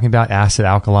we're talking about, acid,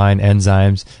 alkaline,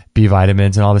 enzymes, B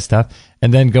vitamins, and all this stuff,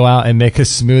 and then go out and make a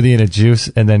smoothie and a juice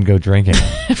and then go drinking.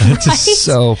 It's just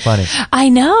so funny. I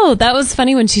know. That was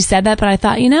funny when she said that, but I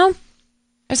thought,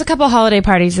 there's a couple holiday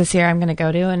parties this year I'm going to go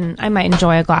to, and I might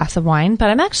enjoy a glass of wine, but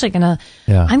I'm actually going to,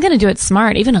 I'm going to do it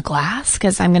smart, even a glass,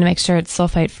 because I'm going to make sure it's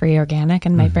sulfate-free organic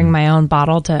and might bring my own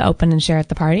bottle to open and share at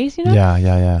the parties,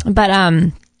 Yeah. But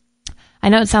I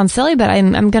know it sounds silly, but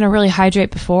I'm going to really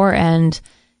hydrate before and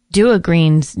do a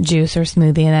greens juice or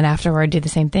smoothie, and then afterward do the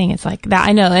same thing. It's like that,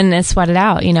 I know, and then sweat it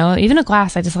out, Even a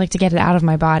glass, I just like to get it out of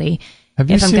my body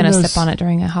if I'm going to sip on it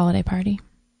during a holiday party.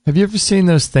 Have you ever seen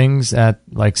those things at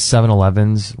like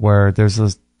 7-Elevens where there's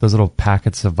those little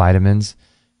packets of vitamins?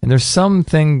 And there's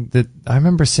something that I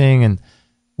remember seeing and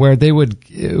where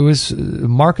it was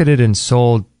marketed and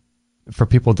sold for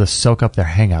people to soak up their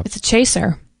hang-up. It's a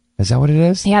chaser. Is that what it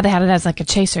is? Yeah, they had it as like a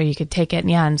chaser. You could take it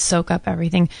and soak up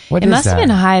everything. What it is must that? have been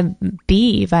a high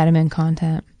B vitamin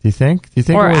content. Do you think?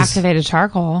 Or it was activated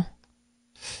charcoal.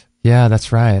 Yeah,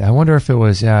 that's right. I wonder if it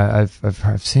was. Yeah,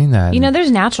 I've seen that.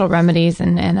 There's natural remedies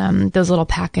and those little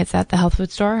packets at the health food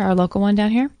store, our local one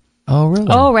down here. Oh, really?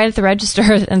 Oh, right at the register,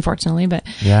 unfortunately. But,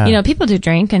 people do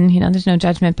drink and, there's no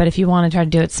judgment. But if you want to try to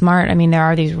do it smart, I mean, there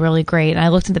are these really great. And I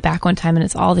looked at the back one time and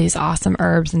it's all these awesome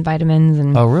herbs and vitamins.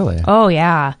 And oh, really? Oh,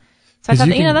 yeah. So I thought,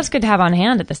 that's good to have on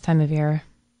hand at this time of year.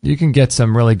 You can get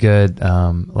some really good,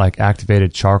 like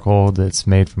activated charcoal that's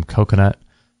made from coconut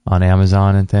on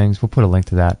Amazon and things. We'll put a link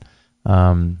to that.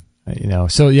 So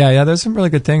there's some really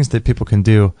good things that people can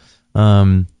do,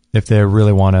 if they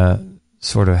really want to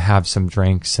sort of have some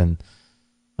drinks. And,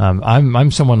 I'm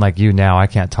someone like you now, I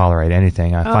can't tolerate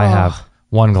anything. If I have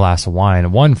one glass of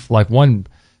wine, one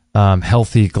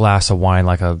healthy glass of wine,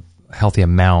 like a healthy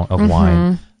amount of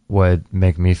wine would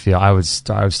make me feel, I would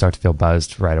start to feel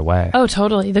buzzed right away. Oh,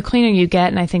 totally. The cleaner you get,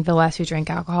 and I think the less you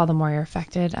drink alcohol, the more you're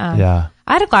affected. I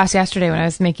had a glass yesterday when I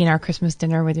was making our Christmas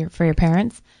dinner for your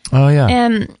parents. Oh, yeah.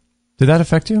 And did that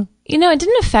affect you? It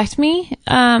didn't affect me.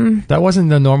 That wasn't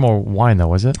the normal wine, though,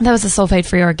 was it? That was a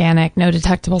sulfate-free organic, no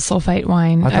detectable sulfate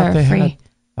wine.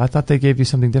 I thought they gave you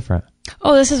something different.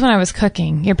 Oh, this is when I was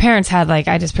cooking. Your parents had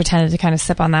I just pretended to kind of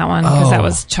sip on that one because that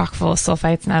was chock full of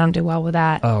sulfates and I don't do well with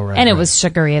that. Oh, right. And it was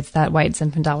sugary. It's that white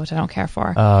Zinfandel, which I don't care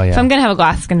for. Oh, yeah. If I'm going to have a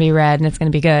glass, it's going to be red and it's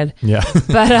going to be good. Yeah.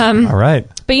 But, all right.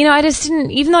 But, I just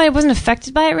didn't, even though I wasn't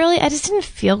affected by it really, I just didn't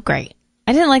feel great.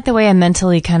 I didn't like the way I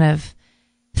mentally kind of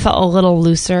felt a little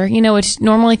looser, which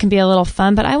normally can be a little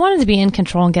fun, but I wanted to be in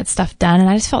control and get stuff done and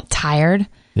I just felt tired.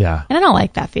 Yeah. And I don't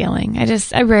like that feeling.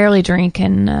 I rarely drink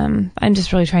and I'm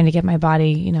just really trying to get my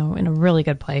body, in a really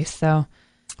good place. So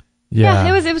yeah,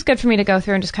 it was good for me to go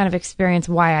through and just kind of experience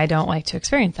why I don't like to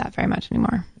experience that very much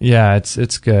anymore. Yeah,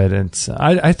 it's good.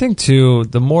 I think too,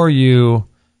 the more you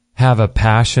have a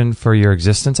passion for your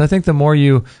existence, I think the more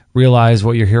you realize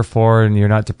what you're here for and you're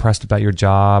not depressed about your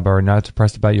job or not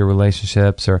depressed about your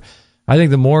relationships, or I think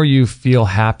the more you feel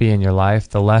happy in your life,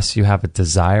 the less you have a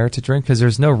desire to drink because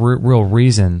there's no real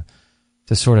reason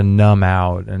to sort of numb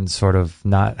out and sort of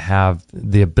not have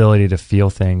the ability to feel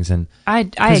things. And I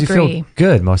agree. You feel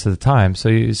good most of the time, so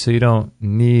you don't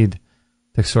need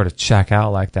to sort of check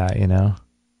out like that,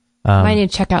 I need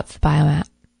to check out the biomat.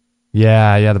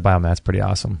 Yeah, the biomat's pretty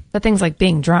awesome. That thing's like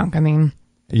being drunk. I mean,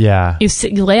 yeah,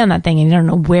 you lay on that thing and you don't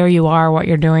know where you are, what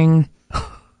you're doing.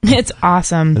 It's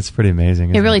awesome. It's pretty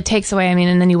amazing. It really takes away. I mean,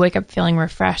 and then you wake up feeling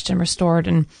refreshed and restored,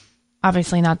 and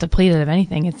obviously not depleted of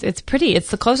anything. It's pretty. It's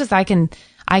the closest I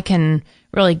can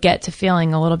really get to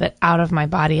feeling a little bit out of my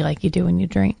body, like you do when you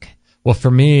drink. Well,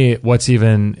 for me, what's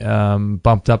even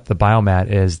bumped up the biomat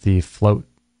is the float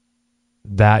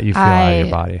that you feel out of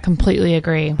your body. I completely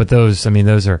agree. But those are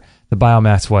the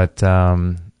biomat's what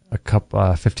a couple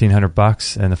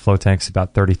 $1,500, and the float tank's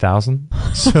about 30,000.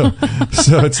 So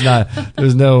it's not.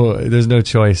 There's no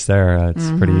choice there.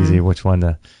 It's pretty easy which one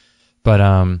to. But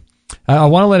I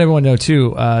want to let everyone know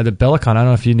too. The Bellicon. I don't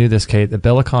know if you knew this, Kate. The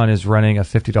Bellicon is running a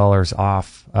 $50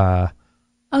 off.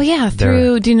 Oh yeah,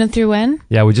 do you know through when?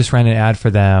 Yeah, we just ran an ad for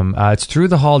them. It's through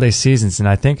the holiday seasons, and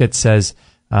I think it says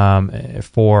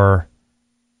for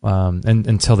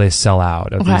until they sell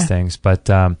out of these things. But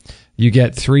you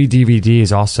get 3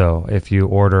 DVDs also if you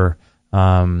order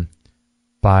by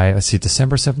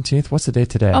December 17th. What's the date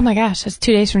today? Oh my gosh, that's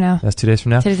 2 days from now. That's 2 days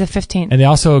from now. Today's the 15th. And they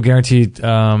also guaranteed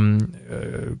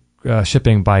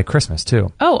shipping by Christmas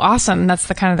too. Oh, awesome! That's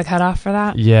the kind of the cutoff for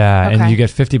that. Yeah, okay. And you get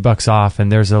 $50 off,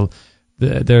 and there's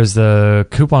the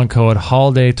coupon code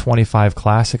Holiday 25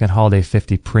 Classic and Holiday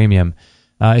 50 Premium.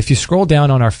 If you scroll down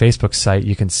on our Facebook site,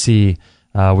 you can see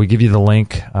we give you the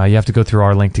link. You have to go through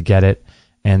our link to get it,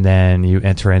 and then you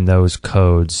enter in those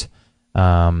codes,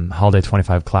 Holiday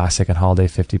 25 Classic and Holiday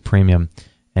 50 Premium,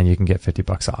 and you can get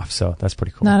 $50 off. So that's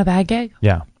pretty cool. Not a bad gig.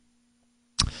 Yeah.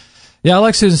 Yeah, I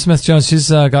like Susan Smith-Jones. She's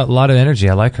got a lot of energy.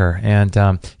 I like her. And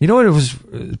you know what was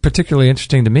particularly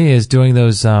interesting to me is doing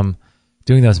those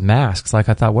masks. Like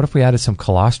I thought, what if we added some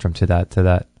colostrum to that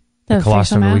the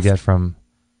colostrum that we get from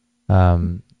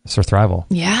Surthrival?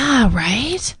 Yeah,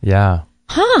 right? Yeah.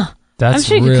 Huh. That's I'm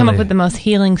sure you could come up with the most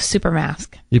healing super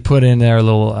mask. You put in there a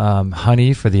little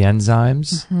honey for the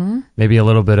enzymes, maybe a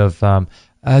little bit of.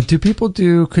 Could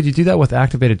you do that with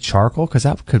activated charcoal? Because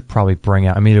that could probably bring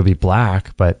out. I mean, it'll be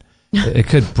black, but it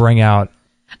could bring out.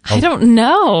 I don't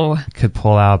know. It could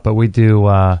pull out, but we do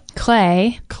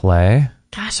clay.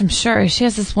 Gosh, I'm sure she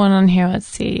has this one on here. Let's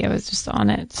see. I was just on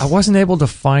it. I wasn't able to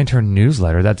find her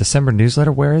newsletter. That December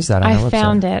newsletter. Where is that? I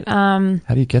found it. How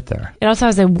do you get there? It also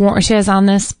has she has on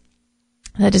this,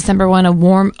 the December one, a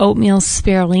warm oatmeal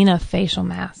spirulina facial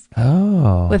mask.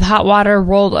 Oh. With hot water,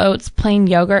 rolled oats, plain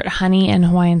yogurt, honey, and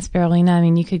Hawaiian spirulina. I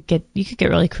mean, you could get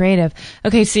really creative.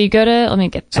 Okay, so you go to, let me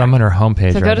get back. So I'm on her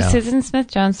homepage right now. So go to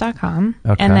SusanSmithJones.com.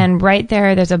 Okay. And then right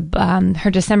there, there's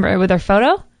her December, with her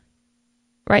photo.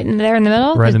 Right in there in the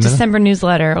middle, right there's December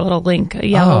newsletter, a little link, a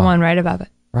yellow one right above it.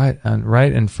 Right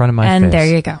in front of my face. And there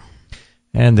you go.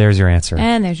 And there's your answer.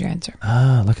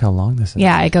 Ah, look how long this is.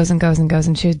 Yeah, it goes and goes and goes,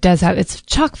 and she does have, it's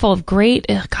chock full of great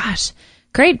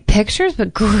great pictures,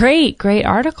 but great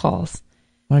articles.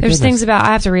 There's things about,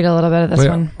 I have to read a little bit of this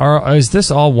one. Is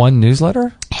this all one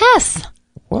newsletter? Yes.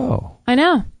 Whoa. I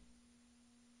know.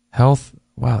 Health.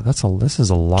 Wow, this is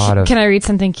a lot of. Can I read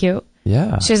something cute?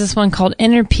 Yeah. She has this one called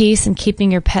Inner Peace and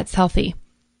Keeping Your Pets Healthy.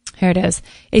 Here it is.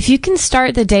 If you can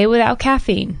start the day without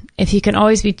caffeine, if you can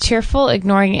always be cheerful,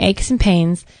 ignoring aches and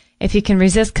pains, if you can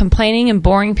resist complaining and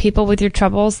boring people with your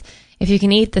troubles, if you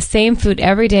can eat the same food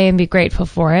every day and be grateful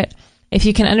for it, if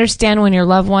you can understand when your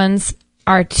loved ones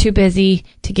are too busy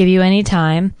to give you any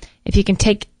time, if you can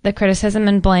take the criticism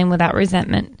and blame without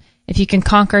resentment, if you can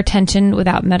conquer tension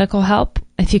without medical help,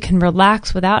 if you can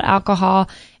relax without alcohol,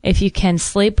 if you can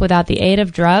sleep without the aid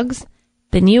of drugs,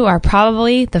 then you are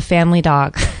probably the family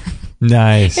dog.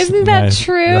 Nice. Isn't that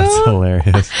true? That's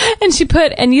hilarious. And she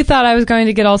put, and you thought I was going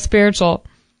to get all spiritual.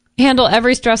 Handle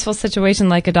every stressful situation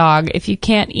like a dog. If you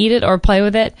can't eat it or play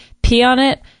with it, pee on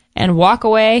it and walk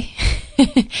away.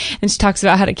 And she talks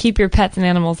about how to keep your pets and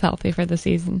animals healthy for the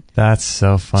season. That's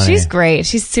so funny. She's great.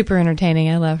 She's super entertaining.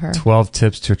 I love her. 12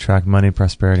 tips to attract money,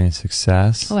 prosperity, and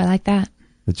success. Oh, I like that.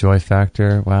 The joy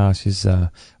factor. Wow, she's wow,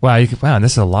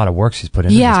 this is a lot of work she's put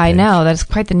in. Yeah, I know. That's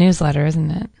quite the newsletter,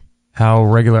 isn't it? How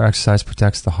regular exercise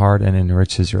protects the heart and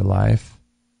enriches your life.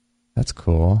 That's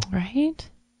cool. Right?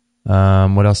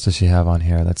 What else does she have on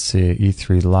here? Let's see.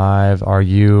 E3 Live. Are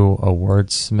you a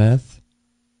wordsmith?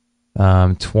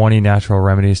 20 natural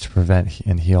remedies to prevent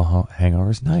and heal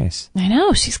hangovers. Nice. I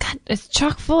know. It's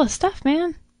chock full of stuff,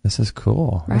 man. This is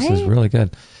cool. Right? This is really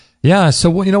good. Yeah.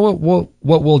 So, you know what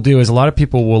we'll do is a lot of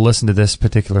people will listen to this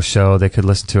particular show. They could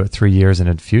listen to it 3 years in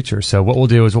the future. So what we'll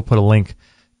do is we'll put a link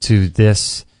to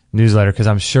this newsletter because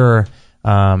I'm sure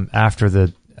after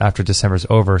December's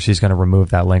over, she's going to remove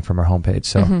that link from her homepage.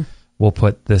 So we'll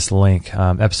put this link.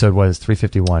 Episode was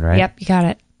 351, right? Yep, you got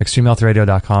it.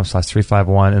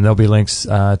 ExtremeHealthRadio.com/351, and there'll be links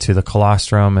to the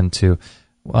colostrum and to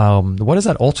what is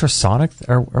that, ultrasonic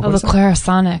or the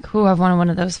Clarisonic. Ooh, I've wanted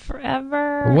one of those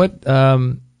forever. What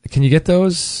can you get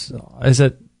those? Is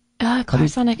it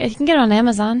Clarisonic? You can get it on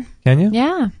Amazon. Can you?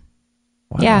 Yeah.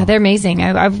 Wow. Yeah, they're amazing.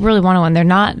 I really want one. They're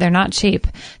not cheap.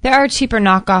 There are cheaper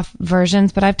knockoff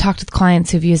versions, but I've talked with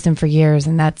clients who've used them for years,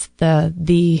 and that's the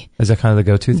Is that kind of the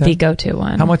go-to thing? The go-to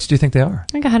one. How much do you think they are?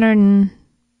 I think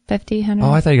 150, 100.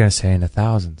 Oh, I thought you were going to say in the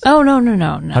thousands. Oh, no.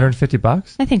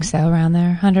 $150? I think so, around there.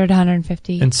 100,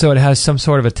 150. And so it has some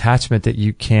sort of attachment that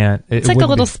you can't... It's like a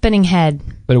little spinning head.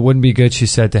 But it wouldn't be good, she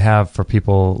said, to have for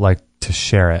people like to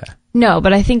share it. No,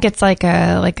 but I think it's like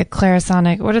a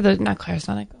Clarisonic. What are the... Not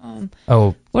Clarisonic.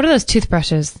 What are those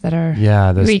toothbrushes that are...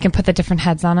 Yeah. Where you can put the different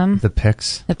heads on them? The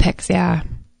picks? The picks, yeah.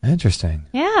 Interesting.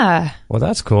 Yeah. Well,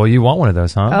 that's cool. You want one of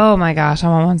those, huh? Oh my gosh, I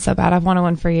want one so bad. I've wanted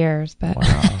one for years, but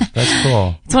wow, that's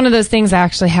cool. It's one of those things I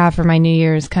actually have for my New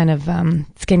Year's kind of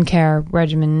skincare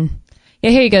regimen. Yeah,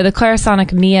 here you go. The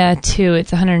Clarisonic Mia 2.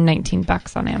 It's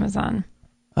 $119 on Amazon.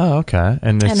 Oh, okay.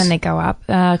 And then they go up.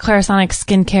 Clarisonic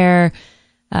Skincare,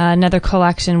 another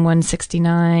collection,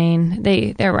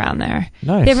 $169. They're around there.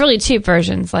 Nice. They have really cheap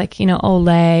versions, like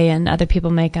Olay and other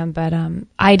people make them, but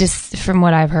I just, from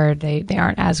what I've heard, they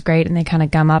aren't as great, and they kind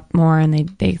of gum up more, and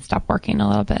they stop working a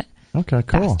little bit. Okay,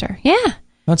 cool. Faster. Yeah.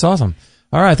 That's awesome.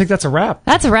 All right, I think that's a wrap.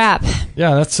 That's a wrap.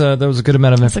 Yeah, that was a good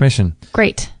amount of information.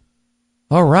 Great.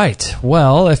 All right.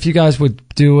 Well, if you guys would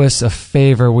do us a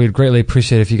favor, we'd greatly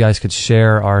appreciate it if you guys could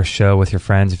share our show with your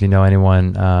friends. If you know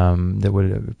anyone that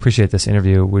would appreciate this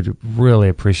interview, we'd really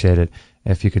appreciate it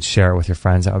if you could share it with your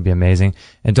friends. That would be amazing.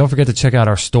 And don't forget to check out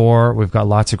our store. We've got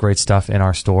lots of great stuff in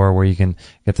our store where you can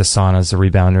get the saunas, the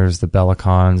rebounders, the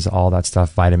Bellicons, all that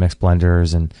stuff, Vitamix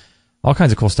blenders, and all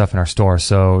kinds of cool stuff in our store.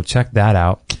 So check that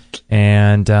out.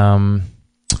 And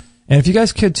if you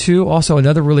guys could too, also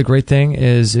another really great thing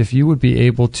is if you would be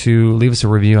able to leave us a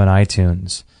review on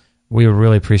iTunes. We would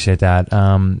really appreciate that.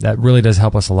 That really does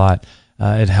help us a lot.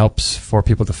 It helps for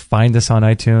people to find us on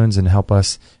iTunes and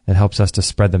it helps us to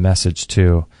spread the message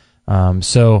too.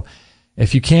 So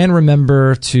if you can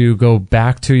remember to go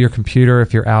back to your computer,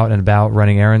 if you're out and about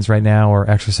running errands right now or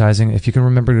exercising, if you can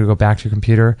remember to go back to your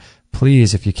computer,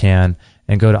 please, if you can,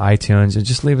 and go to iTunes and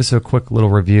just leave us a quick little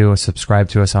review and subscribe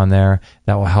to us on there.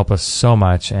 That will help us so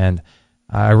much. And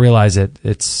I realize it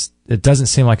doesn't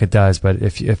seem like it does, but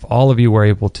if all of you were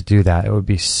able to do that, it would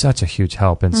be such a huge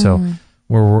help. And so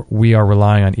we are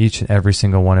relying on each and every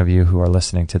single one of you who are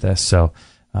listening to this. So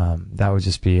that would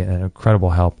just be an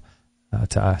incredible help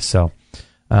to us. So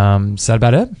is that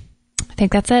about it? I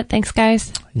think that's it. Thanks,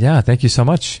 guys. Yeah, thank you so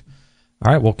much.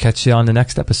 All right, we'll catch you on the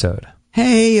next episode.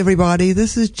 Hey everybody,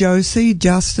 this is Josie,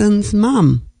 Justin's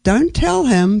mum. Don't tell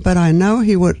him, but I know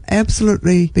he would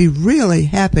absolutely be really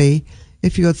happy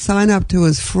if you would sign up to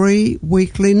his free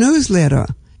weekly newsletter.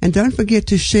 And don't forget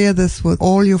to share this with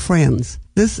all your friends.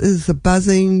 This is the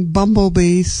buzzing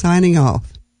bumblebee signing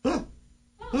off. That's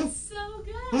so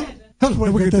good.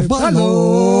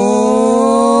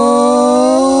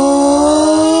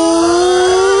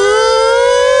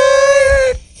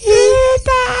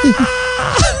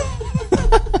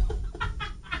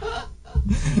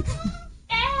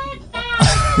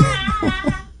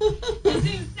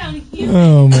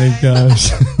 Oh my gosh.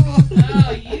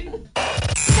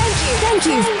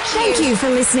 Thank you for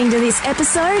listening to this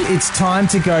episode. It's time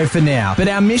to go for now, but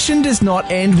our mission does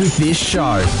not end with this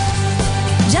show.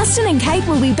 Justin and Kate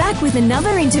will be back with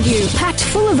another interview packed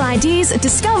full of ideas,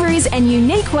 discoveries, and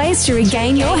unique ways to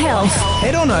regain your health.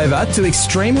 Head on over to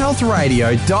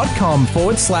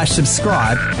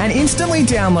extremehealthradio.com/subscribe and instantly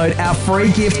download our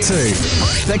free gift too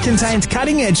that contains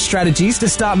cutting-edge strategies to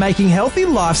start making healthy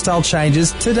lifestyle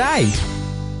changes today.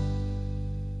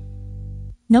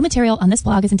 No material on this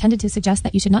blog is intended to suggest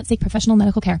that you should not seek professional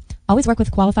medical care. Always work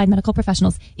with qualified medical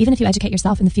professionals, even if you educate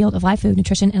yourself in the field of live food,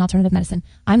 nutrition, and alternative medicine.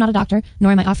 I'm not a doctor,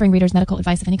 nor am I offering readers medical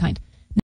advice of any kind.